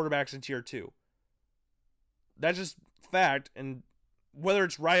some of the quarterbacks in tier 2. That's just fact, and whether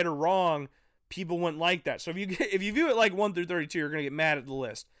it's right or wrong, people wouldn't like that. So if you view it like 1 through 32, you're going to get mad at the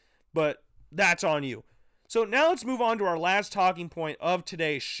list. But that's on you. So now let's move on to our last talking point of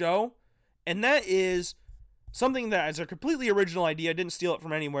today's show, and that is something that is a completely original idea. I didn't steal it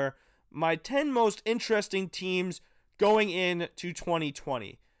from anywhere. My 10 most interesting teams going into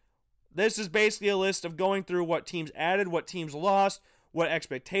 2020. This is basically a list of going through what teams added, what teams lost, what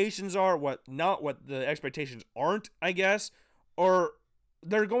expectations are, what the expectations aren't, I guess, or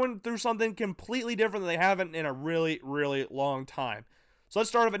they're going through something completely different that they haven't in a really, really long time. So let's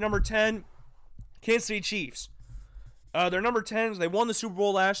start off at number 10, Kansas City Chiefs. They're number 10. They won the Super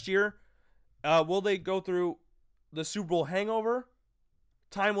Bowl last year. Will they go through the Super Bowl hangover?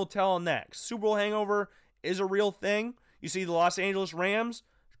 Time will tell on that. Super Bowl hangover is a real thing. You see the Los Angeles Rams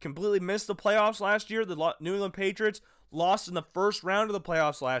completely missed the playoffs last year. The New England Patriots lost in the first round of the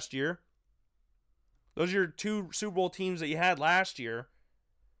playoffs last year. Those are your 2 Super Bowl teams that you had last year.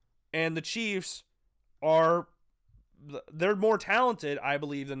 And the Chiefs they're more talented, I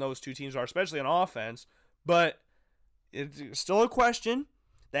believe, than those 2 teams are, especially on offense. But it's still a question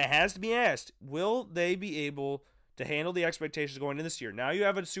that has to be asked. Will they be able to handle the expectations going into this year? Now you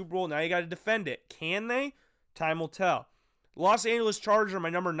have a Super Bowl. Now you got to defend it. Can they? Time will tell. Los Angeles Chargers are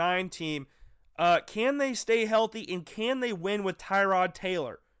my number 9 team. Can they stay healthy, and can they win with Tyrod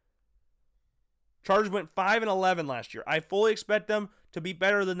Taylor? Chargers went 5-11 last year. I fully expect them to be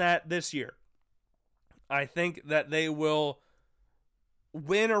better than that this year. I think that they will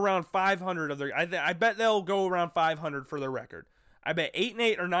win around 500 of their. I bet they'll go around 500 for their record. I bet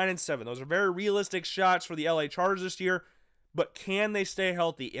 8-8 or 9-7. Those are very realistic shots for the LA Chargers this year. But can they stay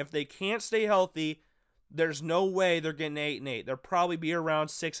healthy? If they can't stay healthy, there's no way they're getting 8-8. They'll probably be around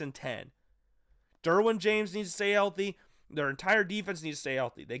 6-10. Derwin James needs to stay healthy. Their entire defense needs to stay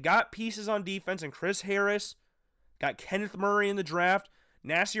healthy. They got pieces on defense, and Chris Harris, got Kenneth Murray in the draft.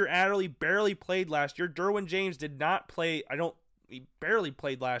 Nasir Adderley barely played last year. Derwin James did not play. He barely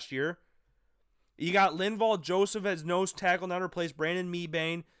played last year. You got Linval Joseph as nose tackle now to replace Brandon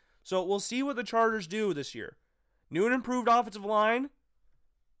Mebane. So we'll see what the Chargers do this year. New and improved offensive line.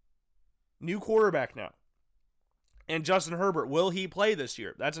 New quarterback now. And Justin Herbert, will he play this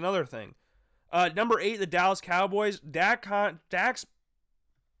year? That's another thing. Number 8, the Dallas Cowboys. Dak's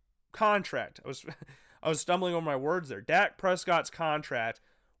contract. I was stumbling over my words there. Dak Prescott's contract.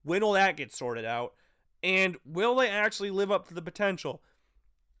 When will that get sorted out? And will they actually live up to the potential?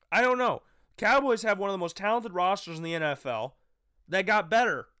 I don't know. Cowboys have one of the most talented rosters in the NFL that got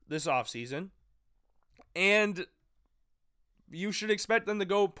better this offseason. And you should expect them to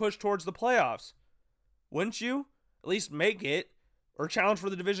go push towards the playoffs. Wouldn't you? At least make it or challenge for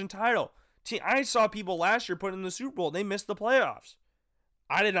the division title. I saw people last year put in the Super Bowl. They missed the playoffs.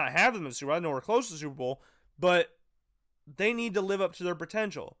 I did not have them in the Super Bowl. I know we're close to the Super Bowl. But they need to live up to their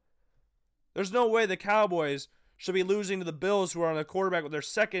potential. There's no way the Cowboys should be losing to the Bills, who are on a quarterback with their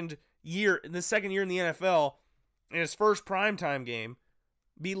second year in the NFL, in his first primetime game,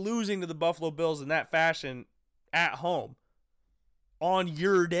 be losing to the Buffalo Bills in that fashion at home on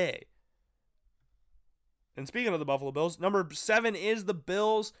your day. And speaking of the Buffalo Bills, number 7 is the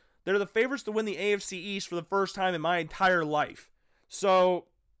Bills. They're the favorites to win the AFC East for the first time in my entire life. So,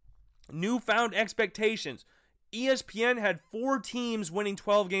 newfound expectations. ESPN had 4 teams winning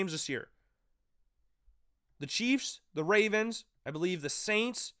 12 games this year. The Chiefs, the Ravens, I believe the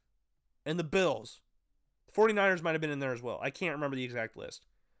Saints, and the Bills. The 49ers might have been in there as well. I can't remember the exact list.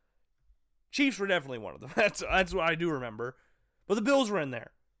 Chiefs were definitely one of them. That's what I do remember. But the Bills were in there.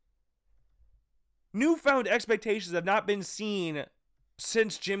 Newfound expectations have not been seen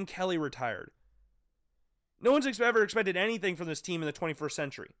since Jim Kelly retired. No one's ever expected anything from this team in the 21st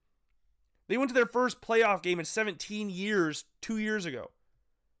century. They went to their first playoff game in 17 years, 2 years ago.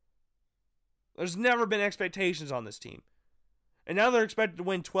 There's never been expectations on this team. And now they're expected to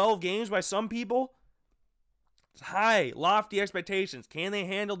win 12 games by some people. It's high, lofty expectations. Can they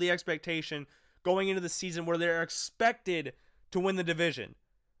handle the expectation going into the season where they're expected to win the division?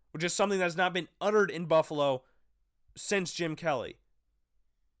 Which is something that's not been uttered in Buffalo since Jim Kelly.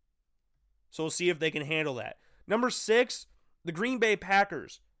 So we'll see if they can handle that. Number 6, the Green Bay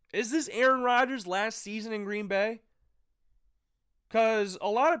Packers. Is this Aaron Rodgers' last season in Green Bay? Because a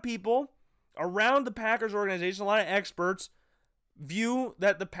lot of people around the Packers organization, a lot of experts, view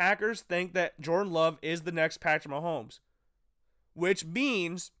that the Packers think that Jordan Love is the next Patrick Mahomes. Which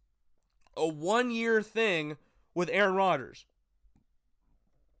means a 1-year thing with Aaron Rodgers.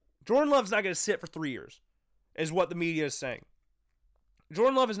 Jordan Love's not going to sit for 3 years, is what the media is saying.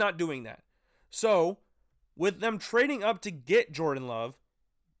 Jordan Love is not doing that. So, with them trading up to get Jordan Love,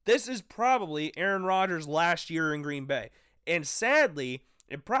 this is probably Aaron Rodgers' last year in Green Bay. And sadly,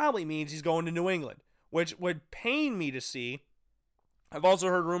 it probably means he's going to New England, which would pain me to see. I've also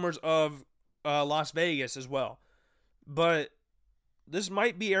heard rumors of Las Vegas as well. But this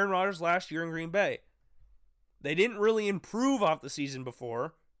might be Aaron Rodgers' last year in Green Bay. They didn't really improve off the season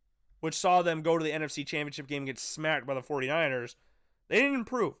before, which saw them go to the NFC Championship game and get smacked by the 49ers. They didn't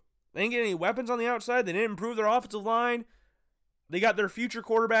improve. They didn't get any weapons on the outside. They didn't improve their offensive line. They got their future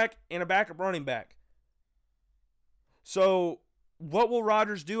quarterback and a backup running back. So, what will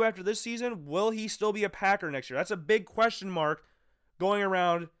Rodgers do after this season? Will he still be a Packer next year? That's a big question mark going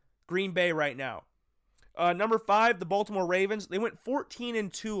around Green Bay right now. Number 5, the Baltimore Ravens. They went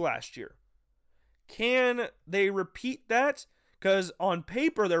 14-2 last year. Can they repeat that? Because on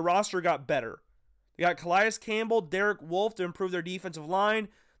paper, their roster got better. They got Calais Campbell, Derek Wolfe to improve their defensive line.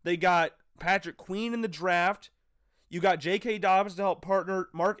 They got Patrick Queen in the draft. You got J.K. Dobbins to help partner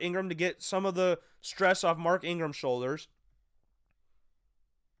Mark Ingram to get some of the stress off Mark Ingram's shoulders.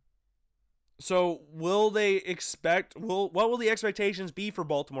 So will they expect, what will the expectations be for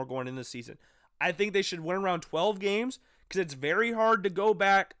Baltimore going into this season? I think they should win around 12 games because it's very hard to go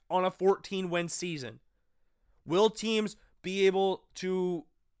back on a 14-win season. Will teams be able to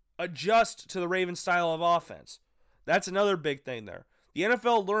adjust to the Ravens' style of offense? That's another big thing there. The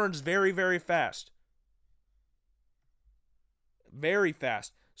NFL learns very, very fast. Very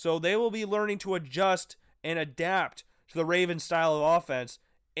fast. So they will be learning to adjust and adapt to the Ravens style of offense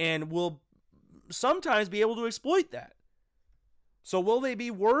and will sometimes be able to exploit that. So will they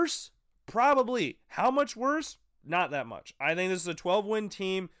be worse? Probably. How much worse? Not that much. I think this is a 12-win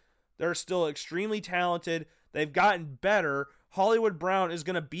team. They're still extremely talented. They've gotten better. Hollywood Brown is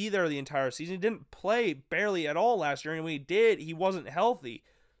going to be there the entire season. He didn't play barely at all last year, and when he did, he wasn't healthy.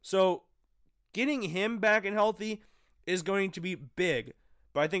 So getting him back and healthy is going to be big.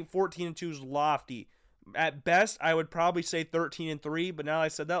 But I think 14-2 is lofty. At best, I would probably say 13-3, but now I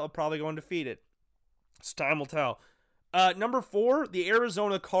said that, will probably go undefeated. So time will tell. Number 4, the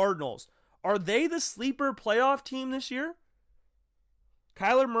Arizona Cardinals. Are they the sleeper playoff team this year?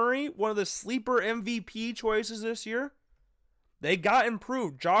 Kyler Murray, one of the sleeper MVP choices this year. They got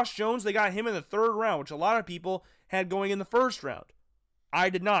improved. Josh Jones, they got him in the 3rd round, which a lot of people had going in the 1st round.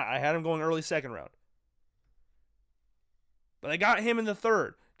 I did not. I had him going early 2nd round. But they got him in the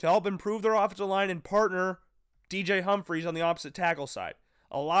 3rd to help improve their offensive line and partner DJ Humphries on the opposite tackle side.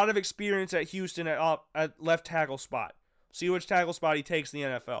 A lot of experience at Houston at left tackle spot. See which tackle spot he takes in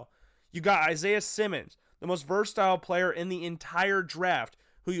the NFL. You got Isaiah Simmons, the most versatile player in the entire draft,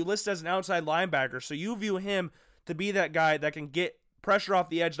 who you list as an outside linebacker. So you view him to be that guy that can get pressure off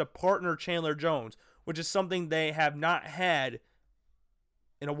the edge to partner Chandler Jones, which is something they have not had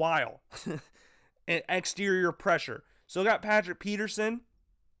in a while. Exterior pressure. So got Patrick Peterson.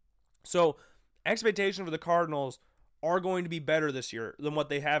 So expectations for the Cardinals are going to be better this year than what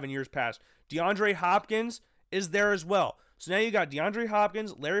they have in years past. DeAndre Hopkins is there as well. So now you got DeAndre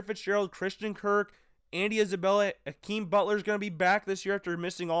Hopkins, Larry Fitzgerald, Christian Kirk, Andy Isabella. Akeem Butler is going to be back this year after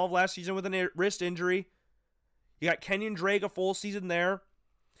missing all of last season with a wrist injury. You got Kenyon Drake, a full season there.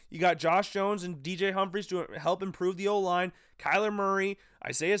 You got Josh Jones and DJ Humphries to help improve the O-line. Kyler Murray,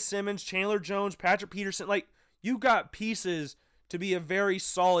 Isaiah Simmons, Chandler Jones, Patrick Peterson. Like, you got pieces to be a very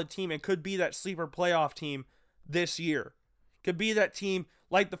solid team and could be that sleeper playoff team this year. Could be that team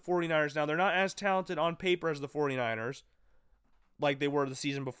like the 49ers. Now, they're not as talented on paper as the 49ers, like they were the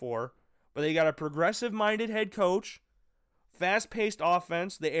season before. But they got a progressive-minded head coach, fast-paced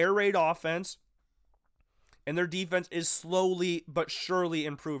offense, the air raid offense, and their defense is slowly but surely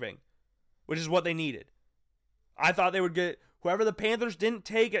improving, which is what they needed. I thought they would get whoever the Panthers didn't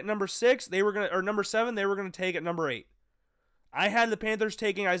take at number 6, number 7, they were gonna take at number 8. I had the Panthers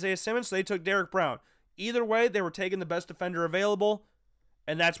taking Isaiah Simmons, so they took Derek Brown. Either way, they were taking the best defender available,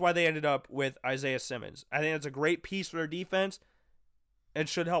 and that's why they ended up with Isaiah Simmons. I think it's a great piece for their defense and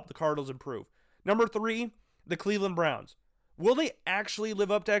should help the Cardinals improve. Number 3, the Cleveland Browns. Will they actually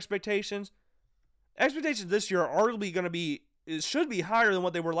live up to expectations? Expectations this year are arguably going to be, it should be higher than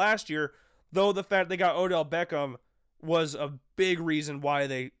what they were last year, though the fact they got Odell Beckham was a big reason why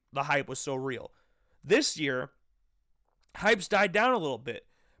the hype was so real. This year, hype's died down a little bit,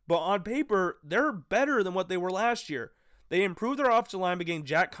 but on paper, they're better than what they were last year. They improved their offensive line by getting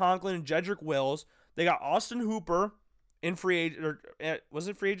Jack Conklin and Jedrick Wills. They got Austin Hooper in free agent, or was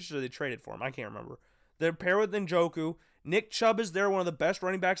it free agent or they traded for him? I can't remember. They're paired with Njoku. Nick Chubb is there, one of the best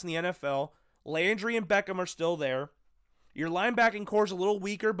running backs in the NFL. Landry and Beckham are still there. Your linebacking core is a little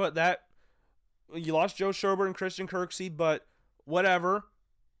weaker, but you lost Joe Schobert and Christian Kirksey, but whatever.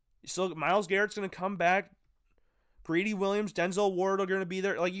 Myles Garrett's going to come back. Greedy Williams, Denzel Ward are going to be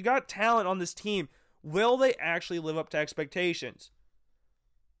there. Like, you got talent on this team. Will they actually live up to expectations?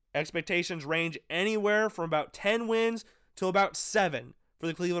 Expectations range anywhere from about 10 wins to about 7 for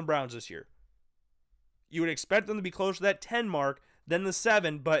the Cleveland Browns this year. You would expect them to be closer to that 10 mark than the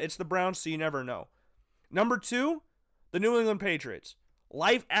 7, but it's the Browns, so you never know. Number 2, the New England Patriots.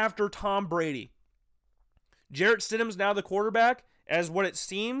 Life after Tom Brady. Jarrett Stidham's now the quarterback, as what it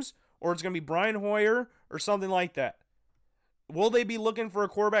seems, or it's going to be Brian Hoyer or something like that. Will they be looking for a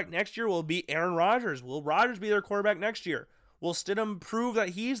quarterback next year? Will it be Aaron Rodgers? Will Rodgers be their quarterback next year? Will Stidham prove that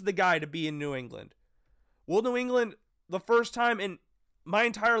he's the guy to be in New England? Will New England, the first time in my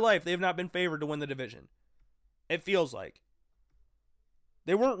entire life, they have not been favored to win the division? It feels like.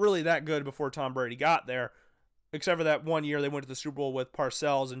 They weren't really that good before Tom Brady got there, except for that one year they went to the Super Bowl with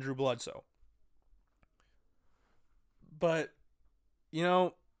Parcells and Drew Bledsoe. But,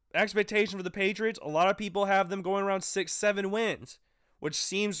 expectation for the Patriots, a lot of people have them going around 6-7 wins, which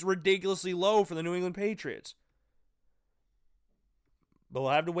seems ridiculously low for the New England Patriots. But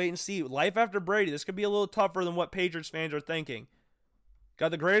we'll have to wait and see. Life after Brady, this could be a little tougher than what Patriots fans are thinking.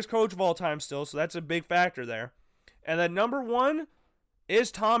 Got the greatest coach of all time still, so that's a big factor there. And then number 1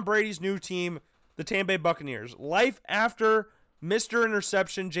 is Tom Brady's new team, the Tampa Bay Buccaneers. Life after Mr.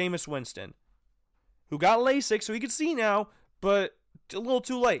 Interception, Jameis Winston, who got LASIK, so he could see now, but a little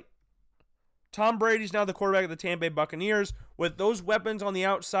too late. Tom Brady's now the quarterback of the Tampa Bay Buccaneers. With those weapons on the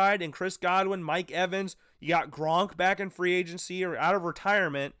outside and Chris Godwin, Mike Evans, you got Gronk back in free agency or out of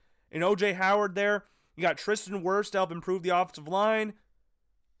retirement, and O.J. Howard there. You got Tristan Wirfs to help improve the offensive line.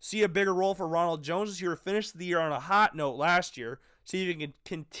 See a bigger role for Ronald Jones this year. Finished the year on a hot note last year. See if he can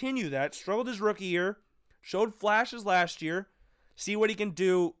continue that. Struggled his rookie year. Showed flashes last year. See what he can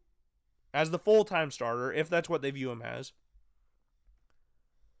do as the full-time starter, if that's what they view him as.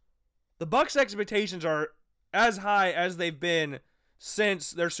 The Bucs' expectations are as high as they've been since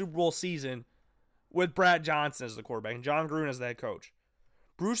their Super Bowl season with Brad Johnson as the quarterback and John Gruden as the head coach.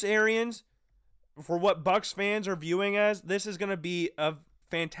 Bruce Arians, for what Bucs fans are viewing as, this is going to be a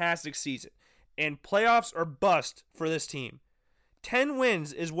fantastic season. And playoffs are bust for this team. 10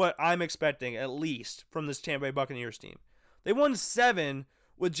 wins is what I'm expecting, at least, from this Tampa Bay Buccaneers team. They won 7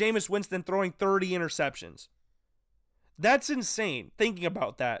 with Jameis Winston throwing 30 interceptions. That's insane, thinking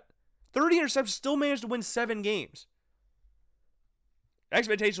about that. 30 interceptions, still managed to win 7 games.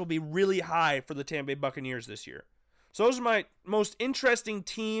 Expectations will be really high for the Tampa Bay Buccaneers this year. So those are my most interesting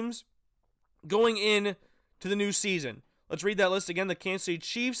teams going in to the new season. Let's read that list again. The Kansas City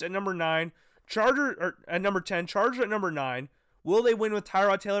Chiefs at number 9, at number 10, Chargers at number 9. Will they win with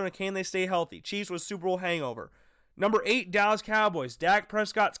Tyrod Taylor, and can they stay healthy? Chiefs with Super Bowl hangover. Number 8, Dallas Cowboys. Dak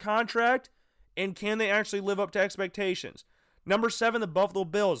Prescott's contract, and can they actually live up to expectations? Number 7, the Buffalo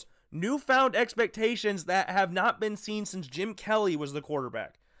Bills. Newfound expectations that have not been seen since Jim Kelly was the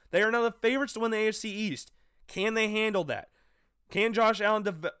quarterback. They are now the favorites to win the AFC East. Can they handle that? Can Josh Allen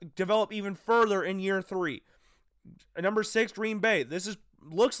develop even further in year 3? Number 6, Green Bay.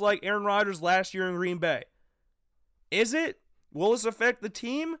 Looks like Aaron Rodgers' last year in Green Bay. Is it? Will this affect the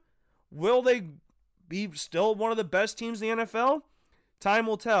team? Will they be still one of the best teams in the NFL? Time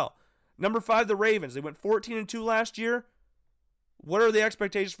will tell. Number 5, the Ravens. They went 14-2 last year. What are the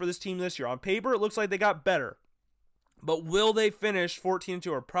expectations for this team this year? On paper, it looks like they got better. But will they finish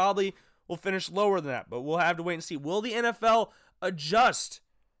 14-2? Or probably will finish lower than that. But we'll have to wait and see. Will the NFL adjust?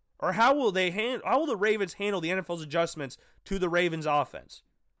 Or how will the Ravens handle the NFL's adjustments to the Ravens offense?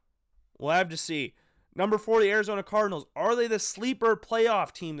 We'll have to see. Number 4, the Arizona Cardinals. Are they the sleeper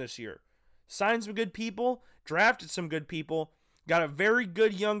playoff team this year? Signed some good people, drafted some good people, got a very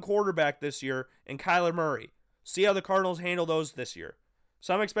good young quarterback this year in Kyler Murray. See how the Cardinals handle those this year.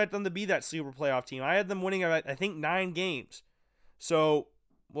 Some expect them to be that sleeper playoff team. I had them winning, I think, 9 games. So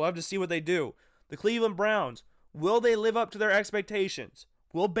we'll have to see what they do. The Cleveland Browns. Will they live up to their expectations?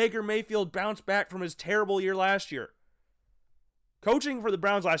 Will Baker Mayfield bounce back from his terrible year last year? Coaching for the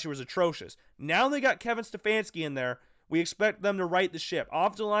Browns last year was atrocious. Now they got Kevin Stefanski in there. We expect them to right the ship.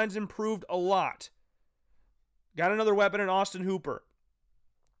 Offensive line's improved a lot. Got another weapon in Austin Hooper.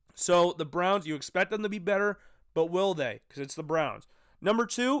 So the Browns, you expect them to be better, but will they? Because it's the Browns. Number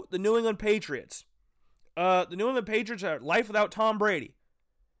 2, the New England Patriots. The New England Patriots are life without Tom Brady.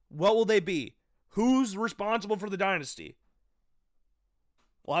 What will they be? Who's responsible for the dynasty?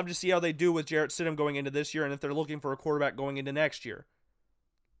 We'll have to see how they do with Jarrett Stidham going into this year and if they're looking for a quarterback going into next year.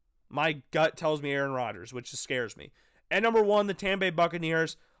 My gut tells me Aaron Rodgers, which scares me. At number 1, the Tampa Bay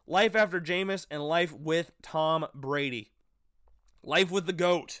Buccaneers. Life after Jameis and life with Tom Brady. Life with the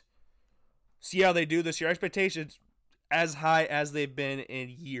GOAT. See how they do this year. Expectations as high as they've been in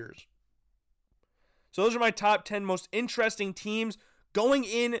years. So those are my top 10 most interesting teams going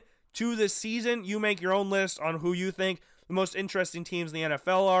into this season. You make your own list on who you think the most interesting teams in the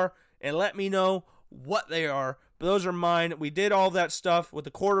NFL are, and let me know what they are. But those are mine. We did all that stuff with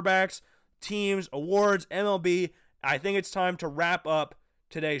the quarterbacks, teams, awards, MLB. I think it's time to wrap up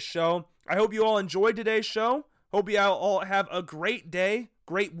today's show. I hope you all enjoyed today's show. Hope you all have a great day,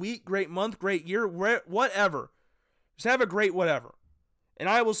 great week, great month, great year, whatever. Just have a great whatever. And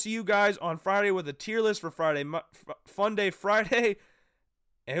I will see you guys on Friday with a tier list for Friday, Fun Day Friday,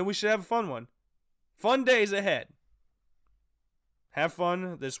 and we should have a fun one. Fun days ahead. Have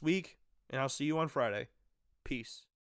fun this week, and I'll see you on Friday. Peace.